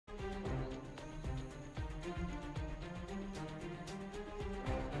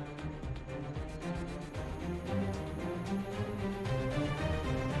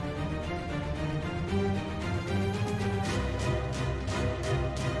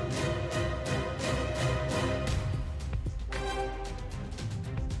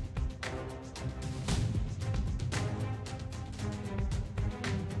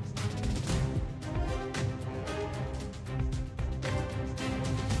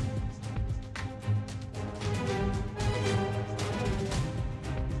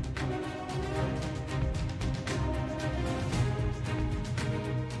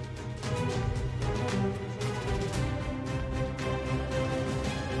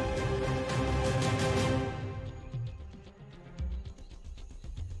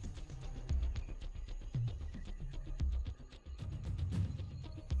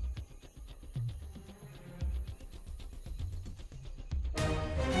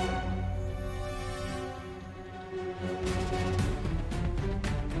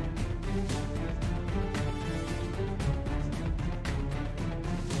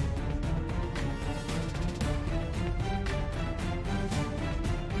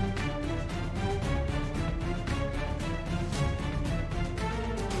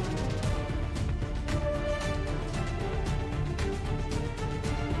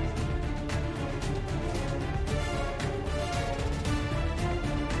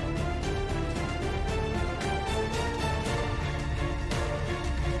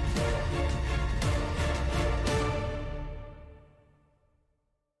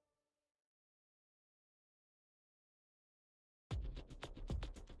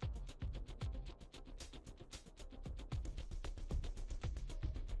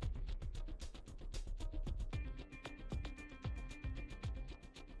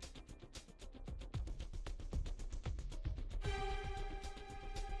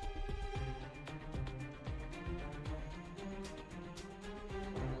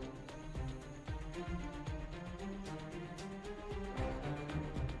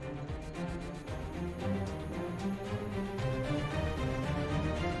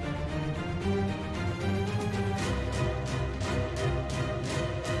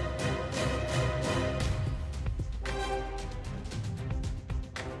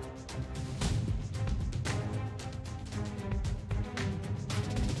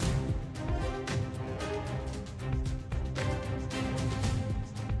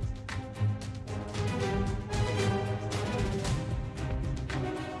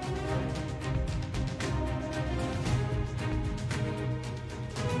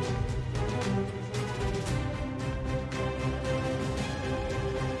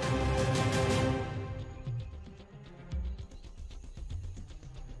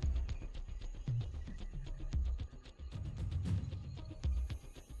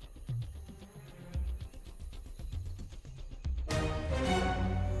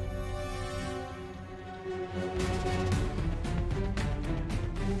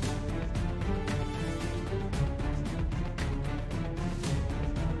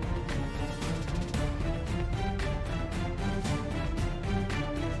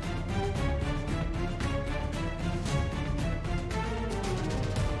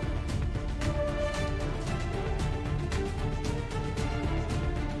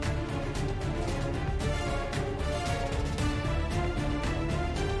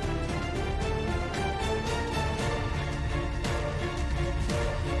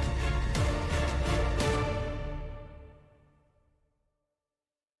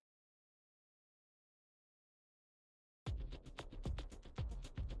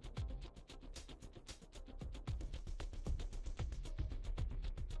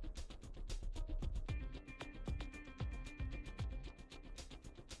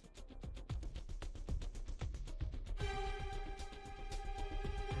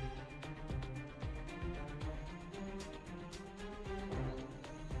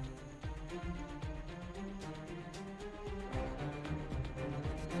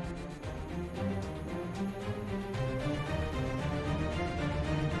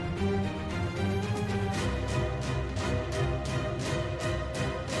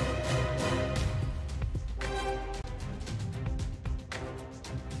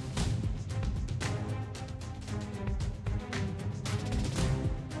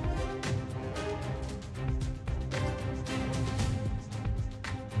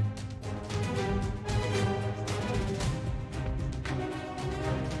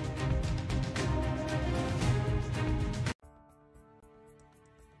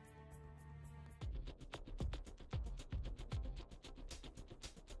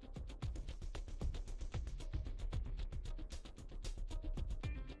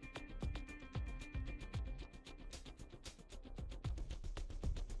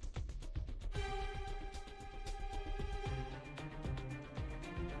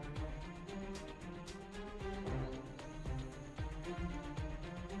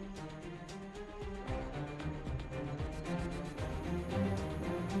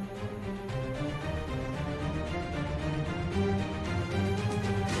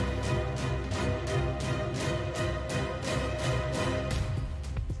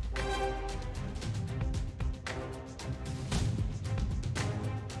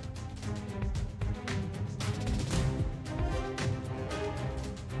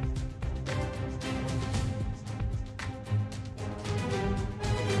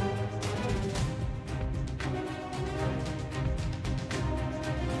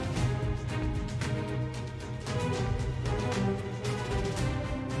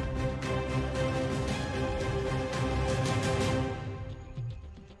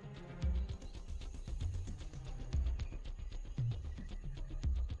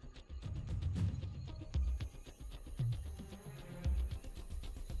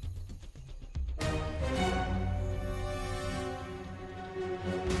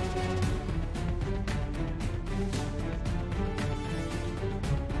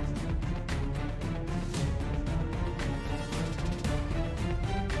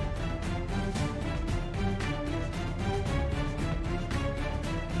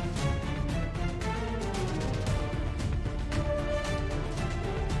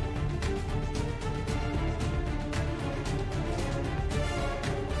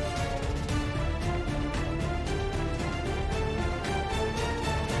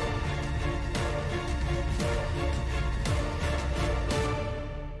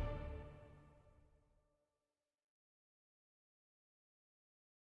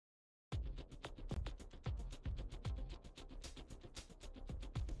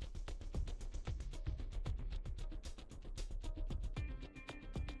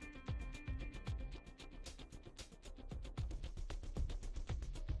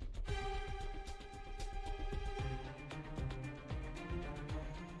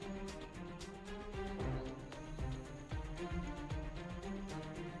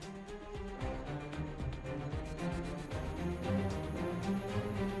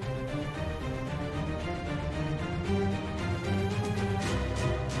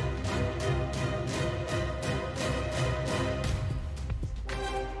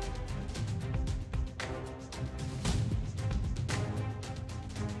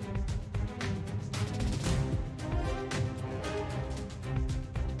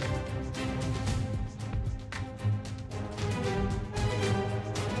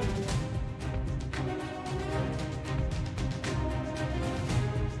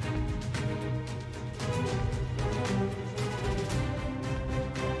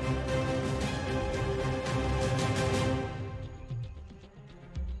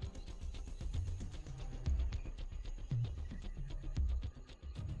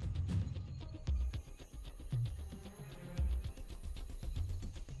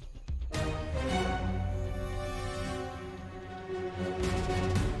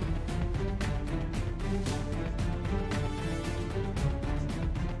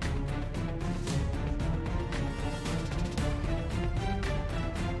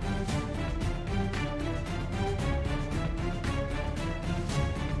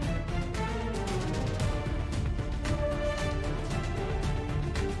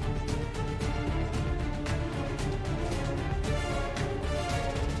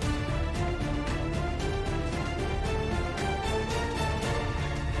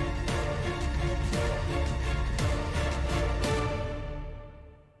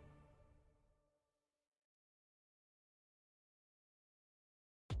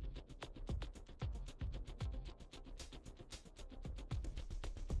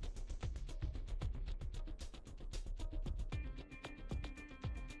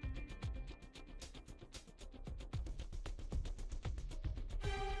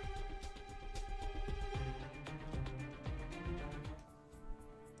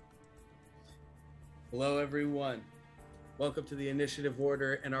Hello, everyone. Welcome to the Initiative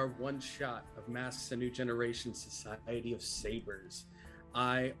Order and our one-shot of Masks: A New Generation Society of Sabers.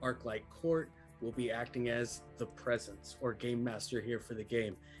 I, Arclight Court, will be acting as the presence or game master here for the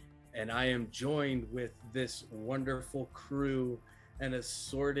game. And I am joined with this wonderful crew and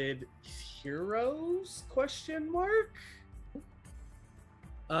assorted heroes, question mark?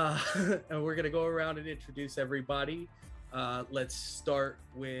 And we're going to go around and introduce everybody. Let's start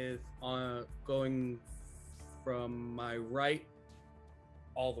with going from my right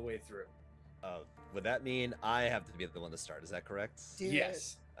all the way through. Would that mean I have to be the one to start? Is that correct?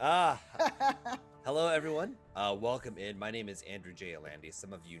 Yes. Hello, everyone. Welcome in. My name is Andrew J. Alandi.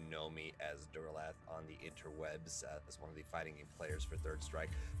 Some of you know me as Durlath on the interwebs as one of the fighting game players for Third Strike,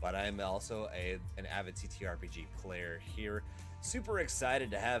 but I am also an avid TTRPG player here. Super excited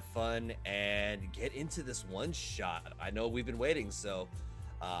to have fun and get into this one shot. I know we've been waiting, so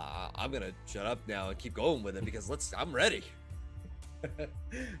I'm gonna shut up now and keep going with it because I'm ready.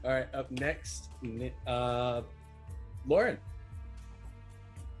 All right, up next, Lauren.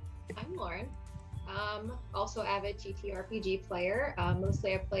 I'm Lauren. Also avid TTRPG player.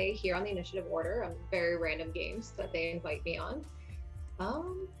 Mostly I play here on the Initiative Order on very random games that they invite me on.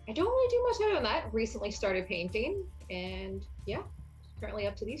 I don't really do much other than that. Recently started painting, and yeah, currently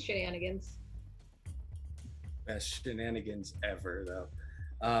up to these shenanigans. Best shenanigans ever, though.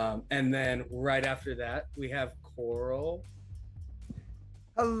 And then right after that, we have Coral.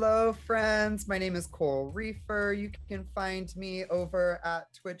 Hello, friends. My name is Coral Reefer. You can find me over at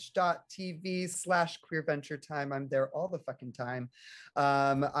twitch.tv/queerventuretime. I'm there all the fucking time.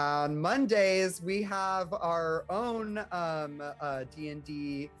 On Mondays, we have our own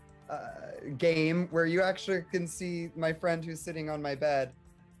D&D game where you actually can see my friend who's sitting on my bed,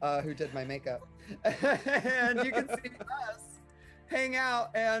 who did my makeup. And you can see us hang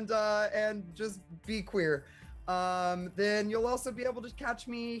out and just be queer. Then you'll also be able to catch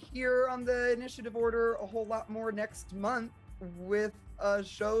me here on the Initiative Order a whole lot more next month with a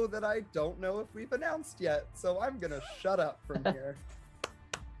show that I don't know if we've announced yet. So I'm gonna shut up from here.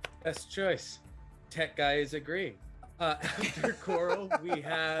 Best choice. Tech guys agree. After Coral, we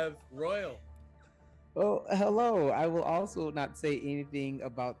have Royal. Oh, hello. I will also not say anything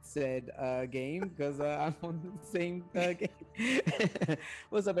about said game because I'm on the same game.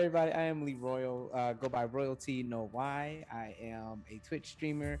 What's up, everybody? I am Lee Royal. Go by Royalty, know why. I am a Twitch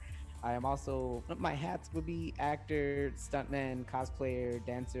streamer. I am also, my hats would be actor, stuntman, cosplayer,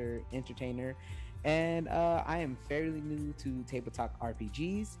 dancer, entertainer. And I am fairly new to tabletop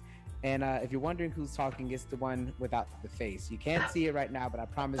RPGs. And if you're wondering who's talking, it's the one without the face. You can't see it right now, but I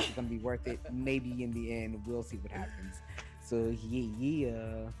promise it's going to be worth it. Maybe in the end, we'll see what happens. So,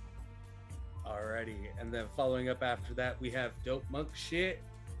 yeah. Alrighty. And then following up after that, we have Dope Monk Shit.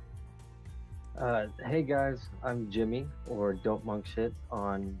 Hey, guys. I'm Jimmy, or Dope Monk Shit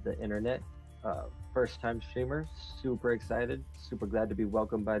on the internet. First-time streamer. Super excited. Super glad to be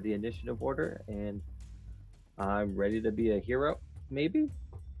welcomed by the Initiative Order. And I'm ready to be a hero, maybe?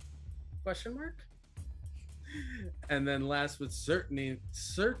 Question mark? And then last but certainly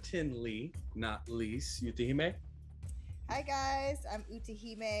not least, Utahime. Hi guys, I'm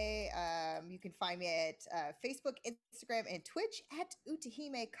Utahime. You can find me at Facebook, Instagram, and Twitch at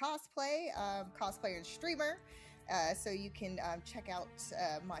Utahime Cosplay, cosplayer and streamer. So you can check out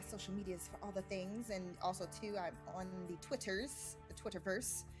my social medias for all the things, and also too, I'm on the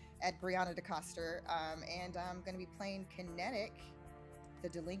Twitterverse at Brianna DeCoster, and I'm going to be playing Kinetik, the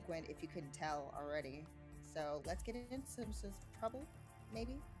Delinquent, if you couldn't tell already. So let's get into some trouble,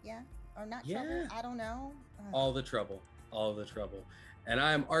 maybe, yeah, or not trouble. I don't know. All the trouble. And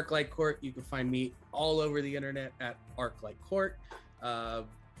I'm Arclight Court. You can find me all over the internet at Arclight Court.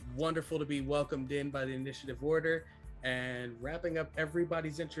 Wonderful to be welcomed in by the Initiative Order. And wrapping up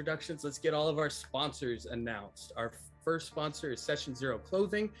everybody's introductions, let's get all of our sponsors announced. Our first sponsor is Session Zero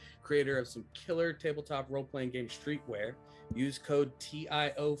Clothing, creator of some killer tabletop role-playing game streetwear. Use code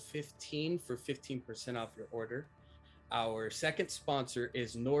TIO15 for 15% off your order. Our second sponsor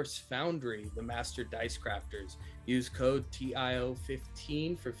is Norse Foundry, the master dice crafters. Use code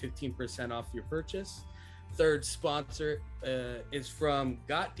TIO15 for 15% off your purchase. Third sponsor is from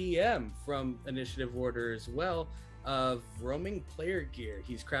GotDM from Initiative Order as well, of Roaming Player Gear.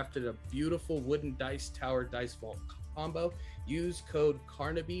 He's crafted a beautiful wooden dice tower dice vault combo. Use code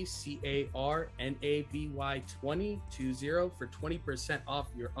Carnaby, CARNABY 2020 for 20%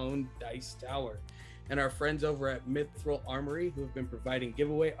 off your own dice tower. And our friends over at Mithril Armory, who have been providing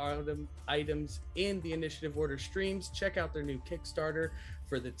giveaway items in the Initiative Order streams. Check out their new Kickstarter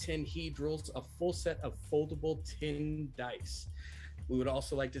for the tin Hedrils, a full set of foldable tin dice. We would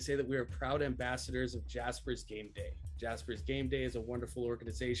also like to say that we are proud ambassadors of Jaspers Game Day. Jaspers Game Day is a wonderful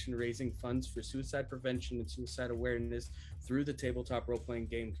organization raising funds for suicide prevention and suicide awareness through the tabletop role-playing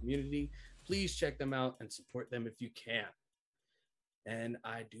game community. Please check them out and support them if you can. And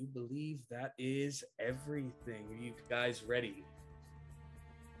I do believe that is everything. Are you guys ready?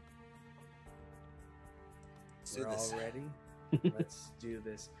 We're all ready. Let's do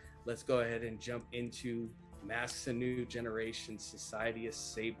this. Let's go ahead and jump into Masks a New Generation Society of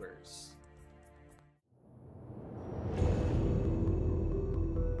Sabers.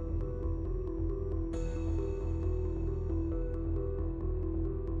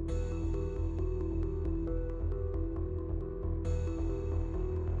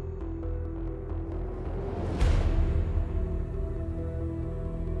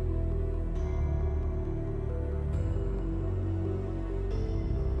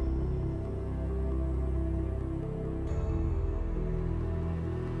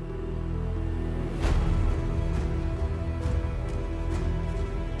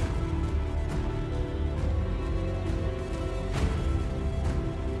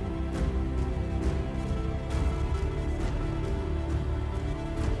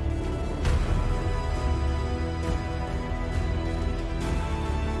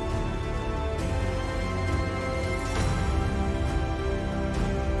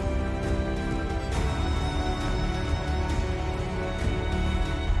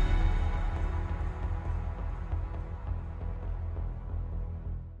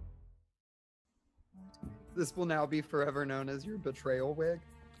 This will now be forever known as your betrayal wig.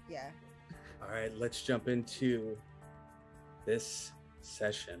 Yeah. All right, let's jump into this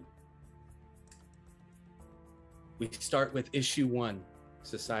session. We start with issue 1,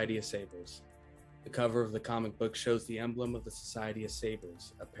 Society of Sabers. The cover of the comic book shows the emblem of the Society of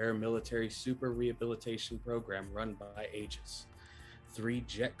Sabers, a paramilitary super rehabilitation program run by Aegis. 3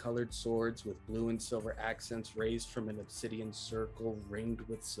 jet-colored swords with blue and silver accents raised from an obsidian circle ringed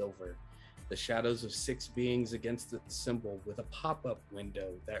with silver. The shadows of 6 beings against the symbol with a pop-up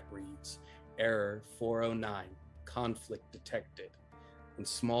window that reads, Error 409, Conflict Detected, and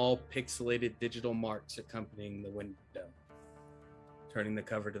small pixelated digital marks accompanying the window. Turning the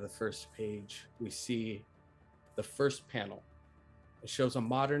cover to the first page, we see the first panel. It shows a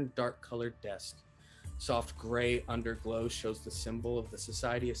modern dark-colored desk. Soft gray underglow shows the symbol of the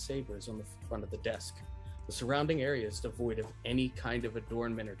Society of Sabers on the front of the desk. The surrounding area is devoid of any kind of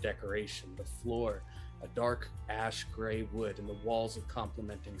adornment or decoration. The floor, a dark ash gray wood, and the walls of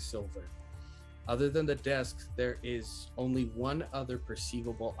complementing silver. Other than the desk, there is only one other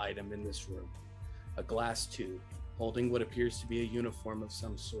perceivable item in this room. A glass tube, holding what appears to be a uniform of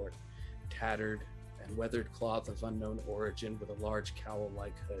some sort, tattered and weathered cloth of unknown origin with a large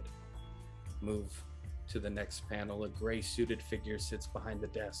cowl-like hood. Move to the next panel. A gray-suited figure sits behind the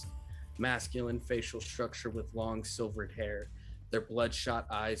desk. Masculine facial structure with long silvered hair. Their bloodshot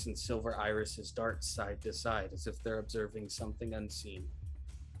eyes and silver irises dart side to side as if they're observing something unseen.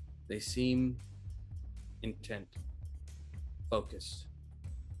 They seem intent, focused,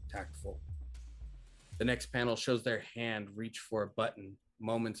 tactful. The next panel shows their hand reach for a button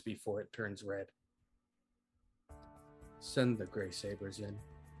moments before it turns red. Send the Grey Sabers in.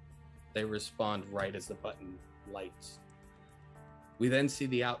 They respond right as the button lights. We then see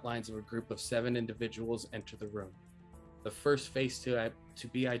the outlines of a group of 7 individuals enter the room. The first face to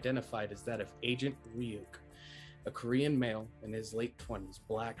be identified is that of Agent Ryuk, a Korean male in his late 20s,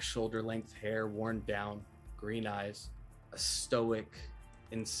 black shoulder-length hair worn down, green eyes, a stoic,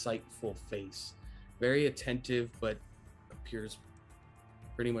 insightful face. Very attentive, but appears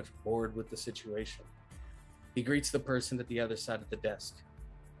pretty much bored with the situation. He greets the person at the other side of the desk.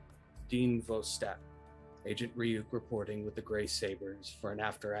 Dean Vostat, Agent Ryuk reporting with the Grey Sabers for an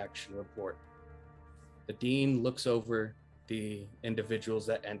after-action report. The Dean looks over the individuals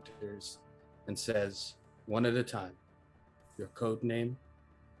that enters and says, one at a time, your code name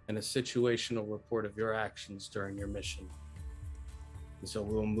and a situational report of your actions during your mission. And so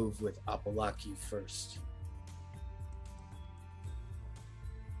we'll move with Apolaki first.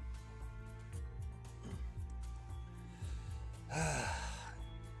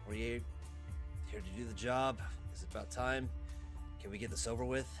 Were you here to do the job? Is it about time? Can we get this over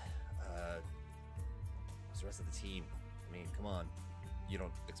with? What's the rest of the team? I mean, come on. You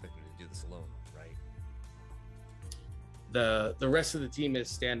don't expect me to do this alone, right? The rest of the team is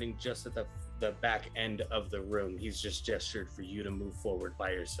standing just at the back end of the room. He's just gestured for you to move forward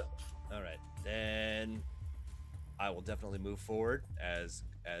by yourself. All right, then I will definitely move forward as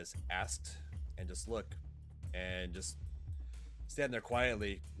asked, and just look and just stand there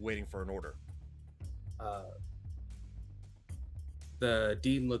quietly waiting for an order. The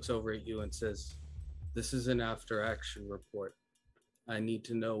dean looks over at you and says, "This is an after-action report. I need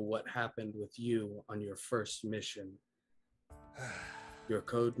to know what happened with you on your first mission. Your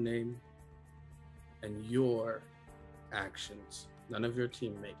code name and your actions. None of your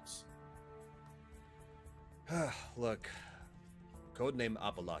teammates." Look, codename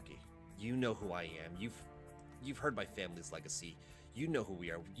Apolaki. You know who I am. You've heard my family's legacy. You know who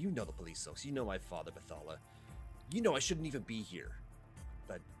we are. You know the police folks. You know my father, Bethala. You know I shouldn't even be here.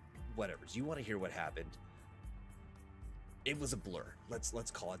 But whatever. Do you want to hear what happened? It was a blur. Let's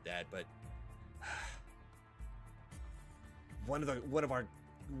call it that. But one of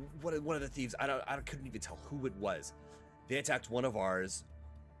the thieves. I couldn't even tell who it was. They attacked one of ours.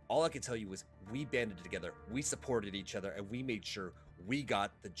 All I can tell you is we banded together, we supported each other, and we made sure we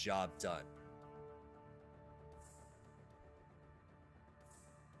got the job done.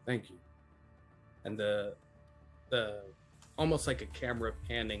 Thank you. And the almost like a camera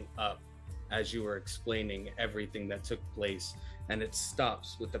panning up as you were explaining everything that took place, and it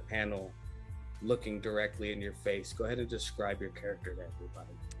stops with the panel looking directly in your face. Go ahead and describe your character to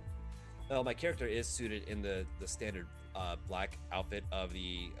everybody. Well, my character is suited in the standard black outfit of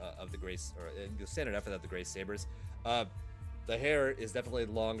the Grey, or the standard outfit of the Grey Sabers. The hair is definitely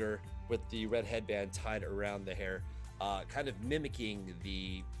longer with the red headband tied around the hair, kind of mimicking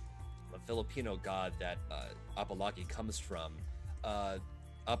the Filipino god that Apolaki comes from.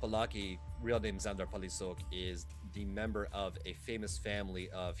 Apolaki, real name Xandar Palisok, is the member of a famous family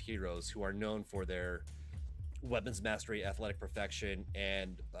of heroes who are known for their weapons mastery, athletic perfection,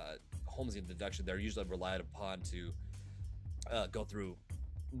 and Holmesian deduction. They're usually relied upon to go through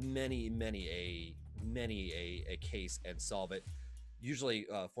many a case and solve it. Usually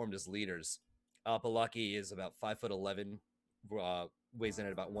formed as leaders. Apolaki is about 5'11", weighs in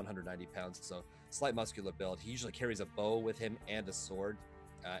at about 190 pounds, so slight muscular build. He usually carries a bow with him and a sword,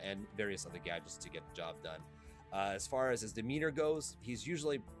 and various other gadgets to get the job done. As far as his demeanor goes, he's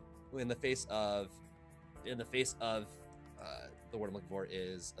usually in the face of the word I'm looking for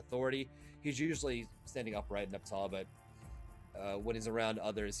is authority. He's usually standing upright and up tall, but when he's around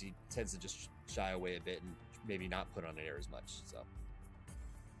others, he tends to just shy away a bit and maybe not put on an air as much. So,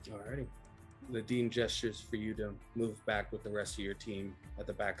 alrighty. The dean gestures for you to move back with the rest of your team at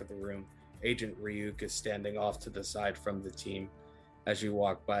the back of the room. Agent Ryuk is standing off to the side from the team. As you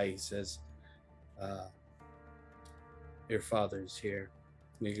walk by, he says, "Your father's here.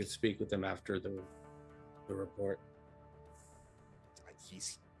 You can speak with him after the report."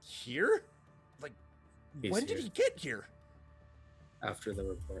 He's here? Like, when did he get here? After the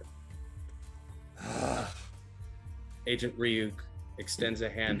report. Agent Ryuk extends a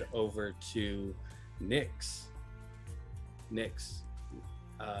hand over to Nyx. Nyx,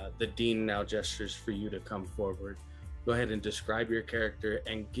 the dean now gestures for you to come forward. Go ahead and describe your character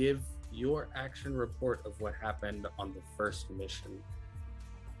and give your action report of what happened on the first mission.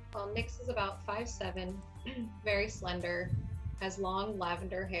 Well, Nyx is about 5'7", very slender, has long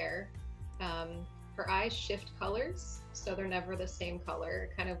lavender hair. Her eyes shift colors, so they're never the same color.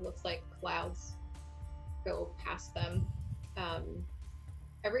 It kind of looks like clouds go past them.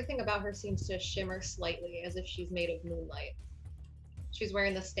 Everything about her seems to shimmer slightly, as if she's made of moonlight. She's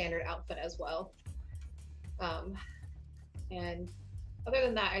wearing the standard outfit as well. And other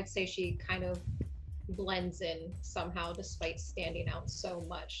than that, I'd say she kind of blends in somehow, despite standing out so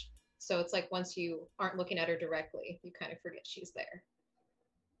much. So it's like once you aren't looking at her directly, you kind of forget she's there.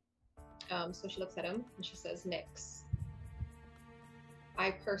 So she looks at him and she says, "Nyx,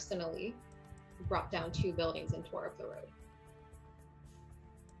 I personally brought down 2 buildings and tore up the road."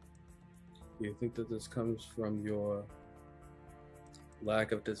 Do you think that this comes from your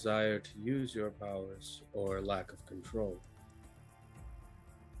lack of desire to use your powers or lack of control?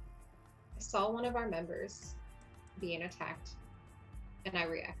 I saw one of our members being attacked and I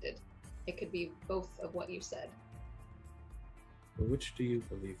reacted. It could be both of what you said. But which do you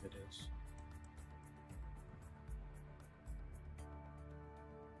believe it is?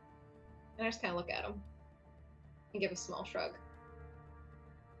 And I just kind of look at him and give a small shrug.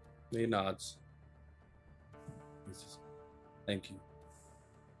 He nods. He says, "Thank you.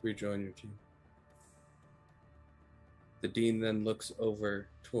 Rejoin your team." The dean then looks over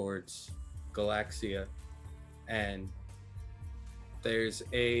towards Galaxia, and there's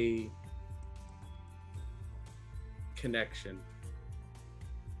a connection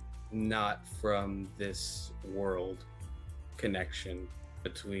not from this world connection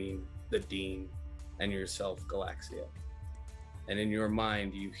between the dean and yourself, Galaxia. And in your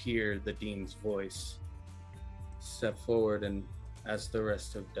mind, you hear the dean's voice. "Step forward, and as the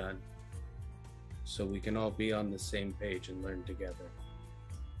rest have done, so we can all be on the same page and learn together.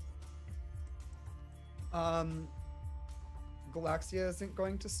 Galaxia isn't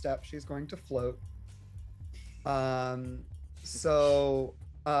going to step, she's going to float. So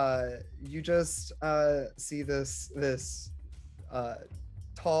you just see this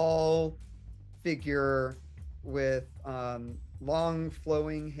tall figure with long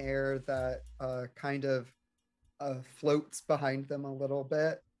flowing hair that kind of floats behind them a little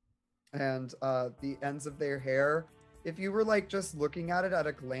bit, and the ends of their hair, if you were like just looking at it at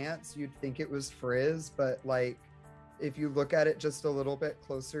a glance, you'd think it was frizz, but like if you look at it just a little bit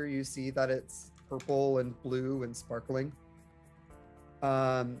closer, you see that it's purple and blue and sparkling.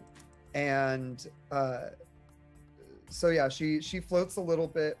 So yeah, she floats a little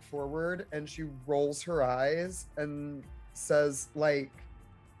bit forward and she rolls her eyes and says like,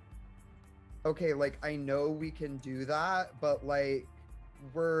 okay, like I know we can do that, but like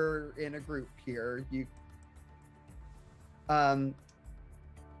we're in a group here.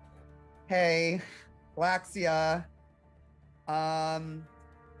 Hey, Galaxia.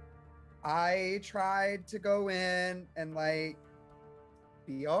 I tried to go in and like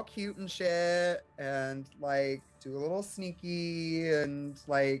be all cute and shit and like do a little sneaky and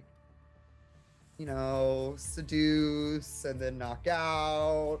like, you know, seduce and then knock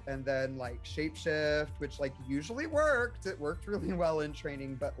out and then like shapeshift, which like usually worked. It worked really well in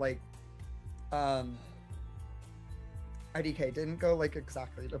training, but like IDK didn't go like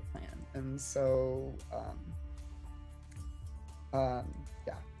exactly to plan. And so yeah,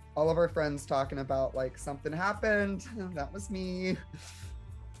 all of our friends talking about like something happened. That was me.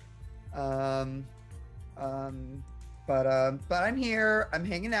 But I'm here. I'm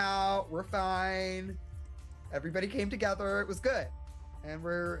hanging out. We're fine. Everybody came together. It was good, and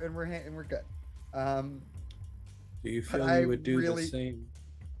we're good. Do you feel you would do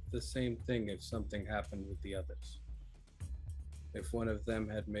the same thing if something happened with the others? If one of them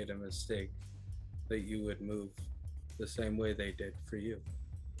had made a mistake, that you would move the same way they did for you?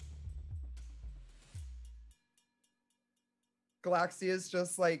 Galaxia is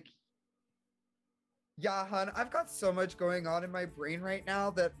just like, yeah, hun, I've got so much going on in my brain right now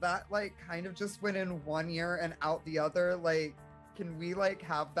that like kind of just went in one ear and out the other. Like, can we like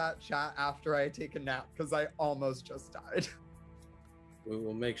have that chat after I take a nap? Because I almost just died. We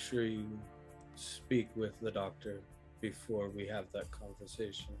will make sure you speak with the doctor before we have that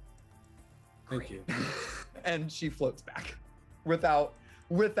conversation. Thank you. And she floats back without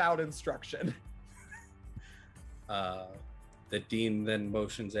instruction. The dean then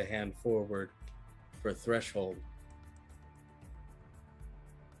motions a hand forward for threshold.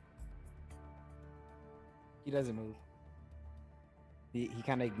 He doesn't move. He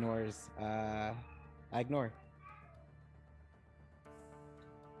kind of ignores. I ignore.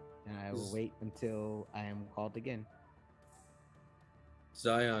 And I will wait until I am called again.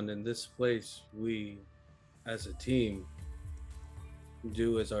 Scion, in this place, we, as a team,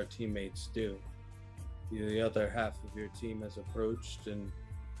 do as our teammates do. The other half of your team has approached and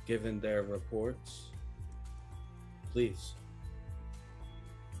given their reports. Please.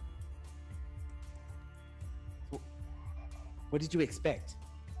 What did you expect?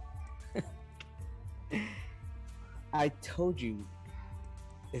 I told you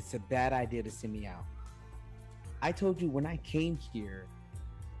it's a bad idea to send me out. I told you when I came here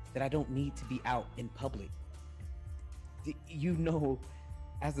that I don't need to be out in public. You know,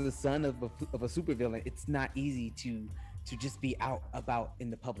 as the son of a supervillain, it's not easy to just be out about in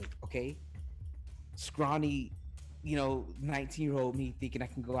the public, okay? Scrawny, 19-year-old me thinking I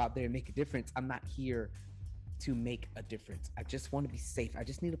can go out there and make a difference. I'm not here to make a difference. I just want to be safe. I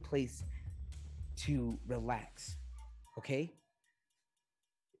just need a place to relax, okay?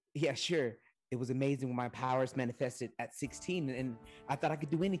 Yeah, sure. It was amazing when my powers manifested at 16 and I thought I could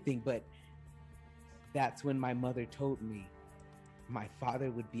do anything, but that's when my mother told me my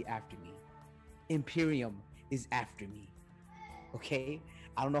father would be after me. Imperium is after me, okay?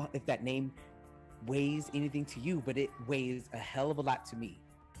 I don't know if that name weighs anything to you, but it weighs a hell of a lot to me.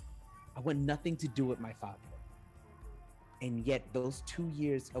 I want nothing to do with my father. And yet those 2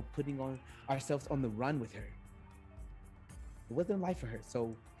 years of putting ourselves on the run with her, it wasn't life for her.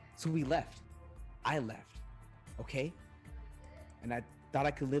 So we left. I left, okay? And I thought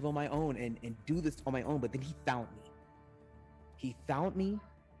I could live on my own and do this on my own, but then he found me. He found me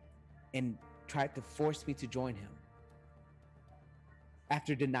and tried to force me to join him.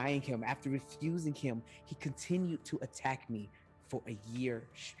 After denying him, after refusing him, he continued to attack me for a year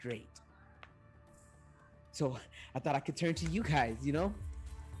straight. So I thought I could turn to you guys, and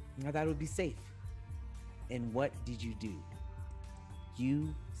I thought it would be safe. And what did you do?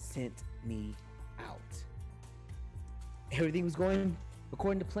 You sent me out. everything was going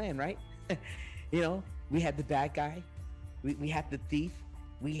according to plan, right? You know, we had the bad guy, we had the thief,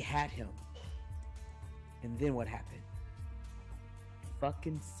 we had him. And then what happened?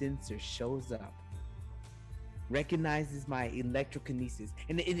 Fucking sensor shows up, recognizes my electrokinesis,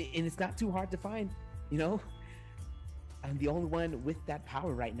 and it's not too hard to find, you know? I'm the only one with that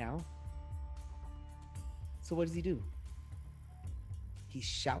power right now. So what does he do? He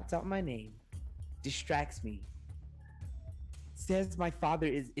shouts out my name, distracts me, says my father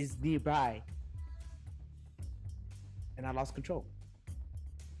is nearby, and I lost control.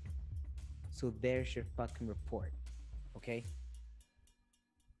 So there's your fucking report, okay?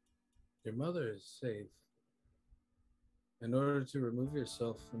 Your mother is safe. In order to remove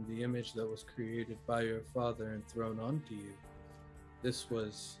yourself from the image that was created by your father and thrown onto you, this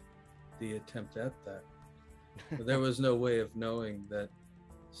was the attempt at that. But there was no way of knowing that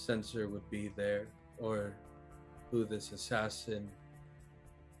Censor would be there or who this assassin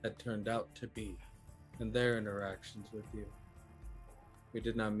had turned out to be and their interactions with you. We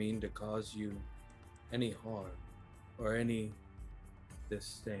did not mean to cause you any harm or any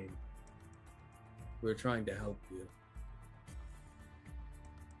disdain. We were trying to help you.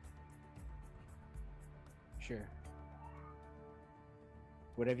 Sure.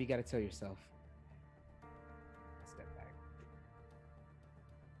 Whatever you gotta tell yourself. Step back.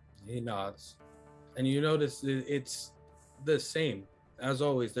 He nods. And you notice it's the same. As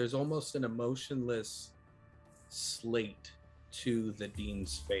always, there's almost an emotionless slate to the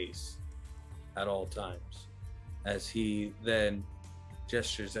dean's face at all times, as he then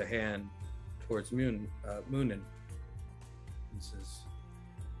gestures a hand towards Muninn and says,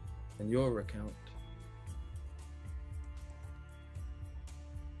 "And your recount."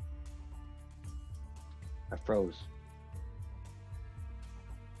 I froze.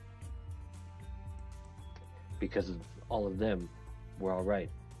 Because of all of them, we're all right.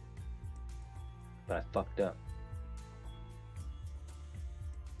 But I fucked up.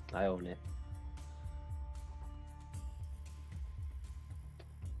 I own it.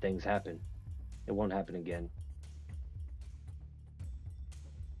 Things happen. It won't happen again.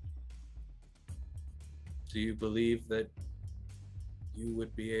 Do you believe that you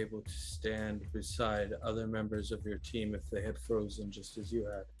would be able to stand beside other members of your team if they had frozen just as you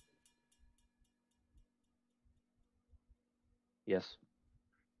had? Yes.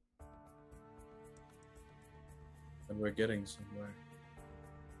 And we're getting somewhere.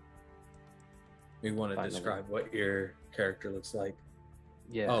 We want to Finally. describe what your character looks like.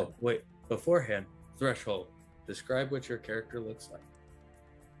 Yeah. Oh, wait. Beforehand, threshold. Describe what your character looks like.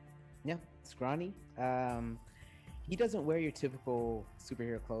 Yeah, scrawny. He doesn't wear your typical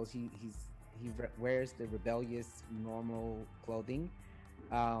superhero clothes. He wears the rebellious normal clothing.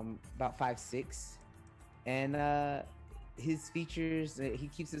 About 5'6", and his features. He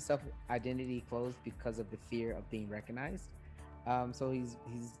keeps his self-identity closed because of the fear of being recognized. So he's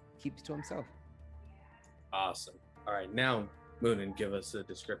keeps to himself. Awesome. All right, now Muninn, give us a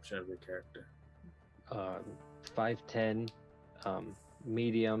description of your character. 5'10",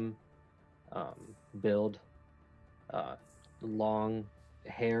 medium build, long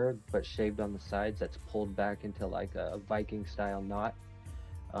hair but shaved on the sides that's pulled back into like a Viking style knot.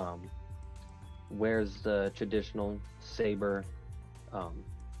 Wears the traditional saber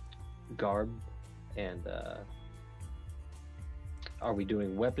garb, and are we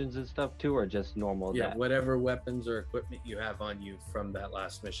doing weapons and stuff too, or just normal? Yeah, whatever weapons or equipment you have on you from that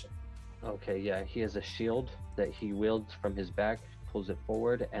last mission. Okay, yeah, he has a shield that he wields from his back, pulls it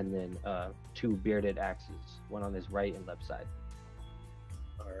forward, and then 2 bearded axes, one on his right and left side.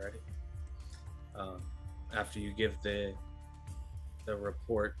 Alrighty. After you give the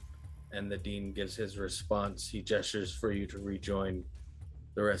report and the dean gives his response, he gestures for you to rejoin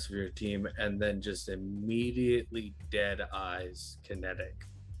the rest of your team, and then just immediately dead eyes Kinetik.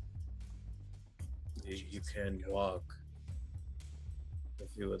 You can walk if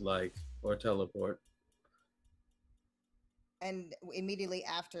you would like, or teleport. And immediately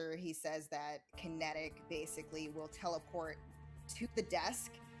after he says that, Kinetik basically will teleport to the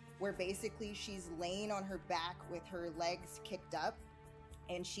desk, where basically she's laying on her back with her legs kicked up,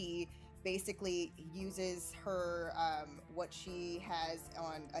 and she basically uses her what she has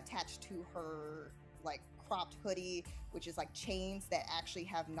on attached to her like cropped hoodie, which is like chains that actually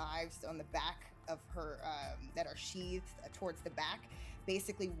have knives on the back of her that are sheathed towards the back.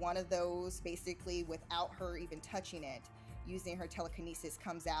 Basically one of those, basically without her even touching it, using her telekinesis,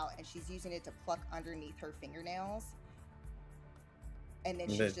 comes out, and she's using it to pluck underneath her fingernails, and then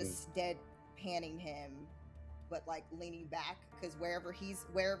she's just dead panning him but like leaning back, because wherever he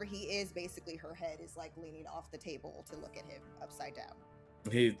is, basically her head is like leaning off the table to look at him upside down.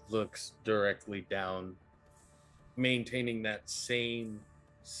 He looks directly down, maintaining that same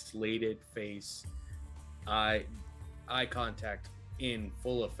slated face, eye contact in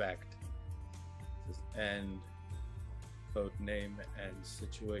full effect, and code name and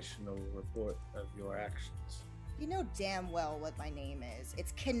situational report of your actions. You know damn well what my name is.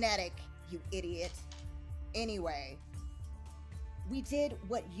 It's Kinetik, you idiot. Anyway, we did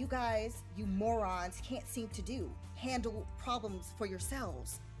what you guys, you morons, can't seem to do. Handle problems for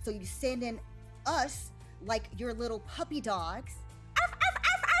yourselves. So you send in us like your little puppy dogs. Arf, arf,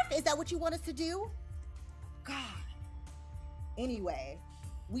 arf, arf. Is that what you want us to do? God. Anyway,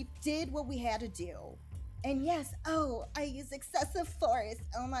 we did what we had to do. And yes, oh, I used excessive force.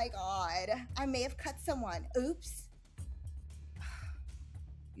 Oh my God. I may have cut someone. Oops.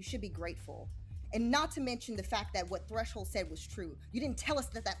 You should be grateful. And not to mention the fact that what Threshold said was true. You didn't tell us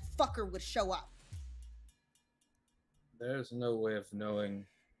that that fucker would show up. There's no way of knowing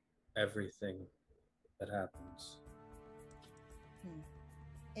everything that happens.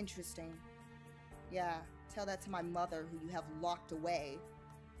 Interesting. Yeah, tell that to my mother, who you have locked away,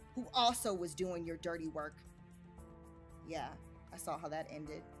 who also was doing your dirty work. Yeah, I saw how that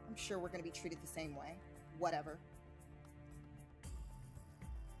ended. I'm sure we're going to be treated the same way. Whatever.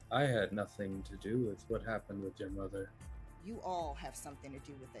 I had nothing to do with what happened with your mother. You all have something to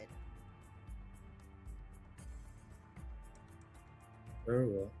do with it. Very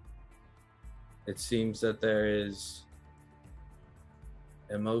well. It seems that there is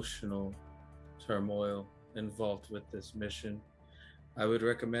emotional turmoil involved with this mission. I would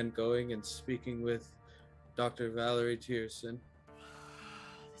recommend going and speaking with Dr. Valerie Tierson.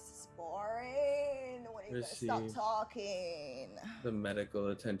 This is boring. When are you going to stop talking? The medical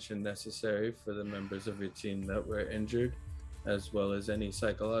attention necessary for the members of your team that were injured, as well as any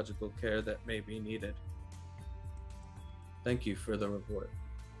psychological care that may be needed. Thank you for the report.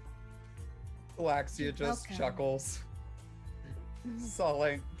 Galaxia just chuckles. So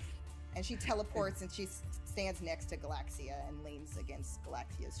like, and she teleports and she stands next to Galaxia and leans against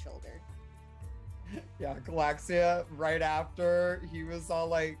Galaxia's shoulder. Yeah, Galaxia, right after he was all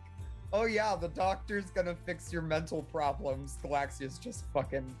like, oh yeah, the doctor's gonna fix your mental problems. Galaxia's just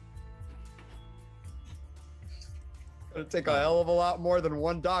fucking gonna take a hell of a lot more than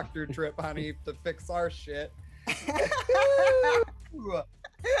one doctor trip, honey, to fix our shit.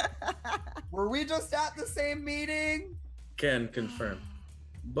 Were we just at the same meeting? Can confirm.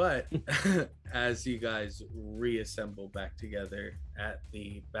 But as you guys reassemble back together at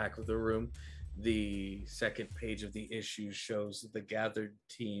the back of the room, the second page of the issue shows the gathered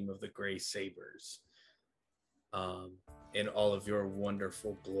team of the Grey Sabers in all of your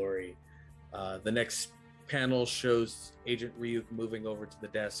wonderful glory. The next panel shows Agent Ryuk moving over to the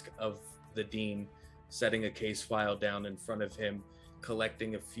desk of the Dean, setting a case file down in front of him,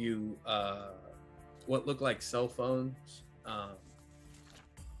 collecting a few what look like cell phones,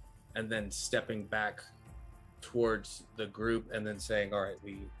 and then stepping back towards the group and then saying, all right,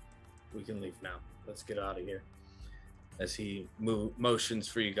 we can leave now. Let's get out of here. As he motions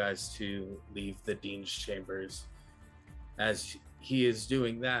for you guys to leave the Dean's chambers. As he is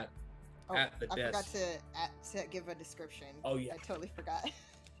doing that, at the desk. I forgot to give a description. Oh, yeah. I totally forgot.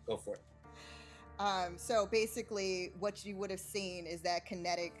 Go for it. So basically what you would have seen is that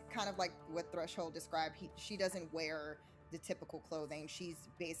Kinetik, kind of like what Threshold described, she doesn't wear the typical clothing. She's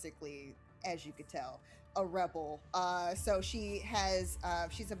basically, as you could tell, a rebel. So she has,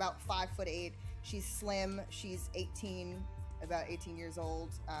 she's about 5'8". She's slim. She's about 18 years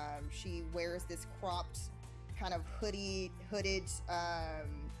old. She wears this cropped kind of hooded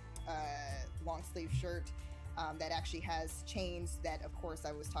long sleeve shirt that actually has chains that, of course,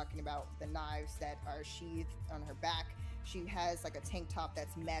 I was talking about, the knives that are sheathed on her back. She has like a tank top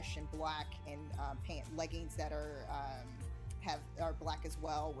that's mesh and black, and leggings that are black as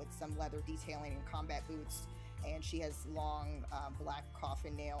well, with some leather detailing, and combat boots. And she has long black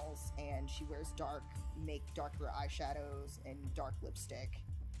coffin nails, and she wears darker eyeshadows and dark lipstick,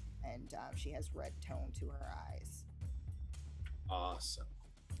 and she has red tone to her eyes. Awesome.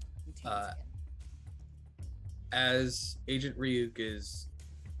 As Agent Ryuk is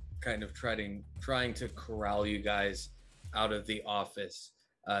kind of trying to corral you guys out of the office,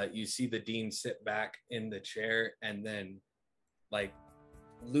 you see the Dean sit back in the chair and then like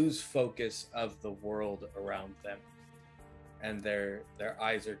lose focus of the world around them, and their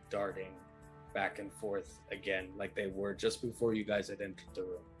eyes are darting back and forth again like they were just before you guys had entered the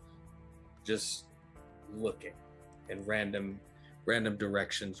room, just looking in random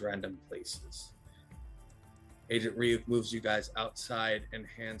directions, random places. Agent Ryuk moves you guys outside and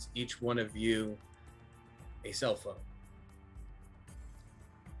hands each one of you a cell phone.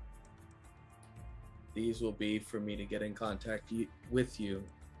 These will be for me to get in contact with you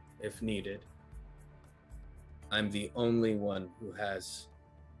if needed. I'm the only one who has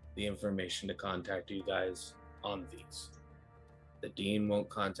the information to contact you guys on these. The Dean won't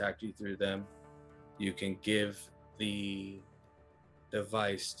contact you through them. You can give the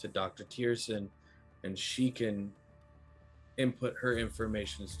device to Dr. Tierson, and she can input her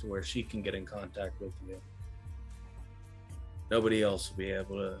information to where she can get in contact with you. Nobody else will be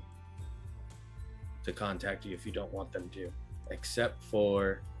able to contact you if you don't want them to, except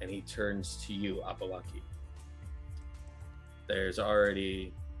for, and he turns to you, Apolaki. There's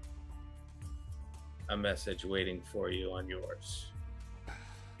already a message waiting for you on yours.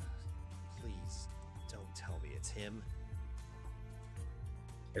 Please don't tell me it's him.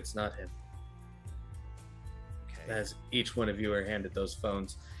 It's not him. Okay. As each one of you are handed those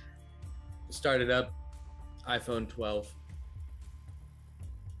phones. Started up, iPhone 12.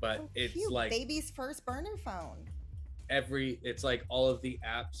 But Oh, it's cute. like baby's first burner phone. it's like all of the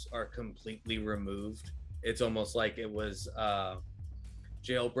apps are completely removed. It's almost like it was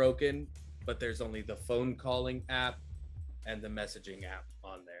jailbroken, but there's only the phone calling app and the messaging app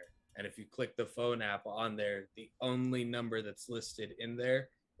on there. And if you click the phone app on there, the only number that's listed in there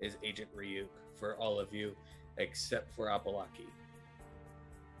is Agent Ryuk for all of you, except for Apolaki.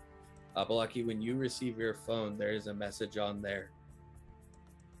 Apolaki, when you receive your phone, there is a message on there.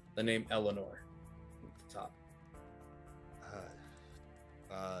 The name Eleanor at the top.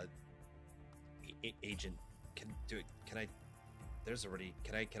 Agent, can I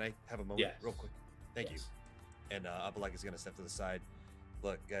have a moment Yes. real quick? Thank you. Yes. And Apolaki is gonna step to the side.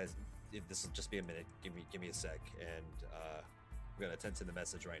 Look, guys, this will just be a minute. Give me a sec, and I'm gonna attend to the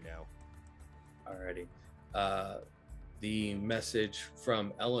message right now. Alrighty. The message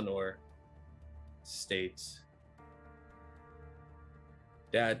from Eleanor states,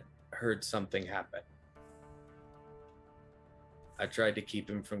 Dad heard something happen. I tried to keep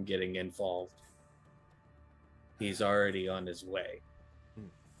him from getting involved. He's already on his way.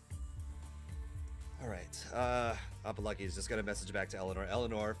 All right. Apolaki is just gonna message back to Eleanor.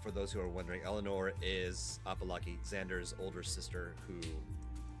 Eleanor, for those who are wondering, Eleanor is Apolaki, Xander's older sister, who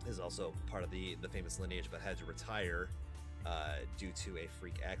is also part of the famous lineage, but had to retire due to a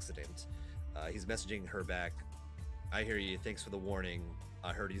freak accident. He's messaging her back. I hear you. Thanks for the warning.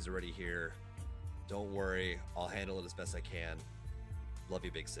 I heard he's already here. Don't worry. I'll handle it as best I can. Love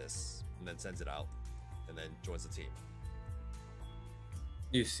you, big sis. And then sends it out, and then joins the team.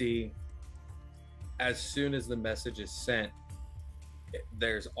 You see, as soon as the message is sent,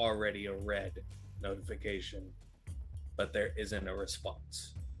 there's already a red notification, but there isn't a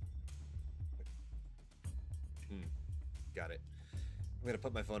response. Got it. I'm gonna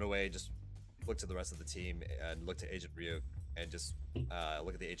put my phone away, just look to the rest of the team, and look to Agent Ryuk, and just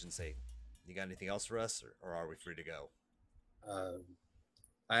look at the agent and say, you got anything else for us, or are we free to go?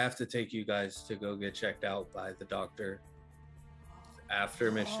 I have to take you guys to go get checked out by the doctor.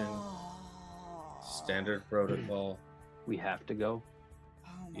 After mission, standard protocol. We have to go.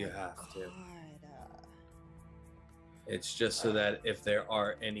 Oh my You have to. God. It's just so that if there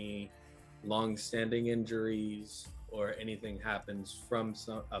are any long-standing injuries or anything happens from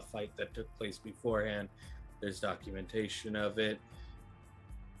a fight that took place beforehand, there's documentation of it.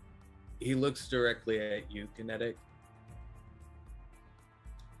 He looks directly at you, Kinetik.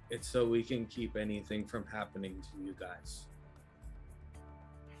 It's so we can keep anything from happening to you guys.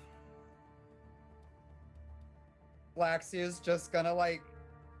 Galaxia's just gonna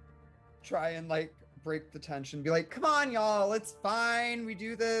try and break the tension, be like, come on, y'all, it's fine. We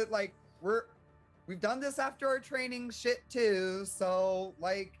do we've done this after our training shit too, so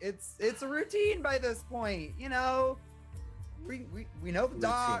it's a routine by this point, you know. We know the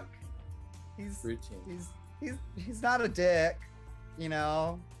doc. He's not a dick, you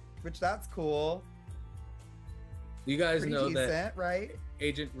know, which that's cool. You guys Pretty know decent, that right?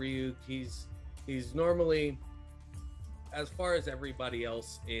 Agent Ryuk, he's normally, as far as everybody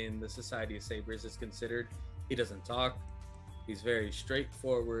else in the Society of Sabers is considered, he doesn't talk. He's very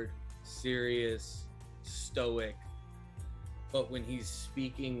straightforward, serious, stoic. But when he's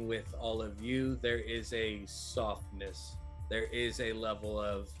speaking with all of you, there is a softness. There is a level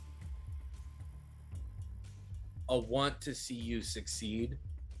of a want to see you succeed,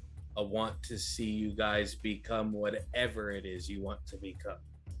 a want to see you guys become whatever it is you want to become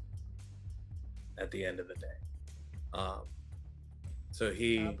at the end of the day. So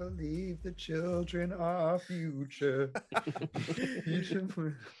I believe the children are future.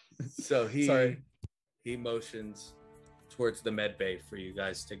 So he Sorry. he motions towards the med bay for you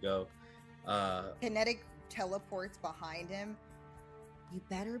guys to go. Kinetik teleports behind him. You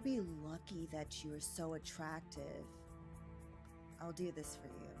better be lucky that you're so attractive. I'll do this for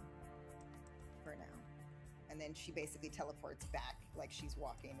you. For now. And then she basically teleports back like she's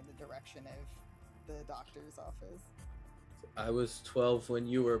walking in the direction of the doctor's office. I was 12 when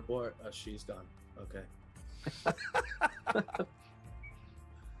you were born. Oh, she's gone. Okay.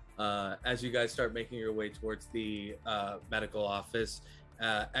 As you guys start making your way towards the medical office,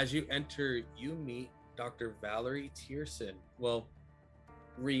 as you enter, you meet Dr. Valerie Tierson. Well,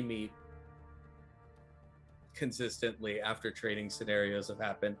 re-meet consistently after training scenarios have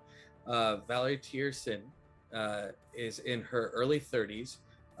happened. Valerie Tierson is in her early 30s,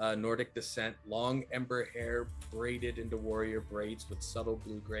 Nordic descent, long ember hair braided into warrior braids with subtle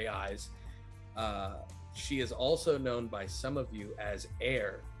blue-gray eyes. She is also known by some of you as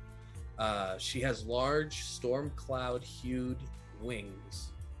Air. She has large storm cloud hued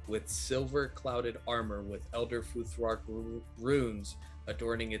wings with silver clouded armor with Elder Futhrark runes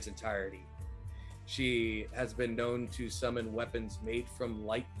adorning its entirety. She has been known to summon weapons made from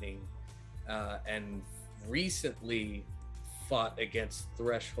lightning, and recently fought against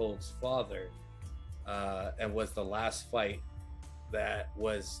Threshold's father, and was the last fight that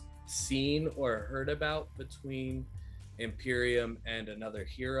was seen or heard about between Imperium and another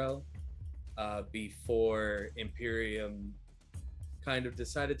hero, before Imperium kind of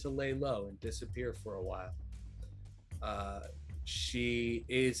decided to lay low and disappear for a while. She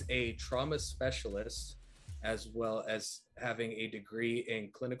is a trauma specialist, as well as having a degree in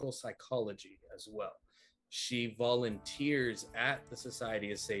clinical psychology as well. She volunteers at the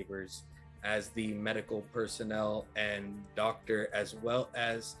Society of Sabers as the medical personnel and doctor, as well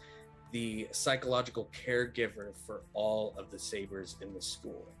as the psychological caregiver for all of the Sabers in the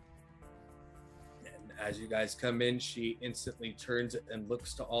school. And as you guys come in, she instantly turns and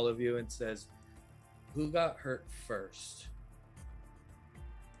looks to all of you and says, "Who got hurt first?"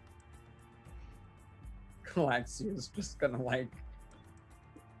 Galaxia is just gonna like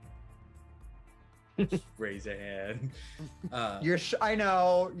Raise a hand. I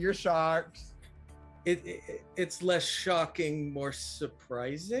know you're shocked. It's less shocking, more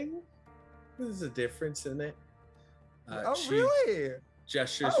surprising. There's a difference in it. She Really?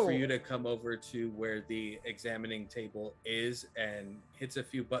 gestures for you to come over to where the examining table is and hits a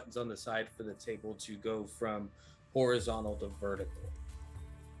few buttons on the side for the table to go from horizontal to vertical.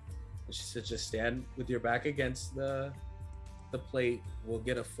 And she said, "Just stand with your back against the plate. We'll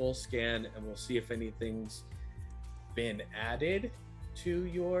get a full scan and we'll see if anything's been added to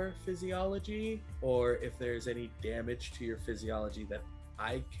your physiology, or if there's any damage to your physiology that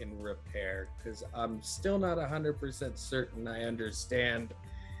I can repair, because I'm still not 100% certain I understand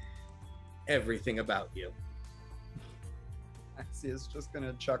everything about you." Galaxia's just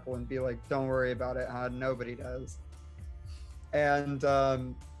gonna chuckle and be like, "Don't worry about it, huh? Nobody does." And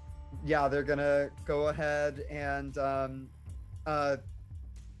yeah, they're gonna go ahead and I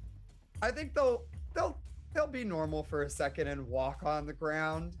think they'll be normal for a second and walk on the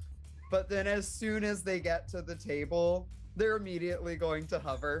ground, but then as soon as they get to the table, they're immediately going to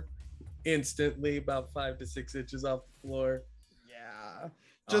hover instantly, about 5 to 6 inches off the floor. Yeah,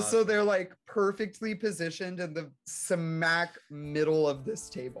 just so they're like perfectly positioned in the smack middle of this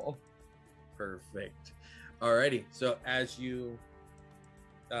table. Perfect. Alrighty, so as you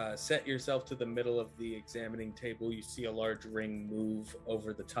set yourself to the middle of the examining table, you see a large ring move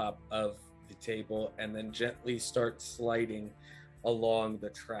over the top of the table and then gently start sliding along the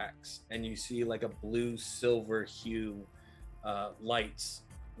tracks, and you see like a blue silver hue lights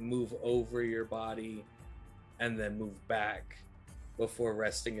move over your body and then move back before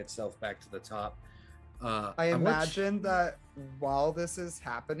resting itself back to the top. I imagine that while this is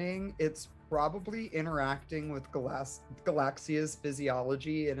happening, it's probably interacting with Galaxia's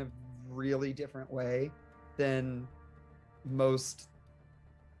physiology in a really different way than most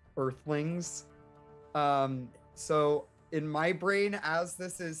Earthlings. So in my brain, as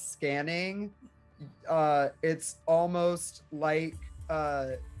this is scanning, it's almost like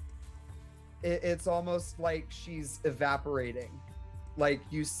it's almost like she's evaporating. Like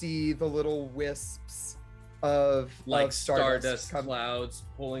you see the little wisps of stardust clouds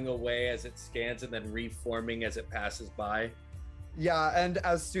pulling away as it scans and then reforming as it passes by. Yeah, and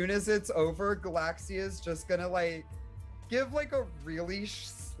as soon as it's over, Galaxia is just gonna like give like a really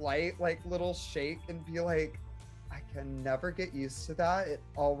slight like little shake and be like, "I can never get used to that. It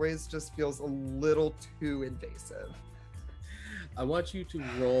always just feels a little too invasive." I want you to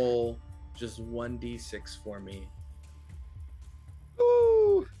roll just 1d6 for me.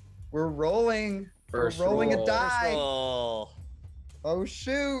 Ooh, we're rolling. First rolling roll. a die. Roll. Oh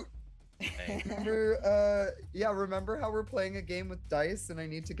shoot! Dang. Remember, remember how we're playing a game with dice and I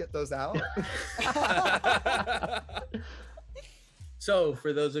need to get those out? So,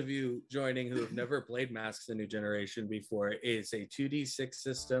 for those of you joining who have never played Masks: The New Generation before, it's a 2d6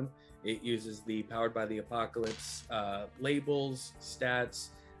 system. It uses the Powered by the Apocalypse labels, stats,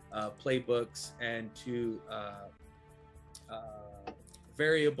 playbooks, and two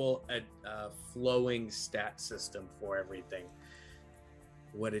variable flowing stat system for everything.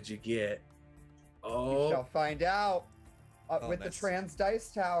 What did you get? We Oh, shall find out with nice. the trans dice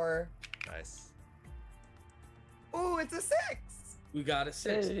tower. Nice. Ooh, it's a 6. we got a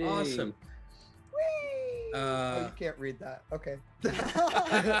 6. Hey. Awesome. Whee! Oh, you can't read that. Okay.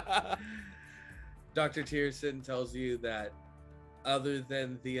 Dr. Tierson tells you that other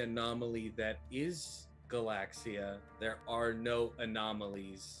than the anomaly that is Galaxia, there are no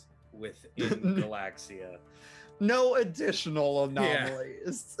anomalies within Galaxia. No additional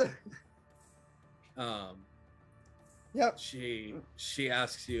anomalies. Yep. She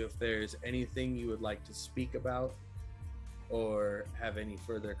asks you if there's anything you would like to speak about or have any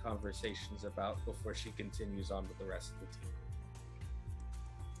further conversations about before she continues on with the rest of the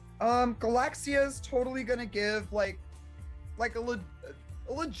team. Galaxia is totally gonna give like a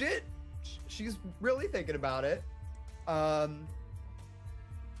legit. She's really thinking about it.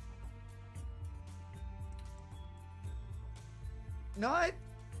 No, I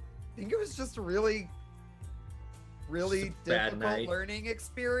think it was just a really Just a bad difficult night. learning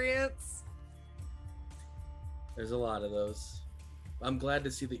experience. There's a lot of those. I'm glad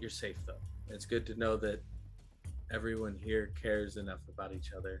to see that you're safe, though. It's good to know that everyone here cares enough about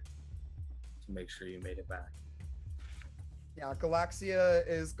each other to make sure you made it back. Yeah, Galaxia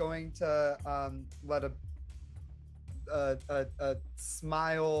is going to let a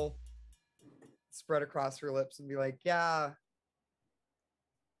smile spread across her lips and be like, "Yeah,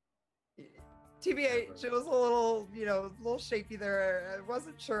 TBH, it was a little, a little shaky there. I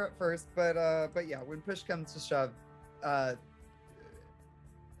wasn't sure at first, but yeah, when push comes to shove,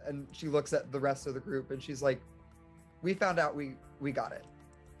 and she looks at the rest of the group and she's like, we found out we got it."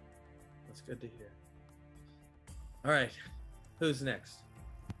 That's good to hear. All right, who's next?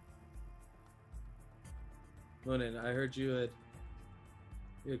 Muninn, I heard you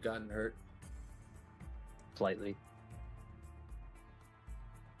had gotten hurt. Slightly.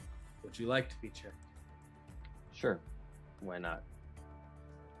 Would you like to be checked? Sure. Why not?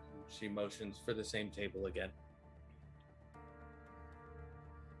 She motions for the same table again.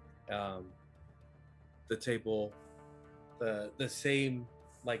 The table, the same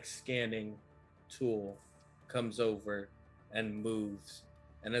like scanning tool comes over and moves,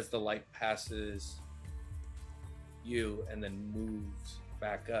 and as the light passes you and then moves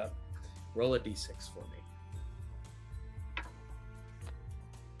back up, roll a d6 for me.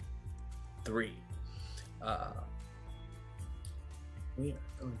 3. We are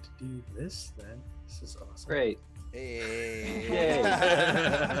going to do this then. This is awesome. Great. Hey.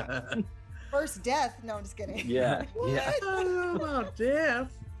 First death. No, I'm just kidding. Yeah. I Yeah. don't know about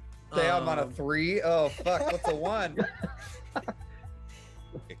death. Damn, I'm on a 3. Oh fuck, what's a 1?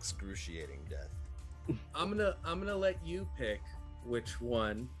 Excruciating death. I'm gonna let you pick which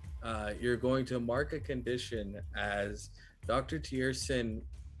one. You're going to mark a condition as Dr. Tierson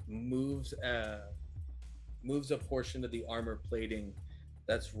moves a portion of the armor plating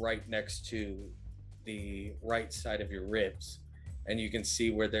that's right next to the right side of your ribs, and you can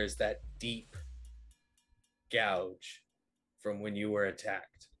see where there's that deep gouge from when you were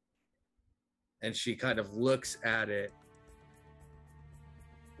attacked. And she kind of looks at it,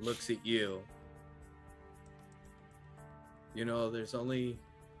 looks at you. There's only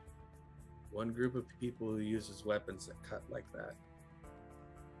one group of people who uses weapons that cut like that.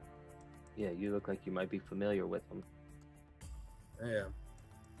 Yeah, you look like you might be familiar with them. I am.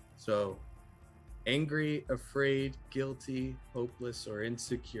 So, angry, afraid, guilty, hopeless, or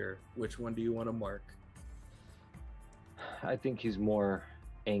insecure. Which one do you want to mark? I think he's more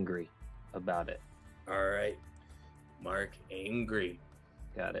angry about it. All right. Mark angry.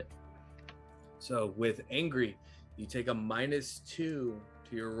 Got it. So, with angry, you take a -2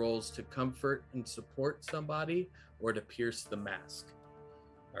 to your rolls to comfort and support somebody or to pierce the mask.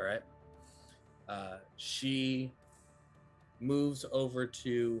 All right. She moves over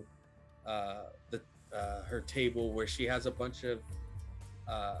to her table where she has a bunch of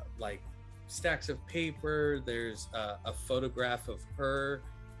like stacks of paper. There's a photograph of her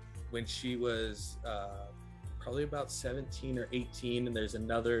when she was probably about 17 or 18, and there's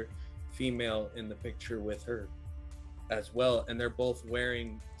another female in the picture with her as well, and they're both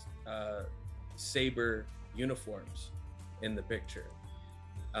wearing saber uniforms in the picture.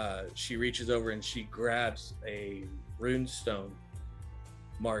 She reaches over and she grabs a rune stone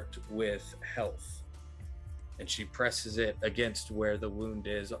marked with health, and she presses it against where the wound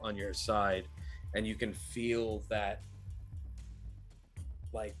is on your side, and you can feel that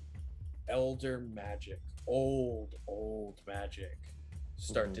like elder magic, old magic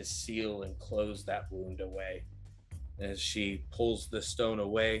start to seal and close that wound away. As she pulls the stone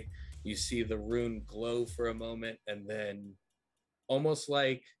away, you see the rune glow for a moment, and then almost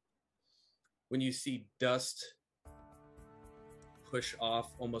like when you see dust push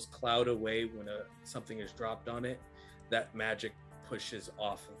off, almost cloud away when something is dropped on it, that magic pushes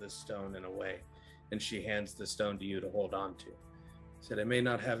off of the stone and away, and she hands the stone to you to hold on to. Said, it may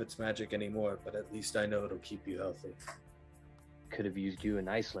not have its magic anymore, but at least I know it'll keep you healthy. Could have used you in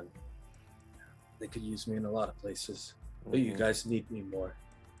Iceland. They could use me in a lot of places, but you guys need me more.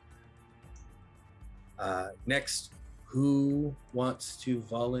 Next, who wants to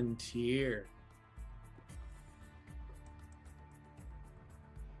volunteer?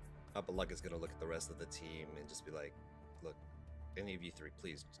 Apolaki is going to look at the rest of the team and just be like, look, any of you three,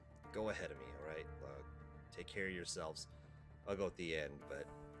 please go ahead of me, all right? Take care of yourselves. I'll go at the end, but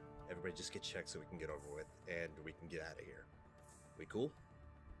everybody just get checked so we can get over with and we can get out of here. We cool?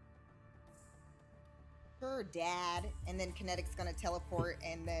 Her dad, and then Kinetik's gonna teleport,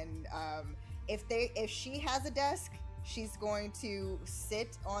 and then if she has a desk, she's going to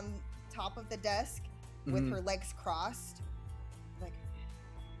sit on top of the desk with her legs crossed. Like,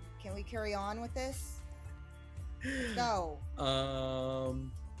 can we carry on with this? No.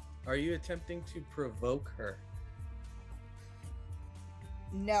 Are you attempting to provoke her?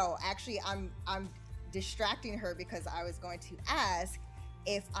 No, actually, I'm distracting her because I was going to ask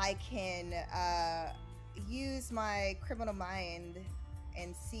if I can use my criminal mind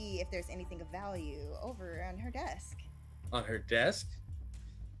and see if there's anything of value over on her desk. On her desk?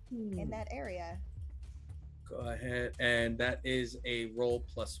 In that area. Go ahead, and that is a roll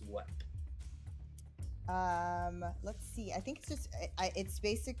plus what? Let's see. I think it's just it's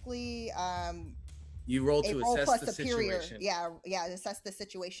basically you roll to roll assess plus the superior. situation. Yeah, assess the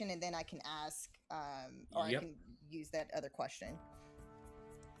situation, and then I can ask or I can use that other question.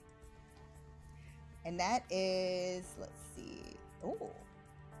 And that is, let's see. Oh,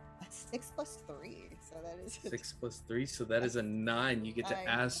 that's 6 plus 3. So that is 6 plus 3. So that is a 9. You get to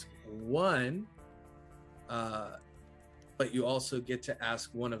ask one, but you also get to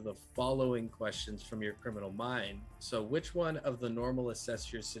ask one of the following questions from your criminal mind. So which one of the normal assess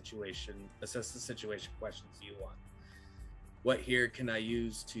the situation questions do you want? What here can I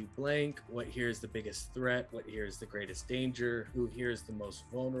use to blank? What here is the biggest threat? What here is the greatest danger? Who here is the most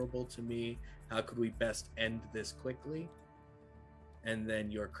vulnerable to me? How could we best end this quickly? And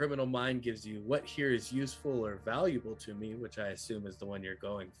then your criminal mind gives you what here is useful or valuable to me, which I assume is the one you're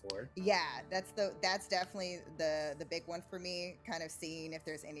going for. Yeah, that's definitely the big one for me. Kind of seeing if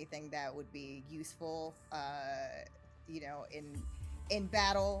there's anything that would be useful, in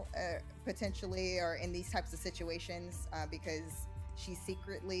battle potentially, or in these types of situations, because she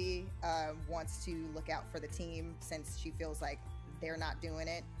secretly wants to look out for the team since she feels like they're not doing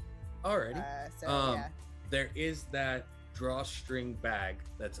it. Alrighty. Yeah. There is that drawstring bag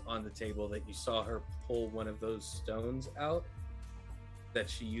that's on the table that you saw her pull one of those stones out that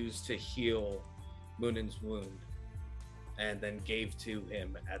she used to heal Muninn's wound and then gave to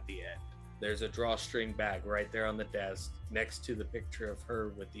him at the end. There's a drawstring bag right there on the desk next to the picture of her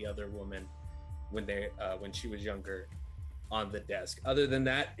with the other woman when she was younger on the desk. Other than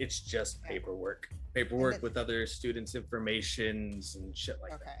that, it's just paperwork with other students' informations and shit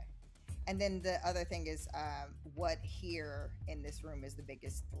like that. And then the other thing is, what here in this room is the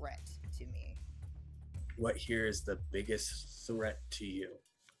biggest threat to me? What here is the biggest threat to you?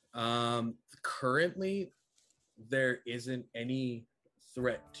 Currently, there isn't any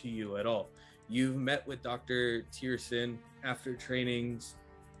threat to you at all. You've met with Dr. Tierson after trainings.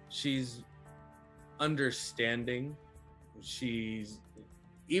 She's understanding.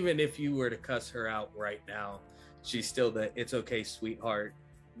 Even if you were to cuss her out right now, she's still it's okay, sweetheart.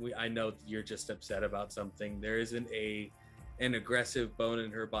 I know you're just upset about something. There isn't an aggressive bone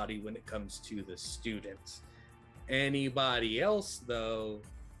in her body when it comes to the students. Anybody else, though,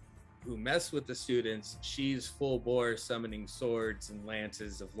 who mess with the students, she's full bore summoning swords and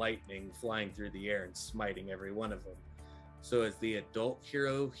lances of lightning flying through the air and smiting every one of them. So as the adult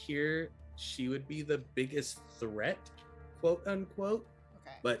hero here, she would be the biggest threat, quote unquote,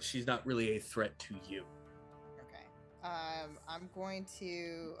 but she's not really a threat to you. I'm going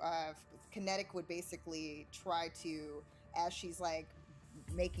to Kinetik would basically try to, as she's like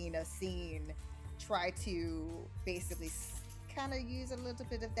making a scene, try to basically kind of use a little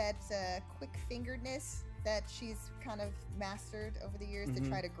bit of that quick fingeredness that she's kind of mastered over the years to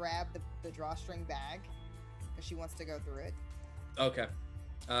try to grab the drawstring bag because she wants to go through it. Okay.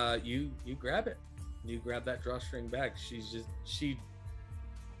 You grab it. You grab that drawstring bag. She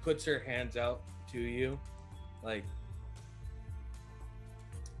puts her hands out to you, like,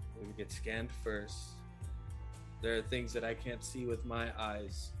 we get scanned first. There are things that I can't see with my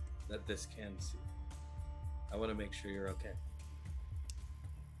eyes that this can see. I want to make sure you're okay.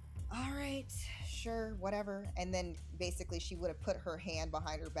 All right, sure, whatever. And then basically she would have put her hand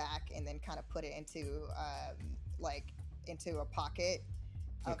behind her back and then kind of put it into into a pocket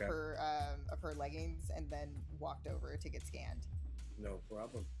of her leggings and then walked over to get scanned. No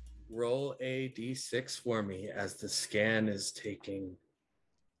problem. Roll a d6 for me as the scan is taking.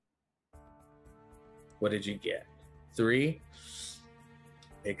 What did you get? 3.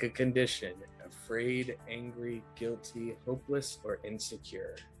 Pick a condition: afraid, angry, guilty, hopeless, or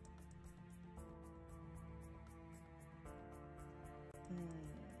insecure.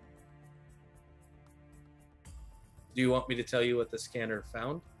 Do you want me to tell you what the scanner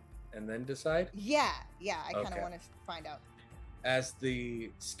found and then decide? Yeah, I kind of Okay. want to find out. As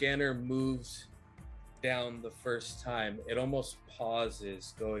the scanner moves down the first time, it almost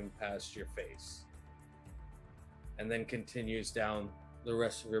pauses going past your face and then continues down the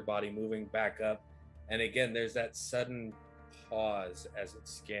rest of your body, moving back up. And again, there's that sudden pause as it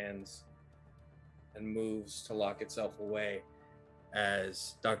scans and moves to lock itself away,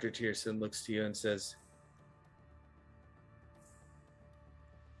 as Dr. Tierson looks to you and says,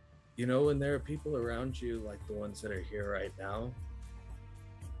 you know, when there are people around you like the ones that are here right now,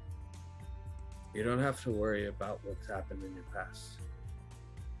 you don't have to worry about what's happened in your past.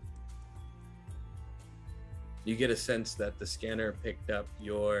 You get a sense that the scanner picked up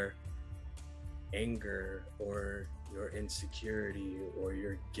your anger or your insecurity or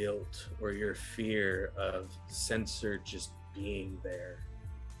your guilt or your fear of Sensor just being there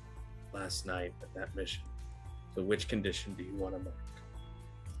last night at that mission. So which condition do you want to mark?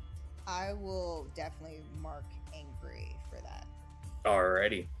 I will definitely mark angry for that.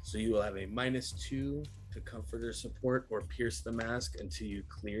 Alrighty. So you will have a -2 to comfort or support or pierce the mask until you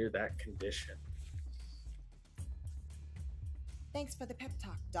clear that condition. Thanks for the pep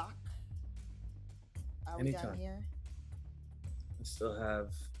talk, Doc. Are we done Anytime. here? I still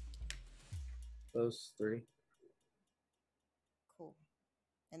have those 3. Cool.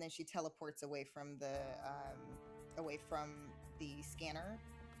 And then she teleports away from the scanner,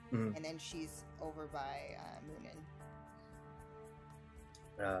 Mhm. and then she's over by Muninn.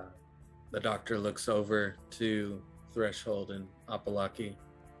 The doctor looks over to Threshold and Apolaki.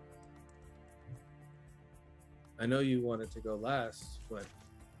 I know you wanted to go last, but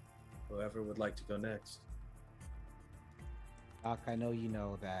whoever would like to go next. Doc, I know you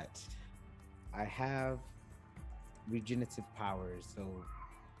know that I have regenerative powers, so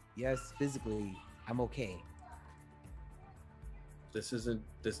yes, physically, I'm okay. This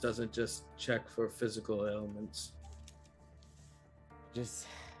doesn't just check for physical ailments. Just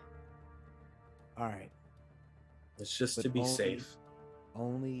all right. It's just But to be only- safe.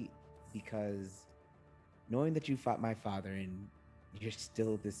 Only because knowing that you fought my father and you're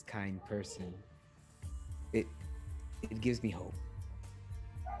still this kind person, it gives me hope.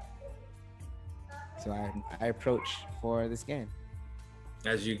 So I approach for the scan.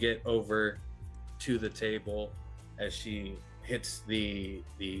 As you get over to the table, as she hits the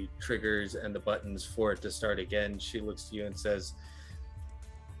triggers and the buttons for it to start again, she looks to you and says,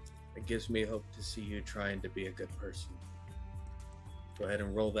 it gives me hope to see you trying to be a good person. Go ahead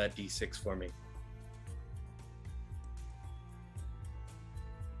and roll that d6 for me.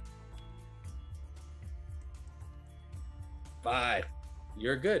 5.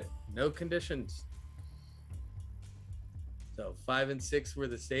 You're good. No conditions. So 5 and 6 were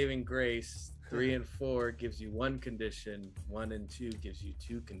the saving grace. 3 and 4 gives you 1 condition. 1 and 2 gives you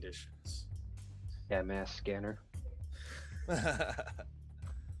 2 conditions. Yeah, mass scanner.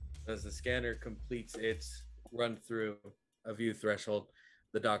 As the scanner completes its run through of you, Threshold,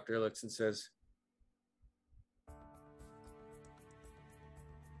 the doctor looks and says,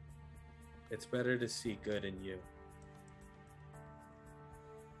 it's better to see good in you.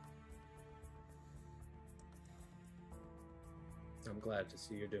 I'm glad to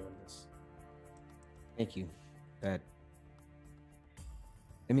see you're doing this. Thank you. It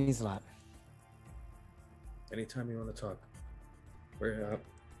means a lot. Anytime you want to talk,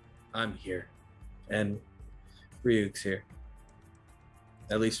 I'm here, and Ryuk's here.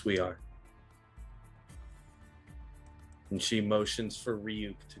 At least we are. And she motions for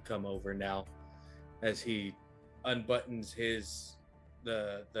Ryuk to come over now as he unbuttons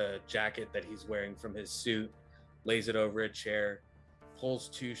the jacket that he's wearing from his suit, lays it over a chair, pulls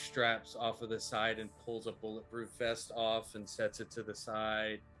 2 straps off of the side and pulls a bulletproof vest off and sets it to the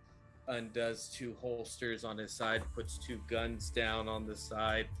side, undoes 2 holsters on his side, puts 2 guns down on the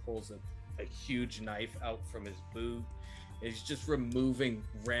side, pulls a huge knife out from his boot. He's just removing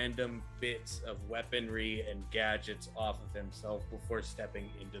random bits of weaponry and gadgets off of himself before stepping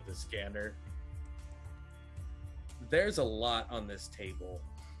into the scanner. There's a lot on this table,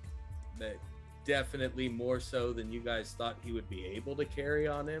 that definitely more so than you guys thought he would be able to carry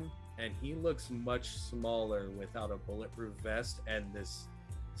on him. And he looks much smaller without a bulletproof vest and this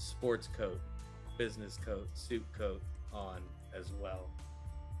sports coat, business coat, suit coat on as well.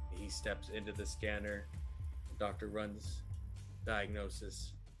 He steps into the scanner. The doctor runs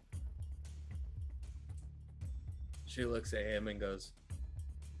diagnosis. She looks at him and goes,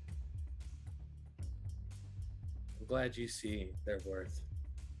 I'm glad you see their worth.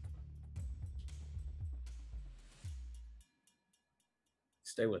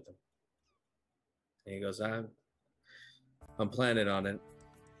 Stay with them. And he goes, I'm planning on it,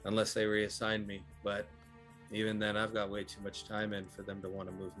 unless they reassign me. But even then, I've got way too much time in for them to want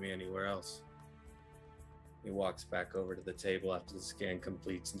to move me anywhere else. He walks back over to the table after the scan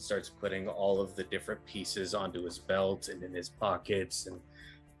completes and starts putting all of the different pieces onto his belt and in his pockets, and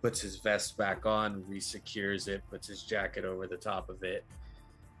puts his vest back on, resecures it, puts his jacket over the top of it,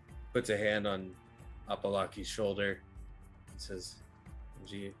 puts a hand on Apolaki's shoulder, and says,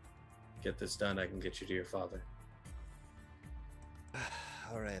 "If you get this done, I can get you to your father."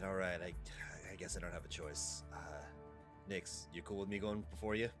 All right. I guess I don't have a choice. Nyx, you cool with me going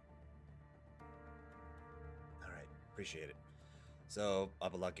before you? All right, appreciate it. So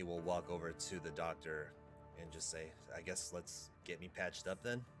Apolaki will walk over to the doctor and just say, I guess let's get me patched up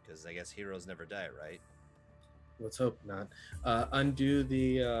then, because I guess heroes never die, right? Let's hope not. Undo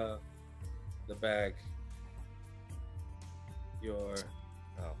the bag. Your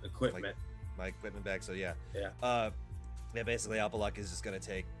equipment. My equipment bag. So yeah. Yeah. Yeah, basically Apolaki is just gonna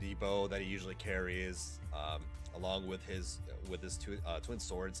take the bow that he usually carries, along with his twin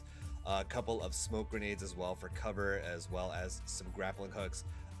swords, a couple of smoke grenades as well for cover, as well as some grappling hooks.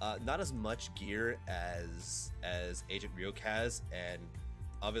 Not as much gear as Agent Ryuk has, and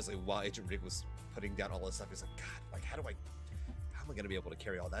obviously while Agent Ryuk was putting down all this stuff, he's like, God, like how am I gonna be able to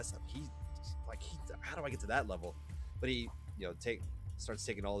carry all that stuff? How do I get to that level? But he, starts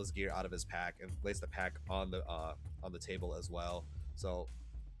taking all his gear out of his pack and lays the pack on the table as well. So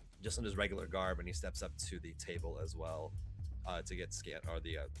just in his regular garb, and he steps up to the table as well to get scanned, or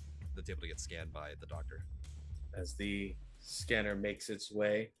the table to get scanned by the doctor. As the scanner makes its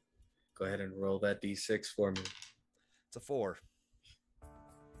way, go ahead and roll that d6 for me. It's a 4.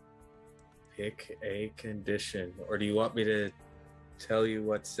 Pick a condition, or do you want me to tell you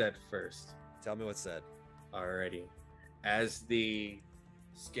what's said first? Tell me what's said. Alrighty. As the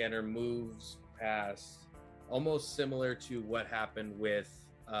scanner moves past, almost similar to what happened with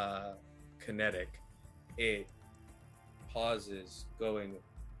Kinetik, it pauses going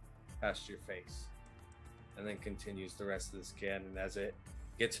past your face and then continues the rest of the scan. And as it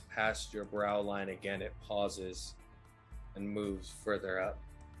gets past your brow line again, it pauses and moves further up.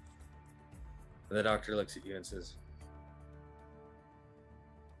 And the doctor looks at you and says,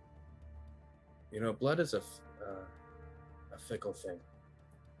 blood is a fickle thing.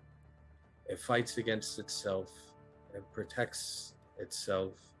 It fights against itself and protects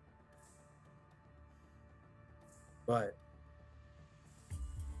itself, but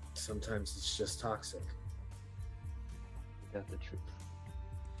sometimes it's just toxic. You got the truth.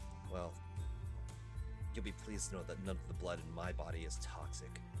 Well, you'll be pleased to know that none of the blood in my body is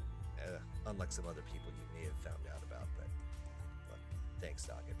toxic, unlike some other people you may have found out about. But thanks,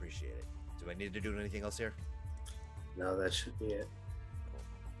 Doc. I appreciate it. Do I need to do anything else here? No, that should be it.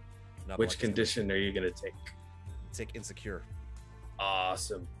 Cool. Which condition are you going to take? Take insecure.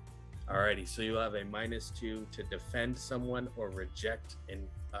 Awesome. Alrighty, so you'll have a -2 to defend someone or reject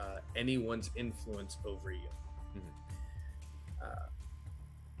anyone's influence over you. Mm-hmm.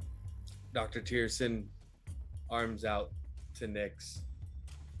 Dr. Tierson arms out to Nyx.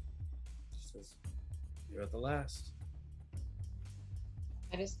 She says, "You're the last."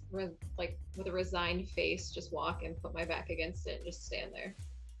 I just, with a resigned face, just walk and put my back against it and just stand there.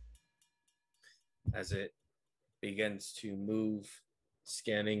 As it begins to move,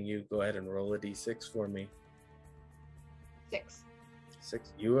 scanning you, go ahead and roll a d6 for me. 6.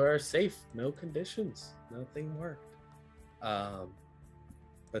 6. You are safe. No conditions. Nothing worked.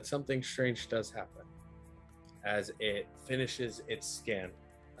 But something strange does happen. as it finishes its scan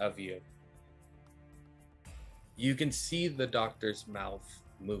of you. You can see the doctor's mouth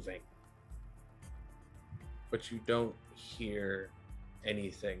moving, but you don't hear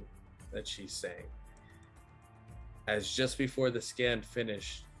anything that she's saying. As just before the scan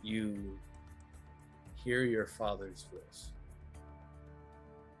finished, you hear your father's voice.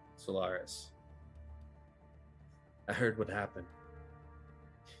 Solaris, I heard what happened.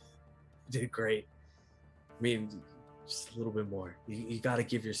 You did great. I mean, just a little bit more. You got to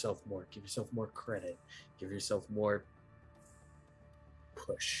give yourself more. Give yourself more credit. Give yourself more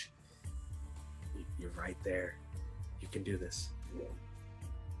push. You're right there. You can do this.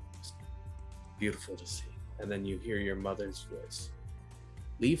 It's beautiful to see. And then you hear your mother's voice.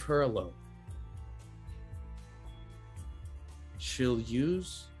 Leave her alone. She'll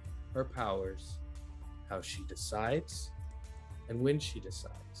use her powers how she decides and when she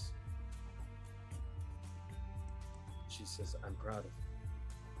decides. She says, I'm proud of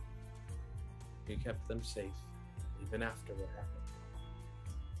you. You kept them safe, even after what happened.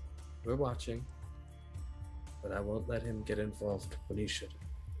 We're watching, but I won't let him get involved when he shouldn't.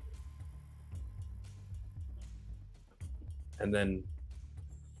 And then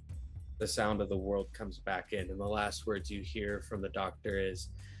the sound of the world comes back in, and the last words you hear from the doctor is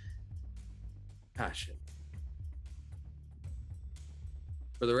passion.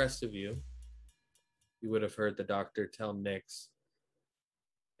 For the rest of you, you would have heard the doctor tell Nyx,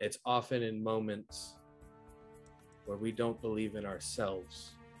 it's often in moments where we don't believe in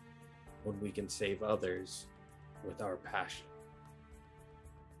ourselves when we can save others with our passion.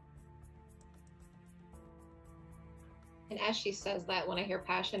 And as she says that, when I hear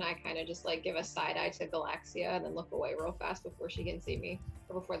passion, I kind of just like give a side eye to Galaxia and then look away real fast before she can see me,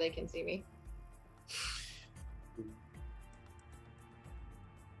 or before they can see me.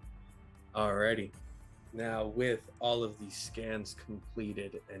 Alrighty. Now, with all of these scans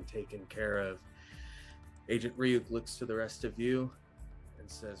completed and taken care of, Agent Ryuk looks to the rest of you and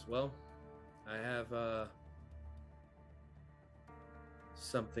says, well, I have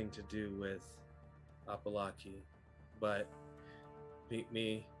something to do with Apolaki, but meet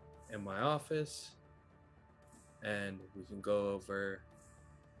me in my office and we can go over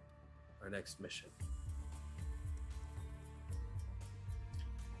our next mission.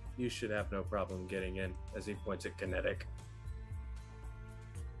 You should have no problem getting in, as he points at Kinetik.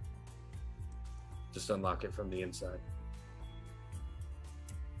 Just unlock it from the inside.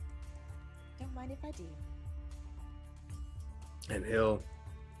 Don't mind if I do. And he'll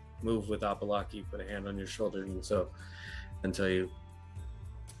move with Apolaki, put a hand on your shoulder, and so and tell you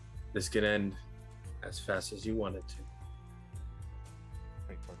this can end as fast as you want it to.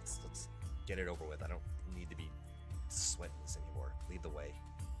 Right, let's get it over with. I don't need to be sweating this anymore. Lead the way.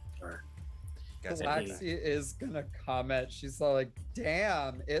 All right. Guys, Galaxia is gonna comment. She's like,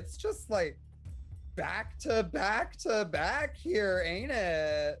 damn, it's just like back to back here, ain't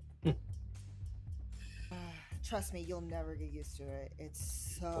it? Trust me, you'll never get used to it.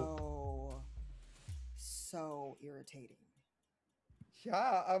 It's so irritating.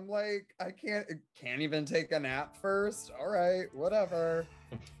 Yeah, I'm like, I can't even take a nap first. All right, whatever.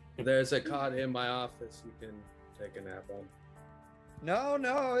 There's a cot in my office you can take a nap on.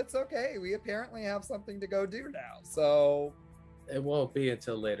 No, it's okay. We apparently have something to go do now, so It won't be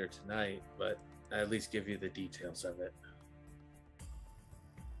until later tonight, but I at least give you the details of it.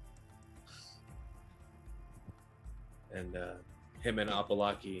 And him and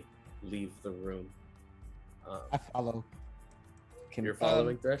Apolaki leave the room. I follow. You're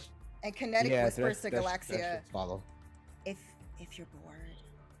following Thresh? And Kinetik whispers to Thresh Galaxia, should follow. if you're bored,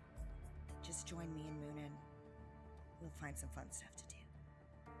 just join me and Muninn. We'll find some fun stuff to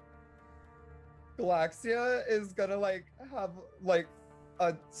do. Galaxia is gonna like have like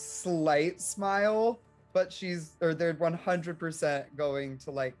a slight smile, but they're 100% going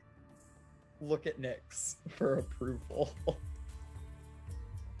to like look at Nyx for approval.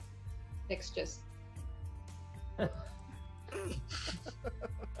 Nyx just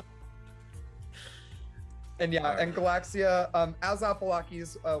And yeah, and Galaxia, as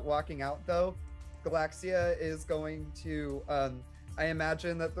Apolaki's walking out though, Galaxia is going to, I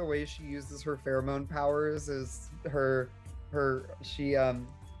imagine that the way she uses her pheromone powers is she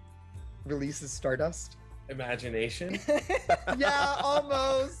releases stardust. Imagination? Yeah,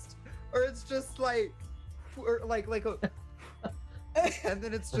 almost. Or it's just like a, and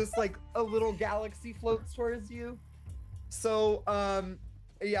then it's just like a little galaxy floats towards you. So, while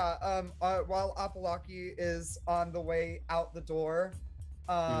Apolaki is on the way out the door,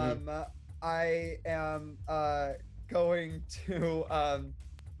 I am going to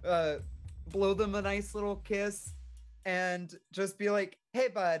blow them a nice little kiss, and just be like, "Hey,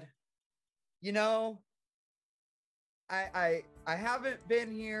 bud, you know, I haven't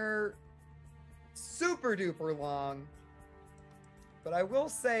been here super duper long, but I will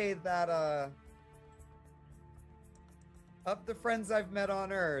say that of the friends I've met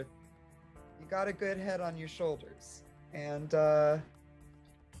on Earth, you got a good head on your shoulders." And Are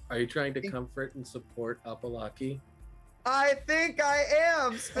you trying to comfort and support Apolaki? I think I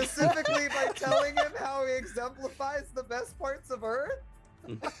am, specifically by telling him how he exemplifies the best parts of Earth.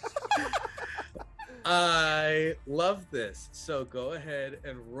 I love this. So go ahead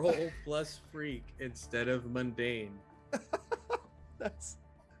and roll plus freak instead of mundane. That's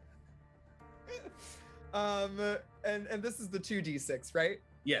And this is the 2d6, right?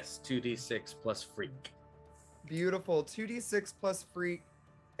 Yes, 2d6 plus freak. Beautiful. 2d6 plus freak.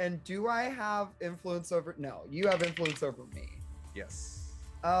 And do I have influence over? No, you have influence over me. yes.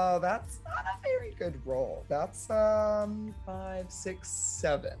 Oh, that's not a very good roll. That's 5, 6,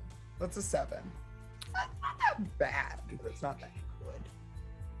 7. That's a 7. That's not that bad, but it's not that good.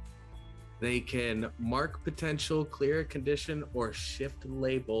 They can mark potential, clear a condition, or shift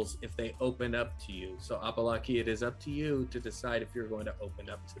labels if they open up to you. So Apolaki, it is up to you to decide if you're going to open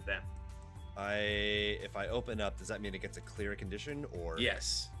up to them. If I open up, does that mean it gets a clear condition, or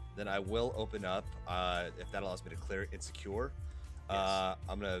Yes. Then I will open up. If that allows me to clear insecure, Yes.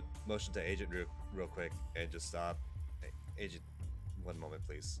 I'm gonna motion to Agent real quick and just stop. Hey, Agent, one moment,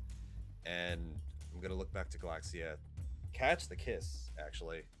 please. And I'm gonna look back to Galaxia, catch the kiss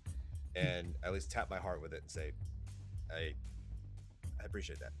actually, and at least tap my heart with it and say, I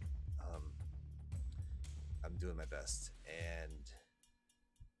appreciate that. I'm doing my best, and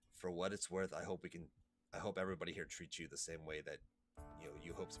for what it's worth, I hope everybody here treats you the same way that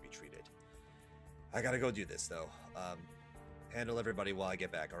you hope to be treated. I gotta go do this though. Handle everybody while I get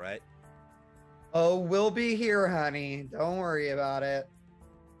back, all right? Oh, we'll be here, honey. Don't worry about it.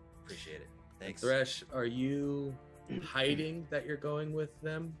 Appreciate it. Thanks. Thresh, are you hiding that you're going with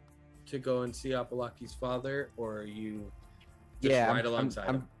them to go and see Apolaki's father, or are you just right alongside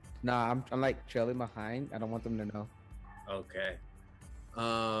him? I'm like trailing behind. I don't want them to know. Okay.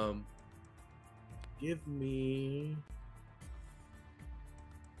 Give me.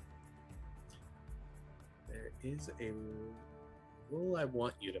 There is a rule I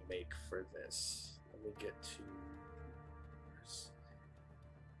want you to make for this. Let me get to.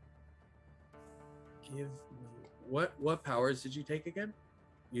 Give me what powers did you take again?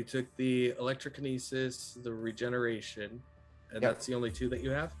 You took the electrokinesis, the regeneration, and that's the only 2 that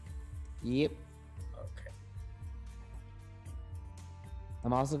you have? Yep. Okay.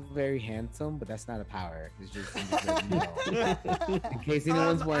 I'm also very handsome, but that's not a power. It's just in case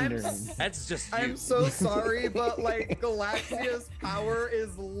anyone's wondering. That's just you. I'm so sorry, but like Galaxia's power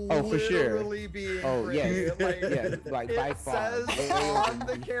is for sure. literally being yes. like, like it by far. says on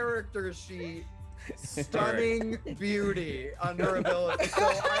the character sheet, stunning beauty under ability.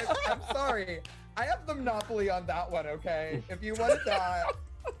 So I'm sorry. I have the monopoly on that one, okay? If you want that,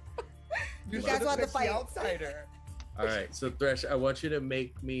 you guys should want have to picked the fight? outsider. All right, so Thresh, I want you to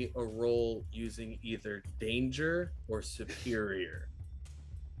make me a roll using either danger or superior.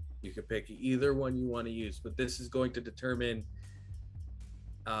 You can pick either one you want to use, but this is going to determine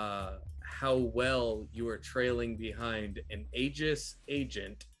how well you are trailing behind an Aegis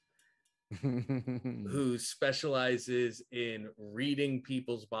agent who specializes in reading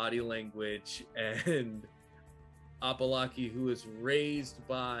people's body language, and Apolaki, who is raised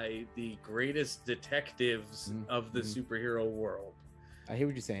by the greatest detectives of the superhero world. I hear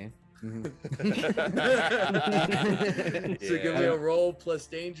what you're saying. So give me a roll plus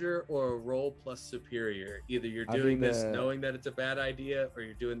danger or a roll plus superior. Either you're doing this knowing that it's a bad idea, or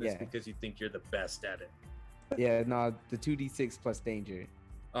you're doing this because you think you're the best at it. Yeah, no, the 2d6 plus danger.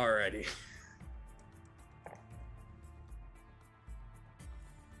 Alrighty.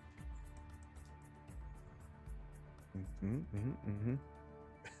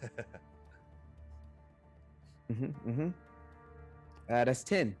 That's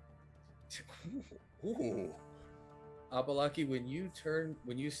 10. Ooh. Apolaki, when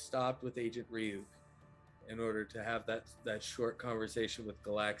you stopped with Agent Ryuk in order to have that short conversation with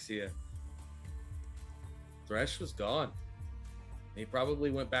Galaxia, Thresh was gone. He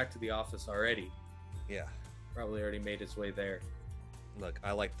probably went back to the office already. Yeah. Probably already made his way there. Look,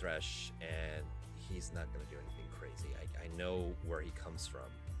 I like Thresh, and he's not going to do anything crazy. I know where he comes from,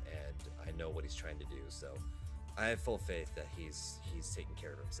 and I know what he's trying to do, so I have full faith that he's taking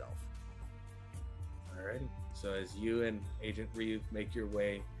care of himself. Alrighty. So as you and Agent Ryuk make your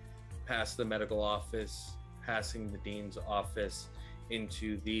way past the medical office, passing the dean's office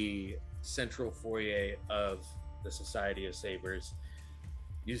into the central foyer of the Society of Sabers,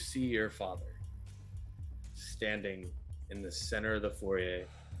 you see your father standing in the center of the foyer,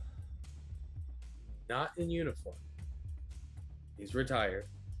 not in uniform. He's retired,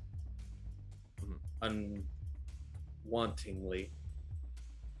 unwantingly,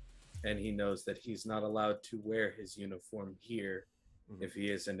 and he knows that he's not allowed to wear his uniform here if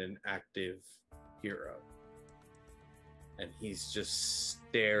he isn't an active hero. And he's just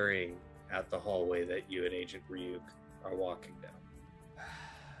staring at the hallway that you and Agent Ryuk are walking down.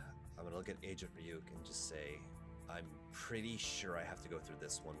 I'm gonna look at Agent Ryuk and just say, I'm pretty sure I have to go through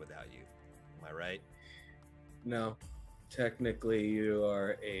this one without you. Am I right? No. Technically, you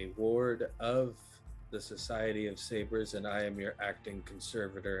are a ward of the Society of Sabers, and I am your acting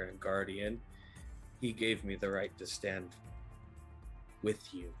conservator and guardian. He gave me the right to stand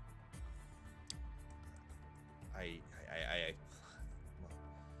with you. Well,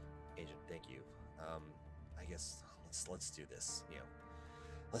 Agent, thank you. I guess let's do this. You know,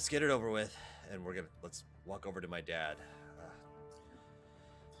 let's get it over with, and let's walk over to my dad.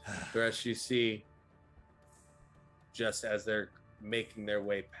 The rest you see, just as they're making their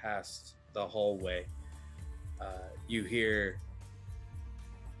way past the hallway, you hear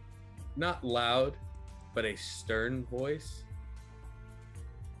not loud, but a stern voice.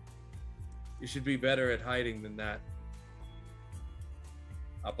 You should be better at hiding than that.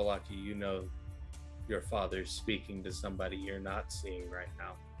 Apolaki, you know your father's speaking to somebody you're not seeing right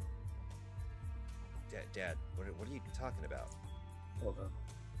now. Dad, what are you talking about? Hold on.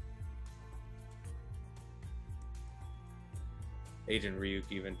 Agent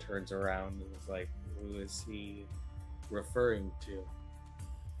Ryuk even turns around and is like, who is he referring to?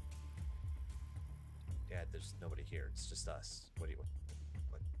 Dad, there's nobody here. It's just us. What?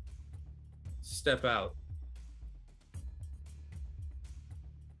 Step out.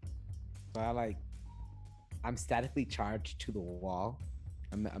 So I'm statically charged to the wall.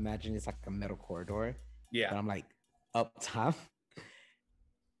 Imagine it's like a metal corridor. Yeah. But I'm like up top.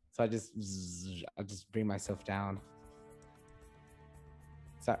 So I just bring myself down.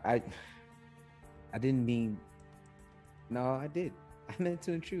 So I didn't mean. No, I did. I meant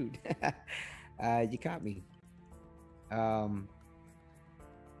to intrude. You caught me. I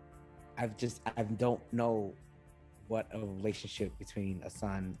don't know what a relationship between a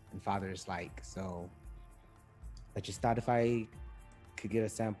son and father is like. So I just thought if I could get a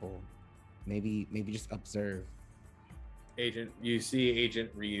sample, maybe just observe. You see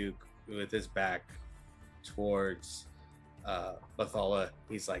Agent Ryuk with his back towards Bathala.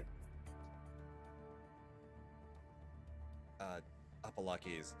 He's like,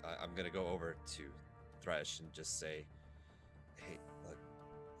 Apolaki is. I'm gonna go over to Thresh and just say, "Hey, look,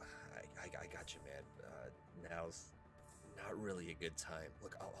 I got you, man. Now's not really a good time.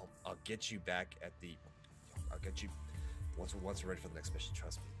 Look, I'll get you back at the. I'll get you once we're ready for the next mission.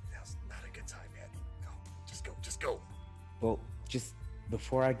 Trust me, now's not a good time, man. Just go. Well, just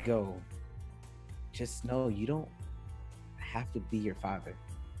before I go, just know you don't have to be your father.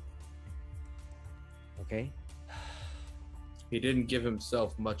 Okay? he didn't give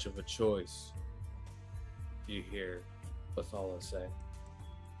himself much of a choice. You hear Bathala say.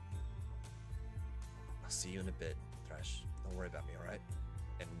 I'll see you in a bit, Thresh. Don't worry about me, all right?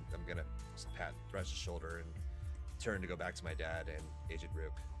 And I'm gonna just pat Thresh's shoulder and turn to go back to my dad and Agent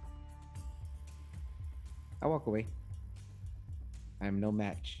Ryuk. I walk away. I am no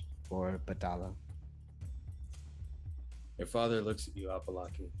match for Bathala. Your father looks at you,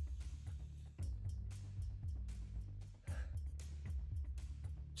 Apolaki.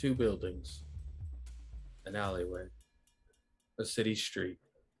 Two buildings, an alleyway, a city street,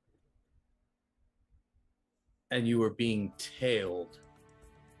 and you were being tailed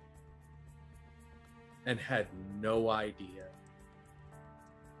and had no idea.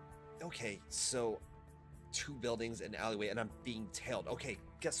 Okay, so 2 buildings, an alleyway, and I'm being tailed. Okay,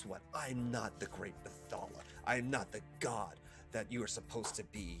 guess what? I'm not the great Bathala. I'm not the god that you are supposed to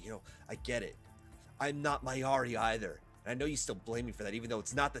be. You know, I get it. I'm not Mayari either. And I know you still blame me for that, even though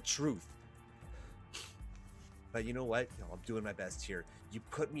it's not the truth. But you know what? You know, I'm doing my best here. You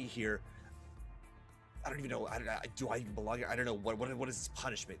put me here. I don't even know. Do I even belong here? I don't know. What is this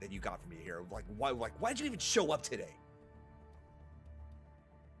punishment that you got for me here? Why'd you even show up today?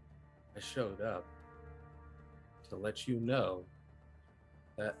 I showed up to let you know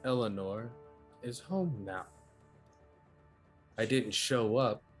that Eleanor is home now. I didn't show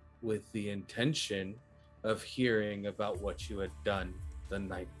up with the intention of hearing about what you had done the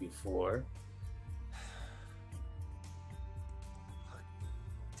night before.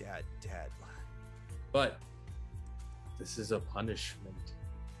 Dad. But this is a punishment.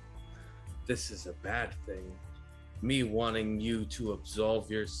 this is a bad thing. Me wanting you to absolve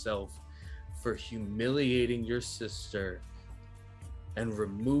yourself for humiliating your sister and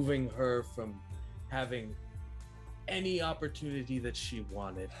removing her from having any opportunity that she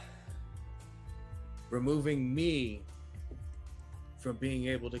wanted. Removing me from being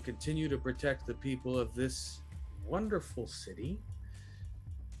able to continue to protect the people of this wonderful city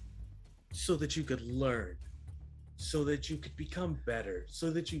so that you could learn, so that you could become better,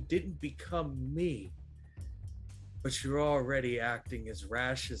 so that you didn't become me. But you're already acting as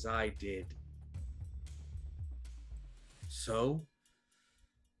rash as I did. So,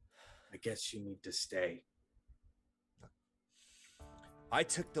 I guess you need to stay. I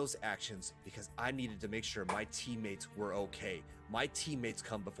took those actions because I needed to make sure my teammates were okay. My teammates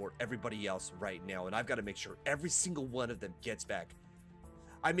come before everybody else right now, and I've got to make sure every single one of them gets back.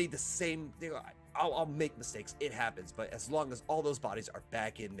 I made the same thing. I'll make mistakes. It happens. But as long as all those bodies are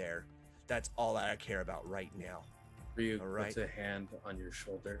back in there, that's all that I care about right now. Ryuk puts a hand on your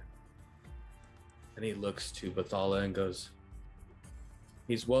shoulder, and he looks to Bathala and goes,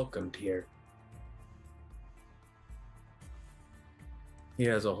 he's welcomed here. He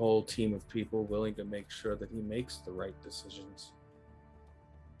has a whole team of people willing to make sure that he makes the right decisions.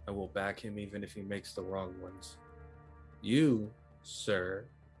 I will back him even if he makes the wrong ones. You, sir,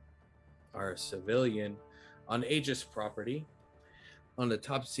 are a civilian on Aegis property, on the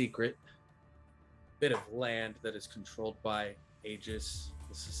top secret bit of land that is controlled by Aegis,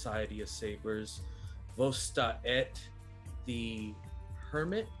 the Society of Sabers, Vosta Et, the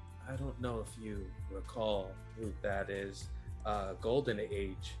Hermit. I don't know if you recall who that is. Golden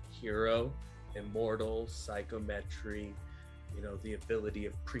Age hero, immortal, psychometry, the ability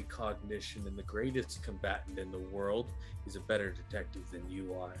of precognition, and the greatest combatant in the world. He's a better detective than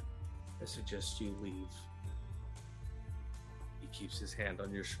you are. I suggest you leave. He keeps his hand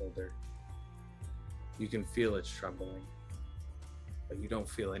on your shoulder. You can feel it's trembling, but you don't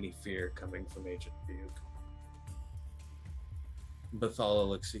feel any fear coming from Agent Ryuk. Bathala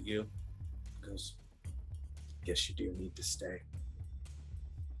looks at you and goes, guess you do need to stay.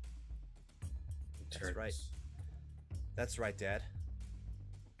 That's right. That's right, Dad.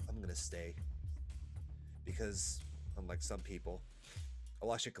 I'm gonna stay. Because, unlike some people,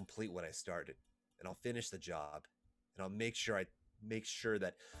 I'll actually complete what I started. And I'll finish the job. And I'll make sure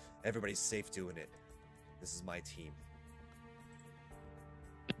that everybody's safe doing it. This is my team.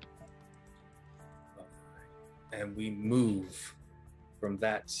 And we move from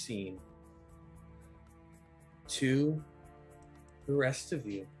that scene to the rest of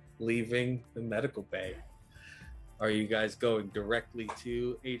you leaving the medical bay. Are you guys going directly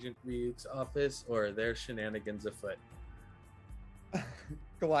to Agent Ryuk's office, or are there shenanigans afoot?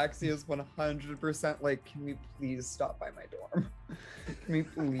 Galaxia is 100% like, can we please stop by my dorm? Can we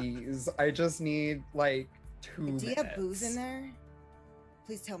please? I just need like 2 minutes. Do you have booze in there?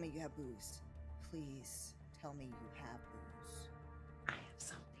 Please tell me you have booze. Please tell me you have booze. I have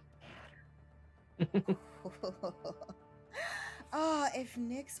something better. Oh, if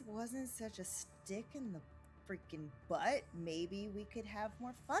Nyx wasn't such a stick in the freaking butt, maybe we could have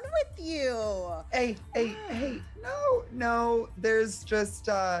more fun with you. Hey, no, there's just,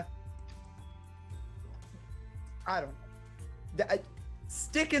 I don't know.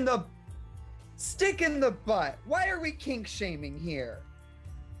 Stick in the butt. Why are we kink shaming here?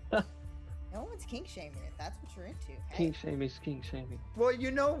 No one's kink shaming if that's what you're into. Hey. Kink shaming is kink shaming. Well,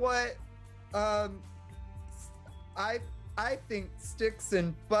 you know what? I think sticks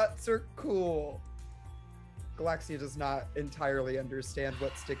and butts are cool. Galaxia does not entirely understand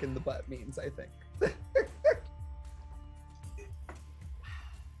what stick in the butt means, I think.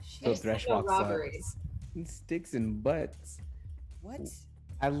 So Thresh walks up. Sticks and butts. What?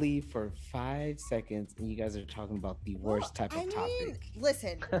 I leave for 5 seconds and you guys are talking about the worst type of topic.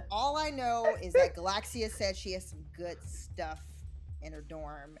 Listen, all I know is that Galaxia said she has some good stuff in her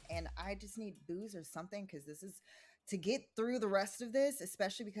dorm, and I just need booze or something, because this is to get through the rest of this,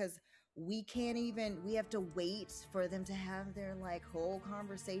 especially because we have to wait for them to have their like whole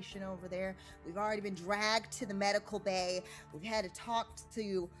conversation over there. We've already been dragged to the medical bay. We've had to talk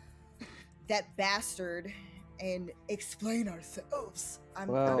to that bastard and explain ourselves.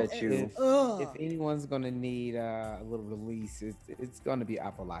 If anyone's gonna need a little release, it's gonna be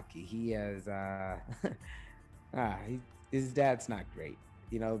Apolaki. He has his dad's not great.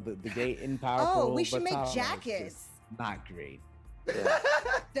 The great and powerful. Oh, we should make jackets. Not great. Yeah.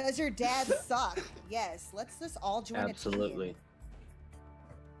 Does your dad suck? Yes. Let's just all join Absolutely. a team.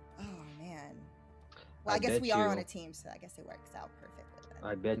 Oh man. Well, I guess we are on a team, so I guess it works out perfectly then.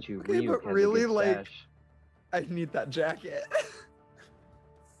 I bet you. Okay, Ryuk but has really, a good like, stash. I need that jacket.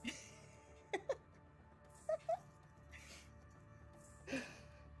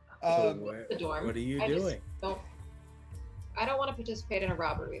 So Um, where- The dorm. what are you I just doing? I don't want to participate in a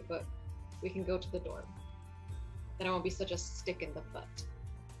robbery, but we can go to the dorm. Then I won't be such a stick in the butt.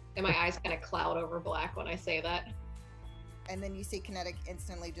 And my eyes kind of cloud over black when I say that. And then you see Kinetik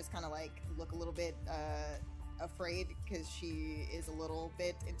instantly just kind of like look a little bit afraid because she is a little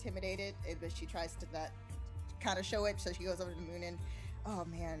bit intimidated, but she tries to not kind of show it. So she goes over to Muninn. Oh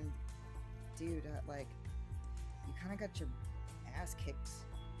man, dude, like you kind of got your ass kicked,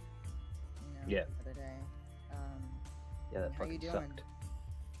 you know, Yeah. the other day. Yeah, that How you fucking doing?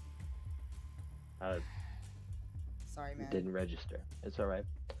 sucked. Sorry, man. It didn't register. It's all right.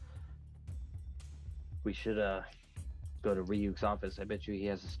 We should go to Ryuk's office. I bet you he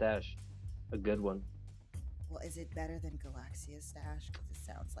has a stash, a good one. Well, is it better than Galaxia's stash? Because it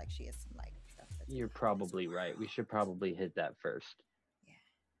sounds like she has some like stuff. That's You're probably right. We should probably hit that first.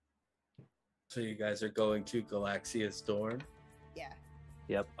 So you guys are going to Galaxia's dorm? Yeah.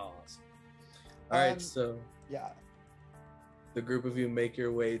 Yep. Awesome. All right, Um, so Yeah. the group of you make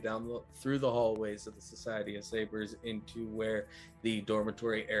your way through the hallways of the Society of Sabers into where the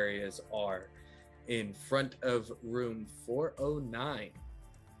dormitory areas are. In front of room 409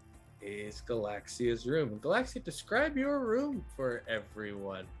 is Galaxia's room. Galaxia, describe your room for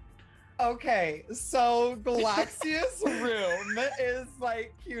everyone. Okay, so Galaxia's room is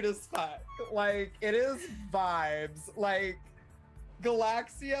like cute as fuck. Like it is vibes. Like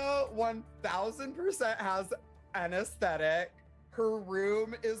Galaxia 1000% has an aesthetic. Her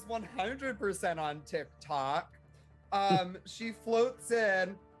room is 100% on TikTok. She floats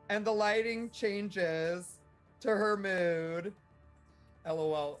in and the lighting changes to her mood.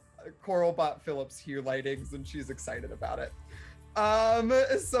 LOL. Coral bought Philips Hue lightings and she's excited about it.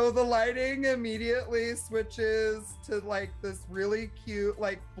 So the lighting immediately switches to like this really cute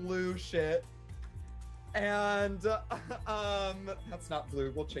like blue shit. And that's not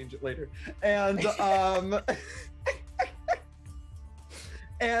blue, we'll change it later. And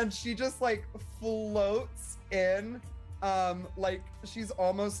and she just like floats in, like she's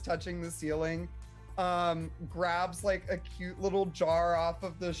almost touching the ceiling, grabs like a cute little jar off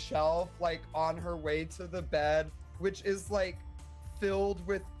of the shelf, like on her way to the bed, which is like filled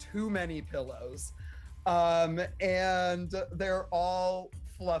with too many pillows. And they're all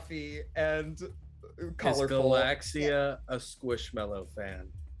fluffy and colorful. Is Galaxia a Squishmallow fan?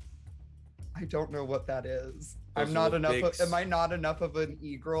 I don't know what that is. Those I'm not little enough. big Am I not enough of an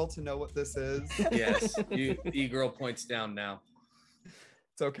e-girl to know what this is? Yes, e-girl points down now.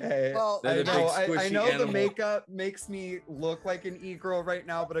 It's okay. Well, They're I the know. big I squishy know the animal. makeup makes me look like an e-girl right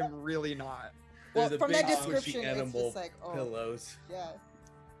now, but I'm really not. They're Well, the from big that squishy description, it's animal just like, oh, pillows. yeah.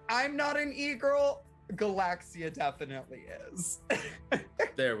 I'm not an e-girl. Galaxia definitely is.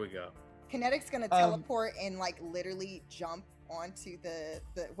 There we go. Kinetik's gonna teleport and like literally jump onto the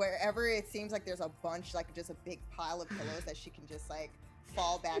wherever it seems like there's a bunch, like just a big pile of pillows that she can just like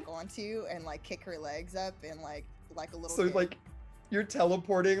fall back onto and like kick her legs up and like a little So kid. like you're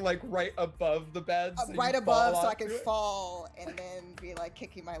teleporting like right above the bed. so right you above fall so I can onto it? fall and then be like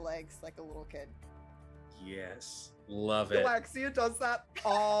kicking my legs like a little kid. Yes, love it. Galaxia does that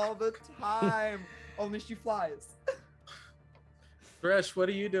all the time. Only she flies. Thresh, what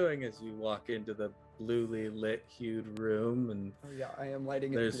are you doing as you walk into the bluely lit, hued room and Oh yeah, I am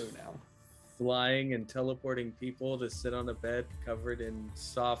lighting it there's blue now. flying and teleporting people to sit on a bed covered in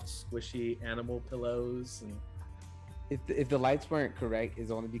soft, squishy animal pillows? And If the lights weren't correct,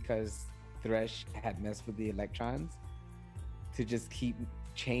 it's only because Thresh had messed with the electrons to just keep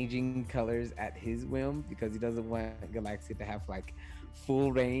changing colors at his whim because he doesn't want Galaxia to have like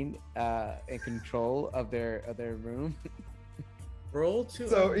full reign and control of their room. roll to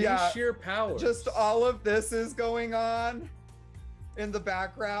So, unleash yeah, your powers. Just all of this is going on in the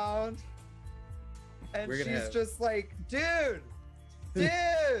background. And We're she's gonna have- just like, dude,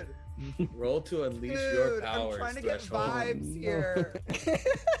 roll to unleash your dude, powers. I'm trying to get Threshold. vibes here.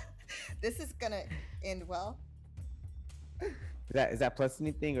 This is gonna end well. Is that plus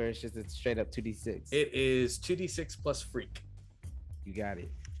anything or it's just a straight up 2d6? It is 2d6 plus freak. You got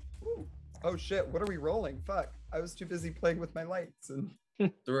it. Ooh. Oh shit, what are we rolling? Fuck. I was too busy playing with my lights and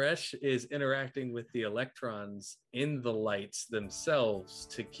Thresh is interacting with the electrons in the lights themselves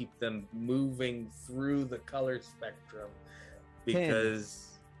to keep them moving through the color spectrum.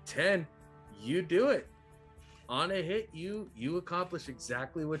 Because 10, you do it. On a hit, you accomplish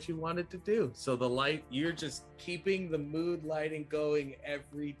exactly what you wanted to do. So the light, you're just keeping the mood lighting going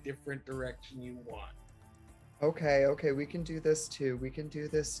every different direction you want. okay, we can do this too.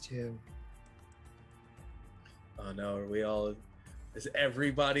 Oh no, is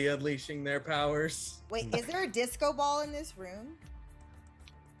everybody unleashing their powers? Wait, is there a disco ball in this room?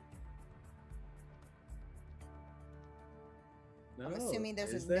 I'm assuming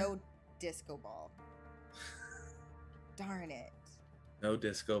there's is a there? no disco ball. Darn it. No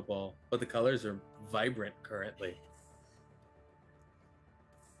disco ball, but the colors are vibrant currently.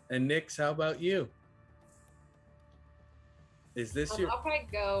 And Nyx, how about you? Is this your I'll probably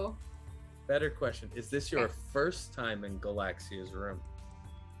go. better question? Is this your first time in Galaxia's room?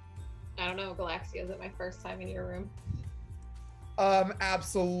 I don't know, Galaxia, is it my first time in your room?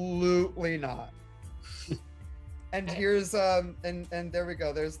 Absolutely not. And Okay. here's and there we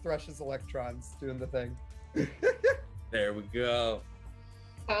go. There's Thresh's electrons doing the thing. There we go.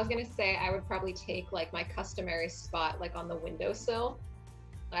 I was gonna say I would probably take like my customary spot like on the windowsill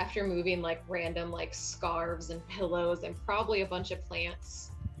after moving like random like scarves and pillows and probably a bunch of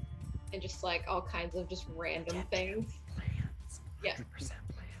plants and just like all kinds of just random things. Plants. Yeah. 100%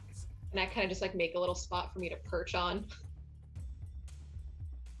 plants. And I kind of just like make a little spot for me to perch on.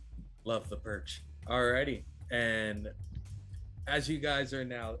 Love the perch. Alrighty. And as you guys are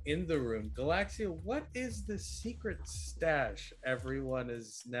now in the room, Galaxia, what is the secret stash everyone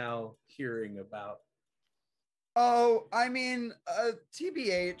is now hearing about? Oh, I mean,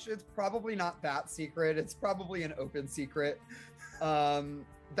 TBH, it's probably not that secret. It's probably an open secret.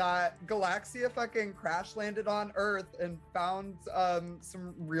 That Galaxia fucking crash landed on Earth and found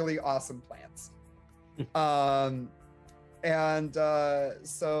some really awesome plants.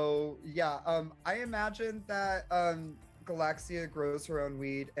 So yeah, I imagine that Galaxia grows her own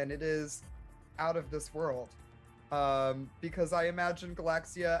weed and it is out of this world. Because I imagine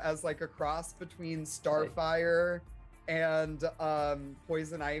Galaxia as like a cross between Starfire and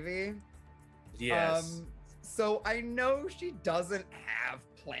Poison Ivy. Yes. So I know she doesn't have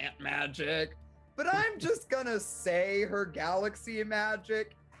plant magic, but I'm just gonna say her Galaxy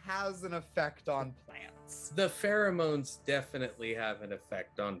magic has an effect on plants. The pheromones definitely have an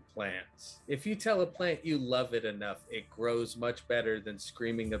effect on plants. If you tell a plant you love it enough, it grows much better than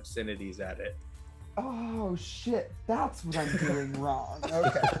screaming obscenities at it. Oh shit, that's what I'm doing wrong.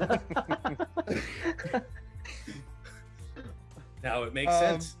 Okay. Now it makes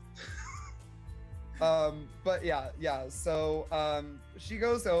sense. But yeah. So she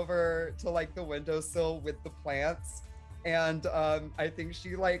goes over to like the windowsill with the plants, and I think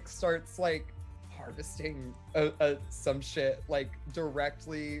she like starts like harvesting some shit like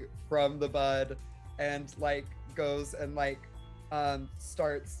directly from the bud, and like goes and like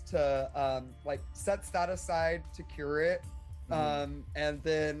starts to like sets that aside to cure it, and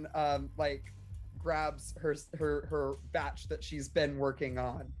then like grabs her batch that she's been working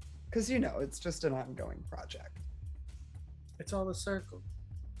on, because you know it's just an ongoing project. It's all a circle.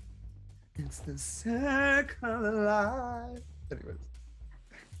 It's the circle of life. Anyways,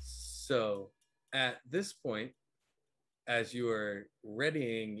 So at this point, as you are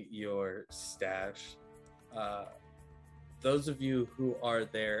readying your stash, those of you who are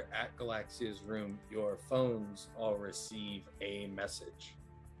there at Galaxia's room, your phones all receive a message.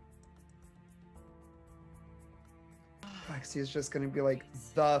 Lexi is just gonna be like,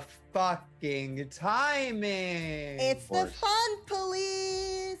 the fucking timing. It's the course. fun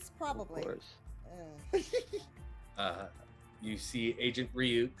police, probably. Of course. You see Agent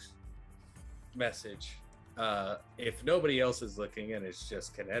Ryuk's message. If nobody else is looking and it's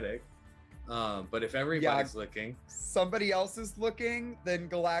just Kinetik, but if everybody's looking, somebody else is looking, then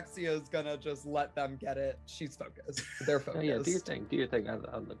Galaxia is gonna just let them get it. She's focused. They're Oh, focused. yeah, do your thing. Do your thing.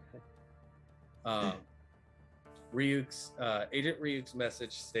 I'll look. Agent Ryuk's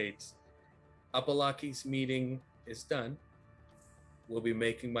message states, Apolaki's meeting is done. Will be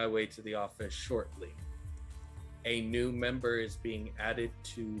making my way to the office shortly. A new member is being added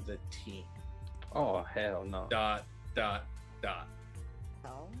to the team. Oh, hell no. ... Oh,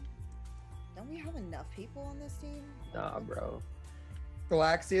 don't we have enough people on this team? Nah, bro.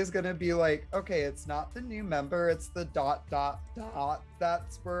 Galaxia is gonna be like, okay, it's not the new member, it's the ...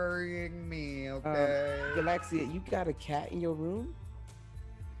 that's worrying me, okay? Galaxia, you got a cat in your room?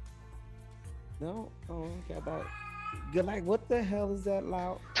 No? Oh, okay. Like, what the hell is that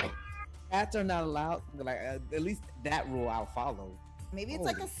loud? Cats are not allowed. Like, at least that rule I'll follow. Maybe it's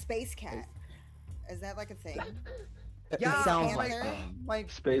like Holy a space cat. Is that like a thing? Yeah, it sounds like- like my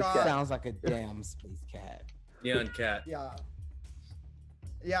Space God. cat. sounds like a damn space cat. Neon cat.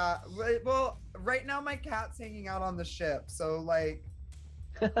 Yeah, well, right now my cat's hanging out on the ship, so like,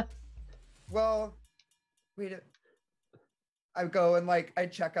 well, I go and like, I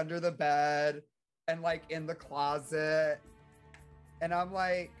check under the bed and like in the closet, and I'm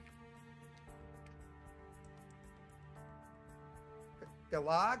like,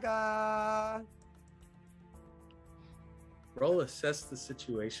 Galaga. Roll assess the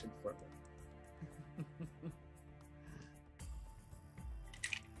situation for me.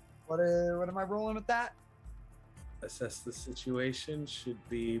 What am I rolling with that? Assess the situation should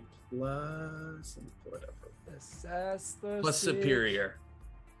be plus. Let me pull it up. Assess the Plus superior.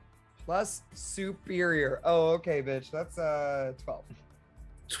 Plus superior. Oh, okay, bitch. That's 12.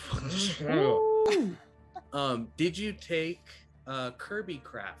 Did you take Kirby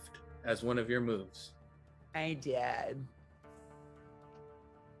Craft as one of your moves? I did.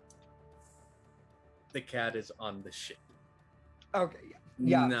 The cat is on the ship. Okay,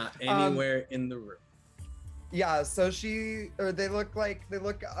 yeah. Not anywhere in the room. Yeah, so they look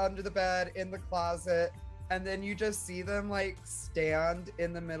under the bed, in the closet, and then you just see them like stand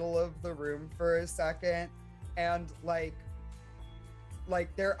in the middle of the room for a second, and like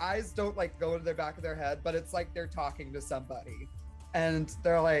their eyes don't like go to the back of their head, but it's like they're talking to somebody, and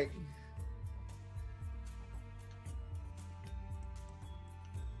they're like,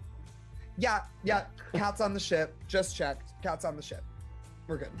 yeah, cat's on the ship, just checked, cat's on the ship,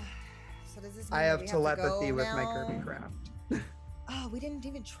 we're good. So does this mean I have we telepathy to go with my now? Kirby Craft. Oh, we didn't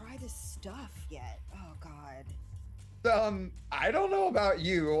even try this stuff yet. Oh God. I don't know about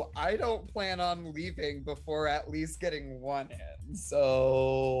you. I don't plan on leaving before at least getting one in.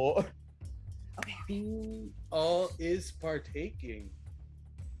 So Okay. Who all is partaking?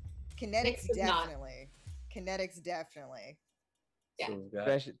 Kinetics Nyx is not. definitely. Kinetics definitely. Yeah. So we've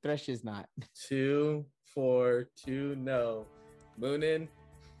got Thresh is not. 2, 4, 2, no. Muninn.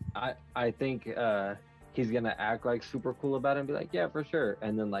 I think he's gonna act like super cool about it and be like, yeah, for sure,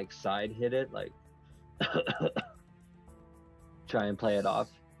 and then like side hit it, like try and play it off.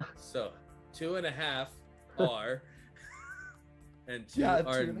 So 2.5 are, and 2 Yeah,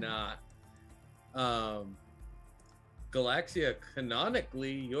 are 2.5. not. Galaxia,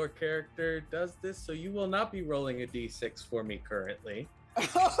 canonically, your character does this, so you will not be rolling a d6 for me currently.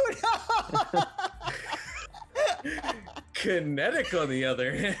 Oh no! Kinetik, on the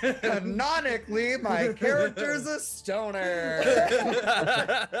other hand. canonically, my character's a stoner.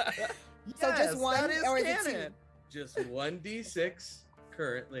 So just Yes, one, that is or is it two? canon. Just 1d6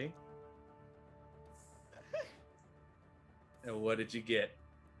 currently. And what did you get?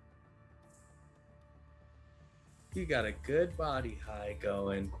 You got a good body high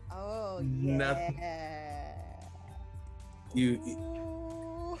going. Oh yeah. Nothing.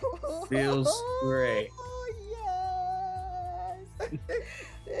 You feels great. Oh yes.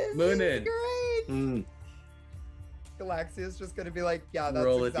 This Muninn. is great. Galaxia is just gonna be like, yeah, that's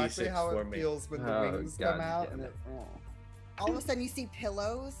Roll a exactly D6 how for it me. feels when the Oh, wings God come out. damn And it. All of a sudden, you see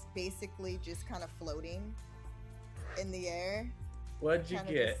pillows basically just kind of floating in the air. What'd you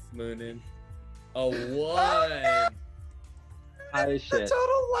Kinda get, just- Muninn? A 1. High as the shit.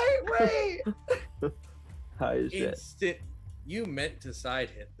 total lightweight. High as shit. Instant. You meant to side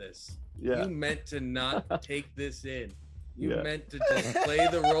hit this. Yeah. You meant to not take this in. You Yeah. meant to just play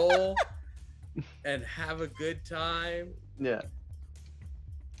the role and have a good time. Yeah.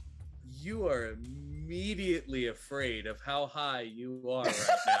 You are immediately afraid of how high you are right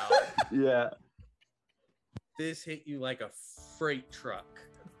now. Yeah. This hit you like a freight truck.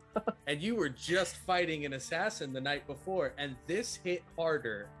 And you were just fighting an assassin the night before, and this hit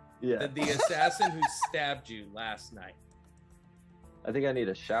harder Yeah. than the assassin who stabbed you last night. I think I need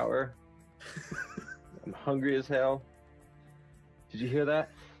a shower. I'm hungry as hell. Did you hear that?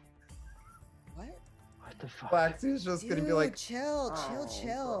 What? What the fuck? Galaxia's just gonna be like, chill.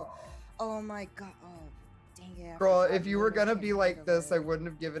 "Oh, Oh my God. Oh, dang it. I girl, forgot if you were Muninn gonna can't be like think of this, I it. wouldn't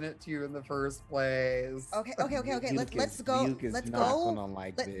have given it to you in the first place. Okay. Let's go. Luke is Let's not go. gonna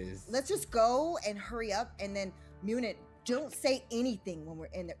like Let- this. Let's just go and hurry up, and then Muninn, don't say anything when we're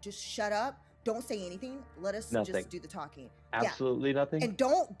in there. Just shut up. Don't say anything. Let us Nothing. just do the talking. Absolutely nothing. And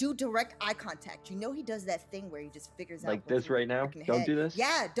don't do direct eye contact. You know he does that thing where he just figures out Like what's this in your right now? freaking Don't head. do this?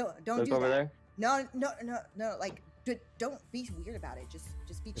 Yeah, don't Look do over that. there. No. Like, don't be weird about it.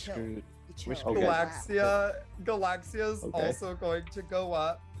 Just be chill. Screwed. Be chill. Which Okay. Relax. Galaxia's Okay. also going to go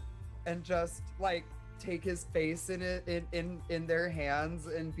up and just like take his face in their hands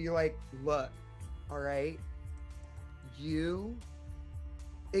and be like, look, all right, you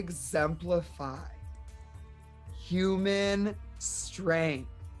exemplify human strength.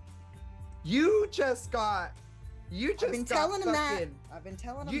 You just got I've been telling him that. fucking- I've been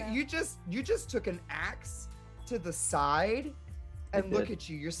telling him that. You just took an axe to the side, and look did. at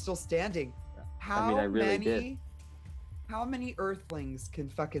you. You're still standing. I really did. How many Earthlings can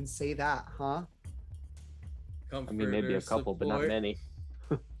fucking say that, huh? I mean, maybe a Comforter, couple, but not support, many.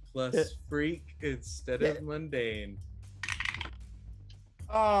 Plus freak instead of mundane.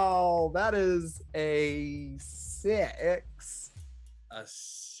 Oh, that is a 6. A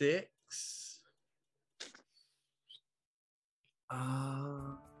 6.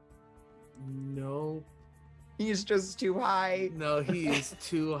 he's just too high. No, he is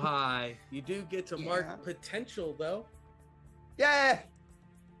too high. You do get to Yeah. mark potential, though. Yeah.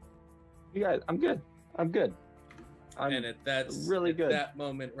 You guys, I'm good. I'm And at really good. that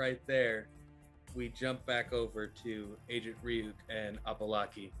moment right there, we jump back over to Agent Ryuk and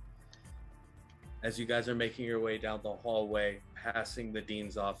Apolaki. As you guys are making your way down the hallway, passing the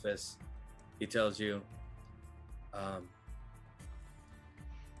dean's office, he tells you,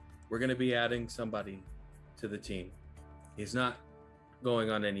 we're going to be adding somebody to the team. He's not going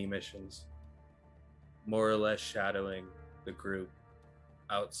on any missions, more or less shadowing the group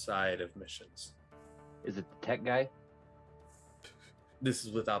outside of missions. Is it the tech guy? This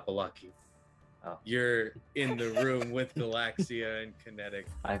is with Apolaki. Oh. You're in the room with Galaxia and Kinetik.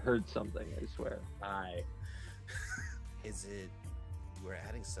 I heard something, I swear. Hi. Is it, we're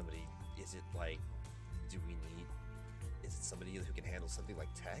adding somebody, is it like, is it somebody who can handle something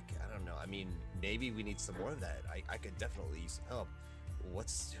like tech? I don't know. I mean, maybe we need some more of that. I could definitely use some help.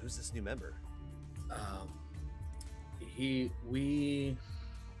 Who's this new member?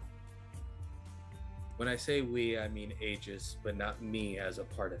 When I say we, I mean Aegis, but not me as a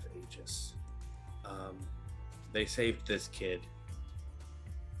part of Aegis. They saved this kid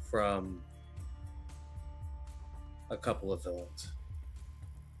from a couple of villains.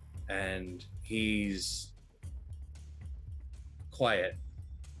 And he's quiet.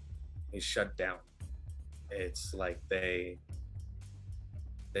 He's shut down. It's like they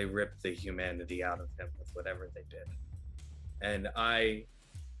ripped the humanity out of him with whatever they did. And I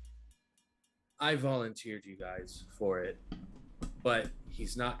volunteered you guys for it, but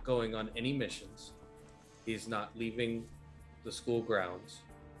he's not going on any missions. He's not leaving the school grounds.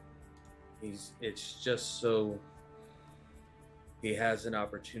 It's just so he has an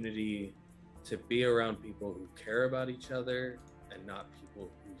opportunity to be around people who care about each other and not people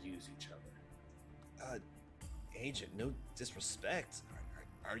who use each other. Agent, no disrespect.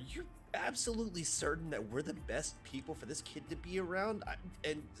 Are you absolutely certain that we're the best people for this kid to be around?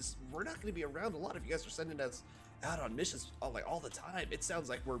 We're not going to be around a lot if you guys are sending us out on missions all the time. It sounds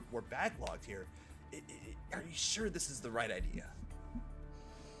like we're backlogged here. Are you sure this is the right idea?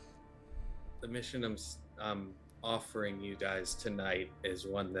 The mission I'm offering you guys tonight is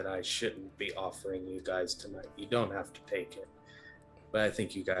one that I shouldn't be offering you guys tonight. You don't have to take it, but I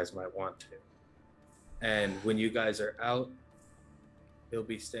think you guys might want to. And when you guys are out, he'll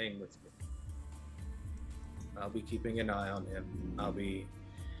be staying with me. I'll be keeping an eye on him. I'll be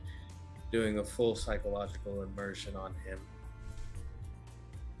doing a full psychological immersion on him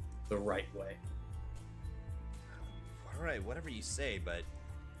the right way. All right, whatever you say, but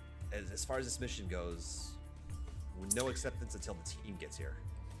as far as this mission goes, no acceptance until the team gets here.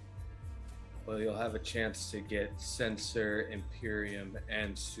 Well, you'll have a chance to get Censor, Imperium,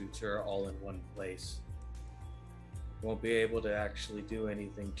 and Suture all in one place. Won't be able to actually do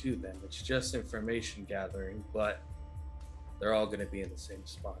anything to them. It's just information gathering, but they're all going to be in the same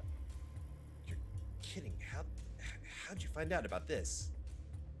spot. You're kidding. How'd you find out about this?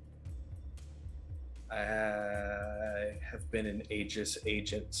 I have been an Aegis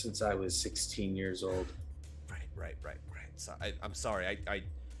agent since I was 16 years old. Right. So I'm sorry.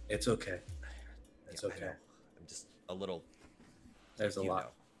 It's okay. It's Yeah, okay. I'm just a little. There's a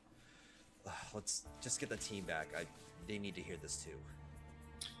lot. Let's just get the team back. They need to hear this too.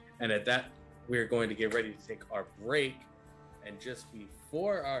 And at that, we're going to get ready to take our break. And just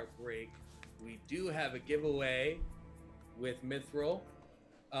before our break, we do have a giveaway with Mithril.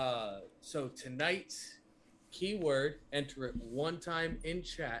 So tonight's keyword, enter it one time in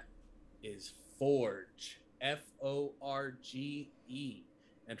chat, is Forge. Forge.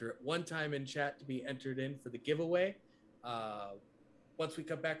 Enter it one time in chat to be entered in for the giveaway. Once we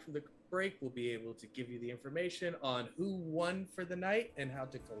come back from the break, we'll be able to give you the information on who won for the night and how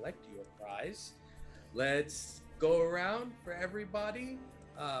to collect your prize. Let's go around for everybody.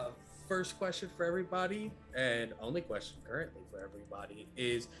 First question for everybody, and only question currently for everybody,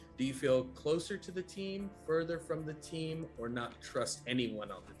 is do you feel closer to the team, further from the team, or not trust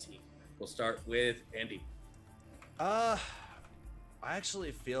anyone on the team? We'll start with Andy. I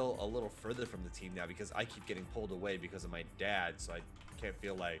actually feel a little further from the team now because I keep getting pulled away because of my dad, so I can't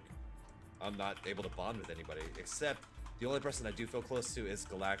feel like I'm not able to bond with anybody, except the only person I do feel close to is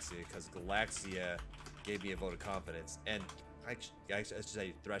Galaxia, because Galaxia gave me a vote of confidence, and I should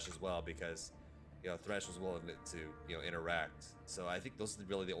say Thresh as well, because Thresh was willing to interact. So I think those are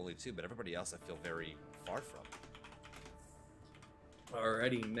really the only two, but everybody else I feel very far from.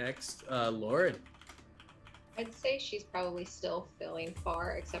 Alrighty, next, Lauren. I'd say she's probably still feeling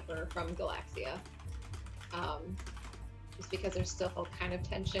far, except for from Galaxia. Just because there's still kind of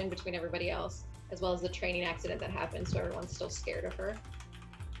tension between everybody else. as well as the training accident that happened, so everyone's still scared of her.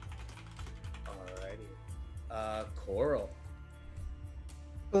 Alrighty. Coral.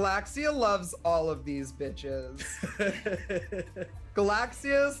 Galaxia loves all of these bitches.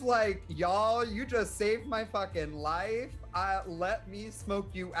 Galaxia's like, y'all, you just saved my fucking life. Let me smoke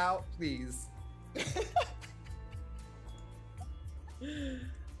you out, please.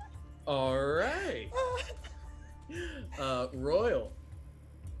 All right. Royal.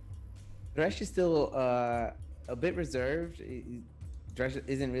 Dresh is still a bit reserved. Dresh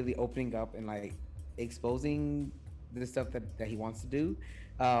isn't really opening up and like exposing the stuff that he wants to do.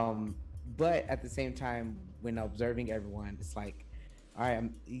 But at the same time, when observing everyone, it's like, all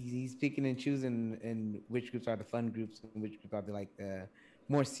right, he's picking and choosing and which groups are the fun groups and which groups are the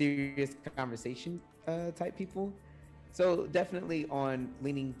more serious conversation type people. So definitely on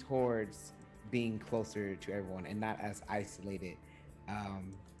leaning towards being closer to everyone and not as isolated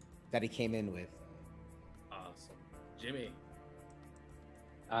that he came in with. Awesome. Jimmy.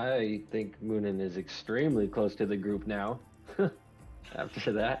 I think Muninn is extremely close to the group now.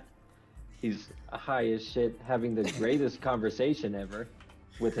 After that, he's high as shit, having the greatest conversation ever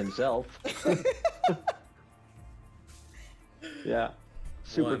with himself. Yeah,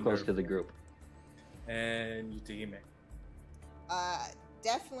 super close to the group. And Utahime.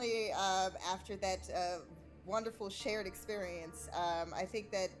 Definitely after that wonderful shared experience, I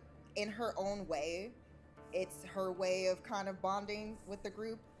think that in her own way, it's her way of kind of bonding with the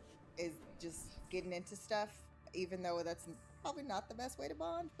group is just getting into stuff, even though that's probably not the best way to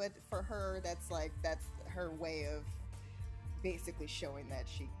bond, but for her, that's her way of basically showing that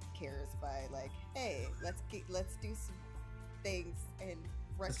she cares by like, hey, let's do some things and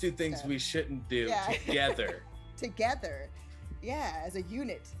let's do things stuff. we shouldn't do together. Together. Yeah, as a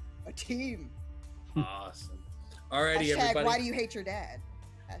unit, a team. Awesome. Alrighty, Hashtag, everybody. why do you hate your dad?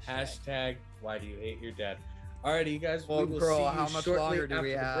 Hashtag, why do you hate your dad? Alrighty, you guys. Well, we will girl, see you how much shortly longer do after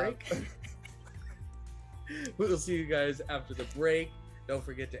we the have? break. We will see you guys after the break. Don't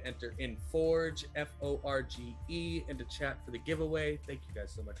forget to enter in Forge, Forge, into chat for the giveaway. Thank you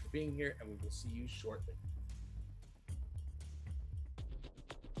guys so much for being here, and we will see you shortly.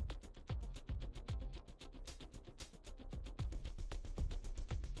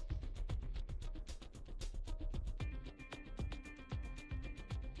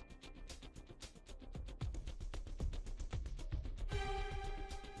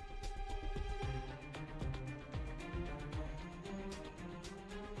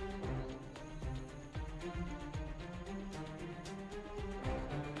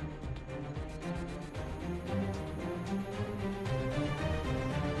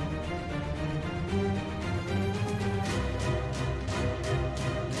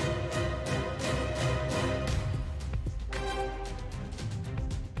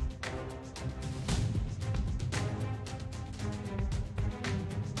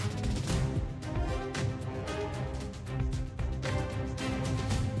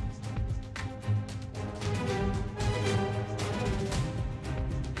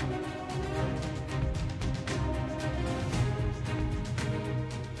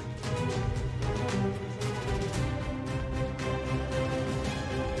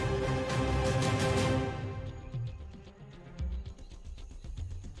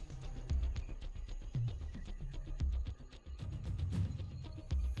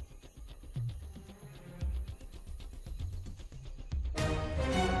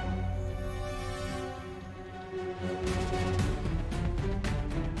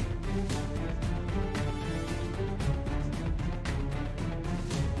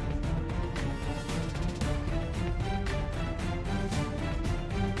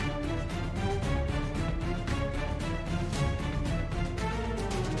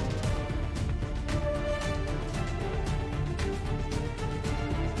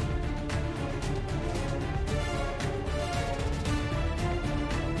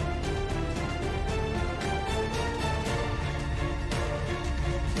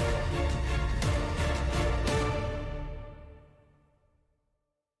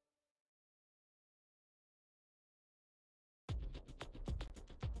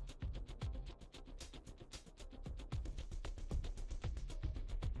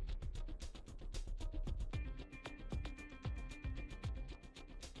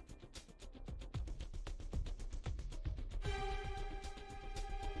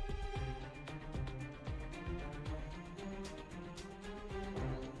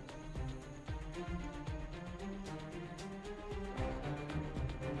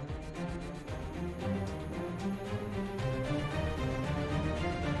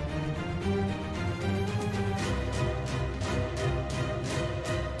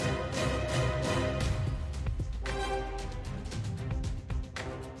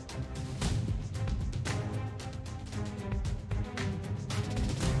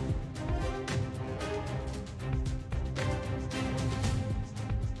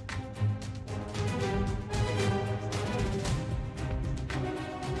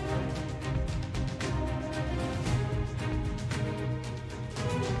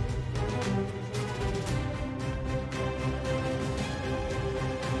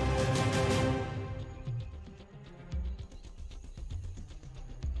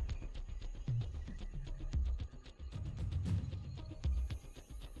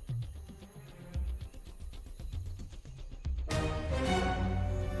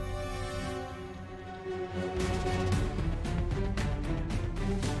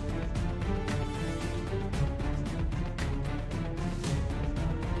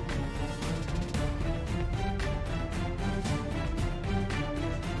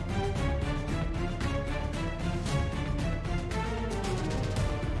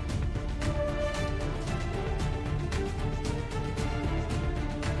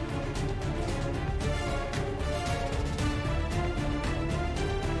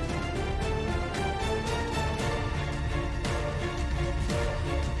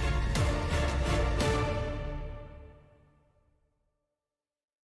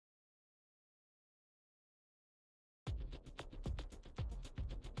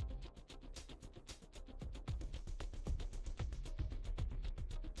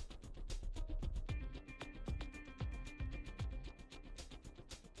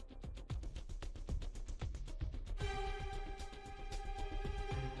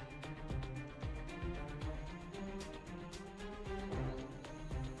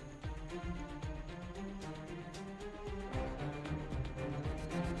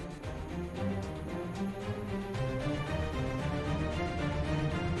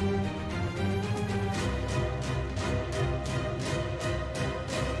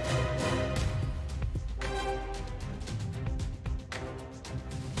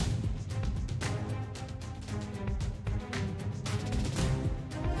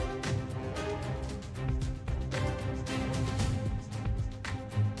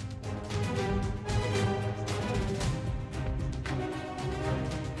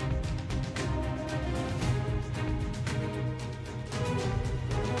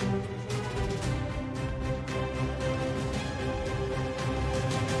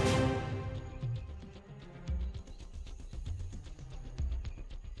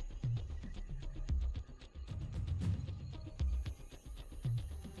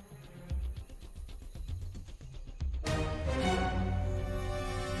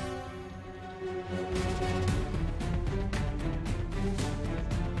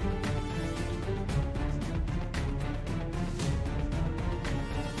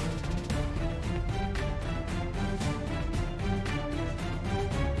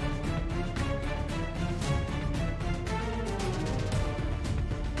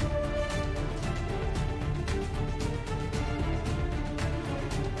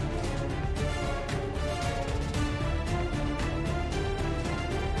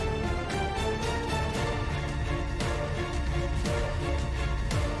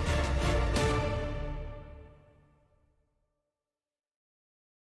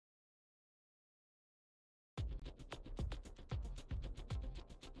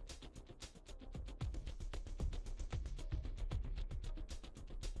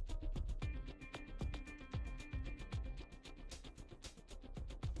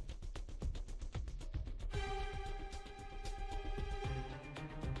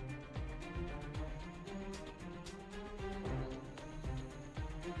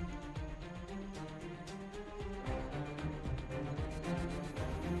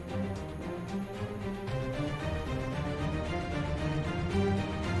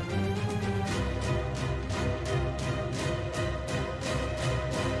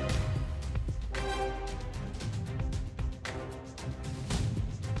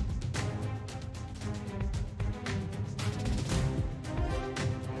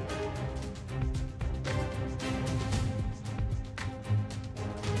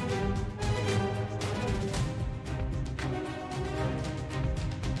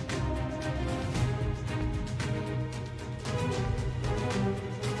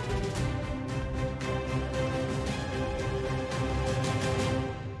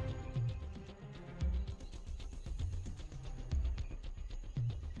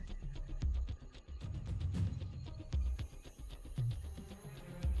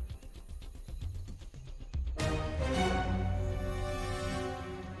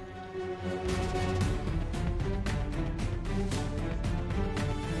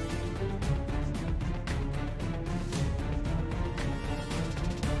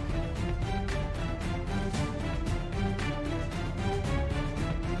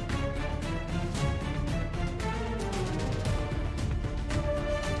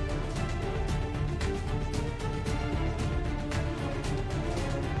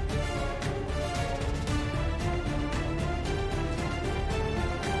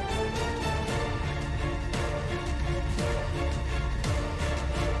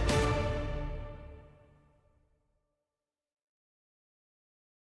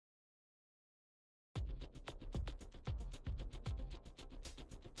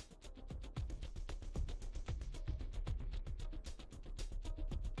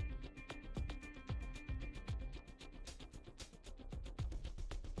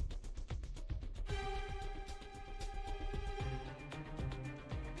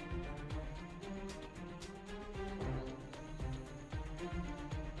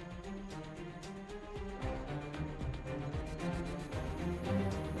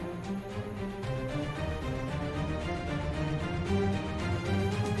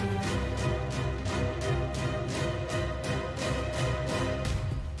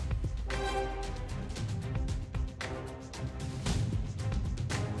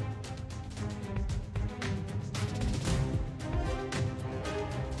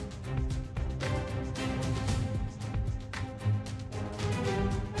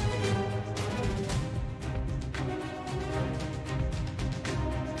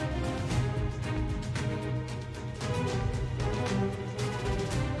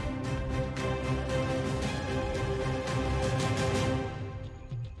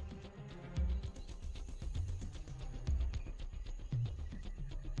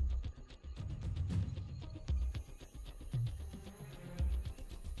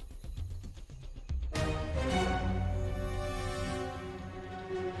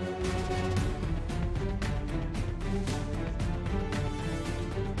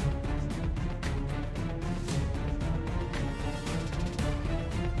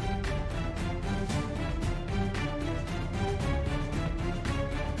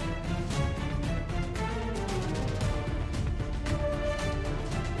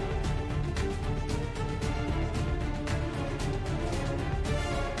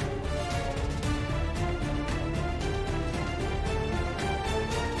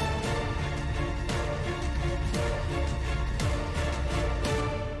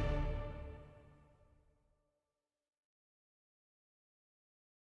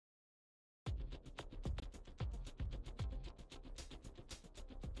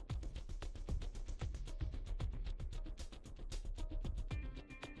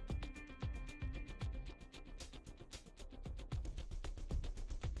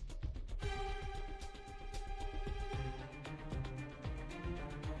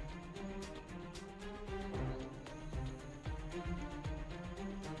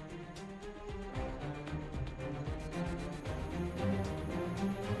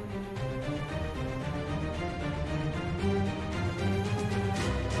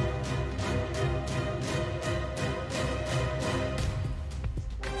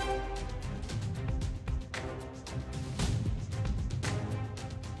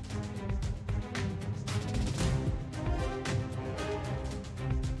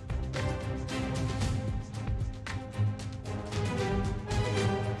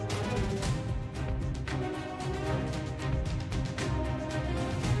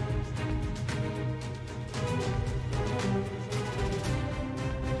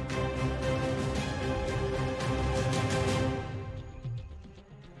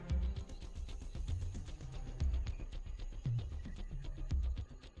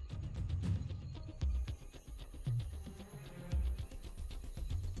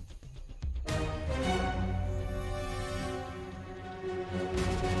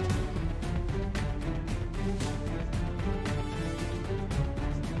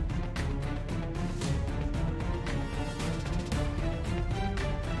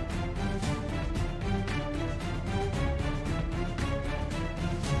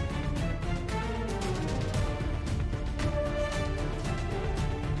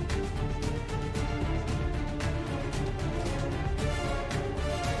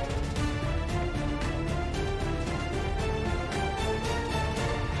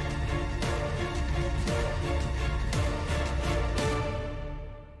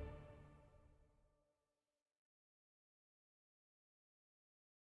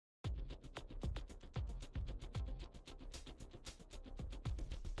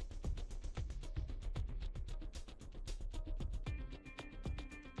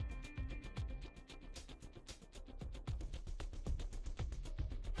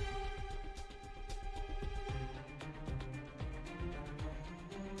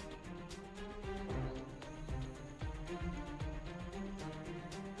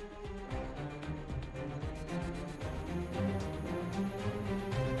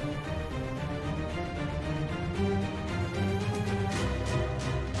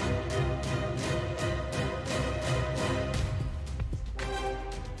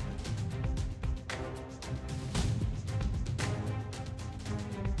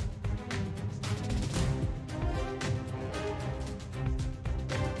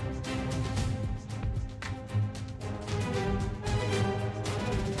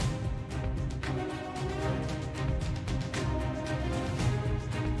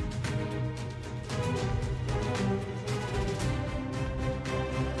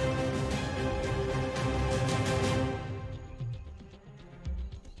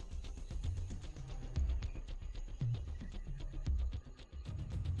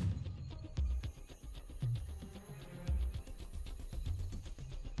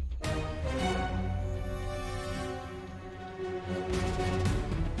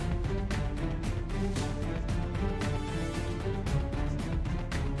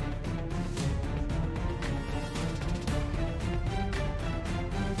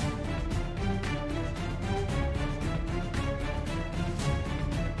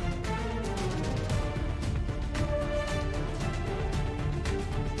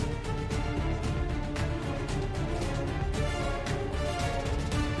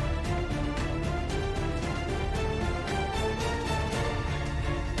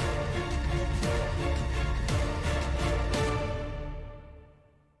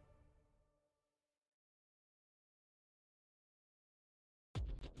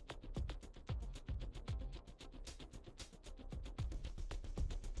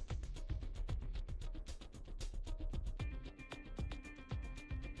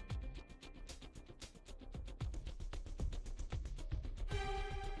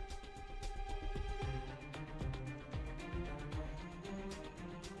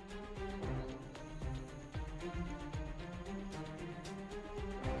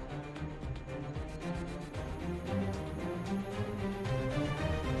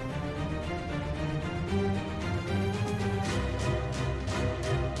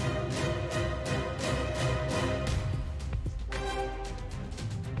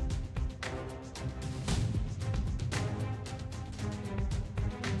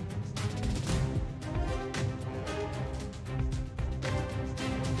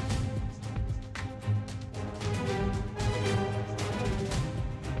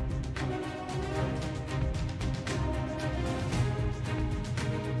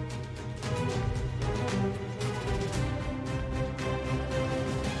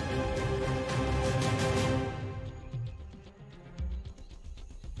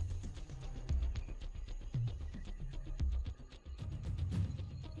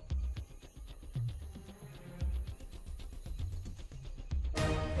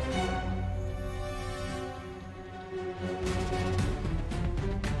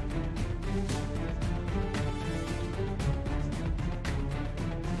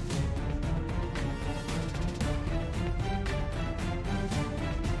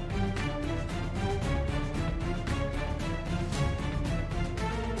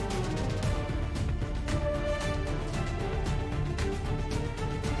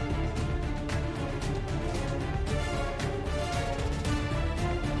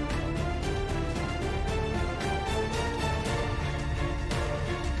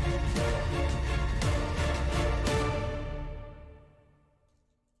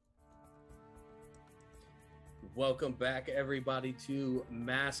 Welcome back, everybody, to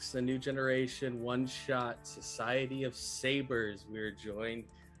Masks, a New Generation one-shot Society of Sabers. We're joined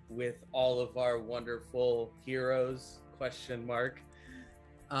with all of our wonderful heroes, ?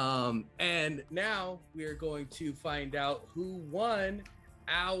 And now we are going to find out who won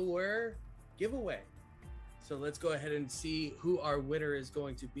our giveaway. So let's go ahead and see who our winner is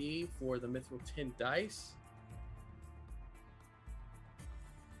going to be for the Mithril Tin Dice.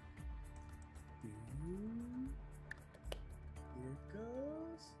 Here it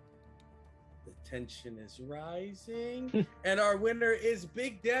goes. The tension is rising. And our winner is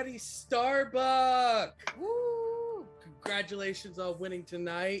Big Daddy Starbuck. Woo! Congratulations on winning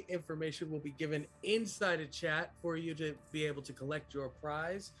tonight. Information will be given inside a chat for you to be able to collect your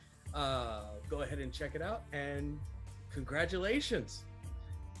prize. Go ahead and check it out, and congratulations.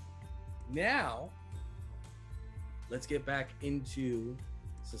 Now, let's get back into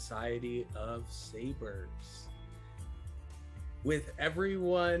Society of Sabers. With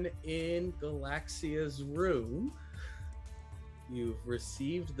everyone in Galaxia's room, you've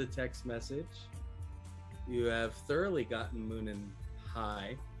received the text message. You have thoroughly gotten Muninn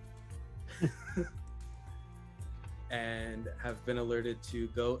high and have been alerted to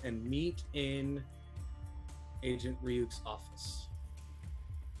go and meet in Agent Ryuk's office.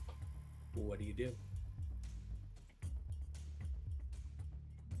 What do you do?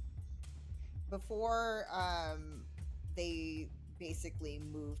 Before they basically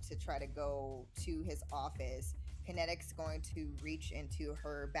move to try to go to his office, Kinetik's going to reach into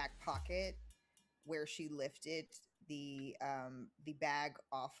her back pocket where she lifted the bag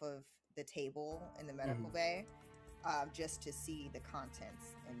off of the table in the medical bay, just to see the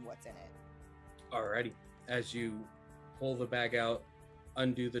contents and what's in it. Alrighty. As you pull the bag out,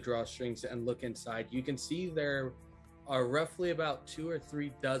 undo the drawstrings, and look inside, you can see there are roughly about 2 or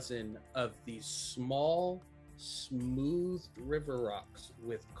 3 dozen of these small, smoothed river rocks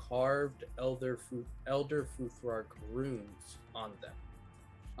with carved Elder Futhrark runes on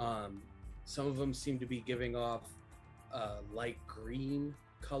them. Some of them seem to be giving off light green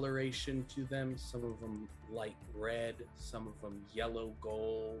coloration to them, some of them light red, some of them yellow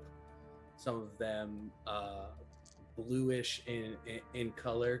gold, some of them bluish in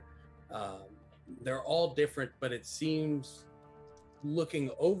color. They're all different, but it seems, looking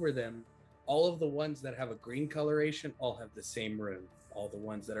over them, all of the ones that have a green coloration all have the same rune. All the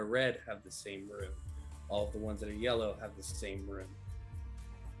ones that are red have the same rune. All of the ones that are yellow have the same rune.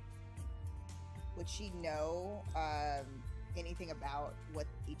 Would she know anything about what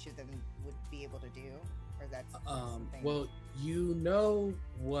each of them would be able to do? Or that's something... Well, you know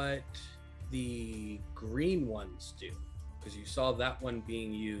what the green ones do, because you saw that one